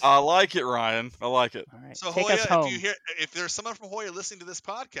 Nice. I like it, Ryan. I like it. All right. So Take Hoya, us home. if there's someone from Hoya listening to this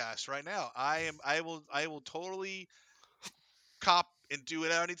podcast right now, I will totally cop and do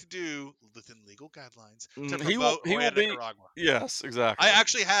what I need to do within legal guidelines to promote Hoya de Nicaragua. Yes, exactly. I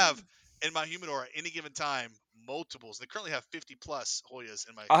actually have in my humidor at any given time multiples. They currently have 50+ Hoyas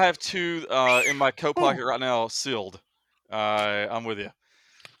in my. I have 2 in my coat pocket right now, sealed. I'm with you.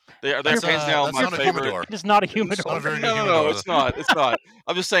 They're hands down my favorite. It's not a humidor. No, it's not. It's not.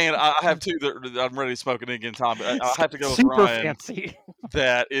 I'm just saying I have 2 that I'm ready to smoke at any given time. But I have to go with Super Ryan. Fancy.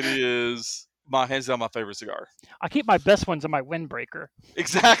 That it is hands down my favorite cigar. I keep my best ones in my windbreaker.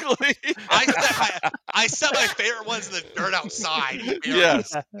 Exactly. I set my favorite ones in the dirt outside.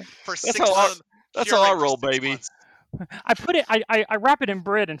 Yes. For 6 months. That's how I roll, baby. I put it. I wrap it in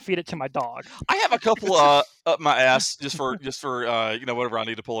bread and feed it to my dog. I have a couple up my ass just for whatever I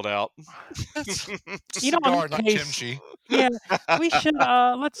need to pull it out. Cigar, not kimchi. Yeah, we should.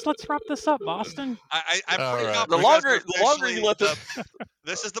 Let's wrap this up, Boston. I'm pretty The longer you let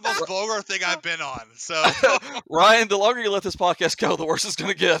This is the most vulgar thing I've been on. So Ryan, the longer you let this podcast go, the worse it's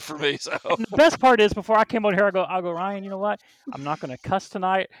going to get for me. So And the best part is, before I came on here, I'll go, Ryan, you know what? I'm not going to cuss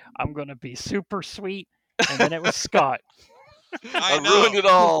tonight. I'm going to be super sweet. And then it was Scott. I ruined it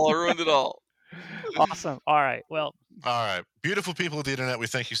all. I ruined it all. Awesome. All right. Well, All right. Beautiful people of the internet, we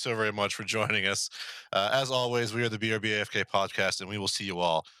thank you so very much for joining us. As always, we are the BRB AFK podcast, and we will see you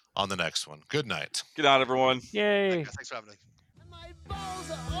all on the next one. Good night. Good night, everyone. yay. thanks for having me. My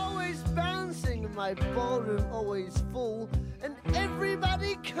balls are always bouncing and my ballroom always full, and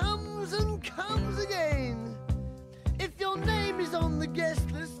everybody comes and comes again. If your name is on the guest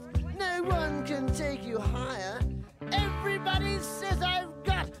list, no one can take you higher. Everybody says I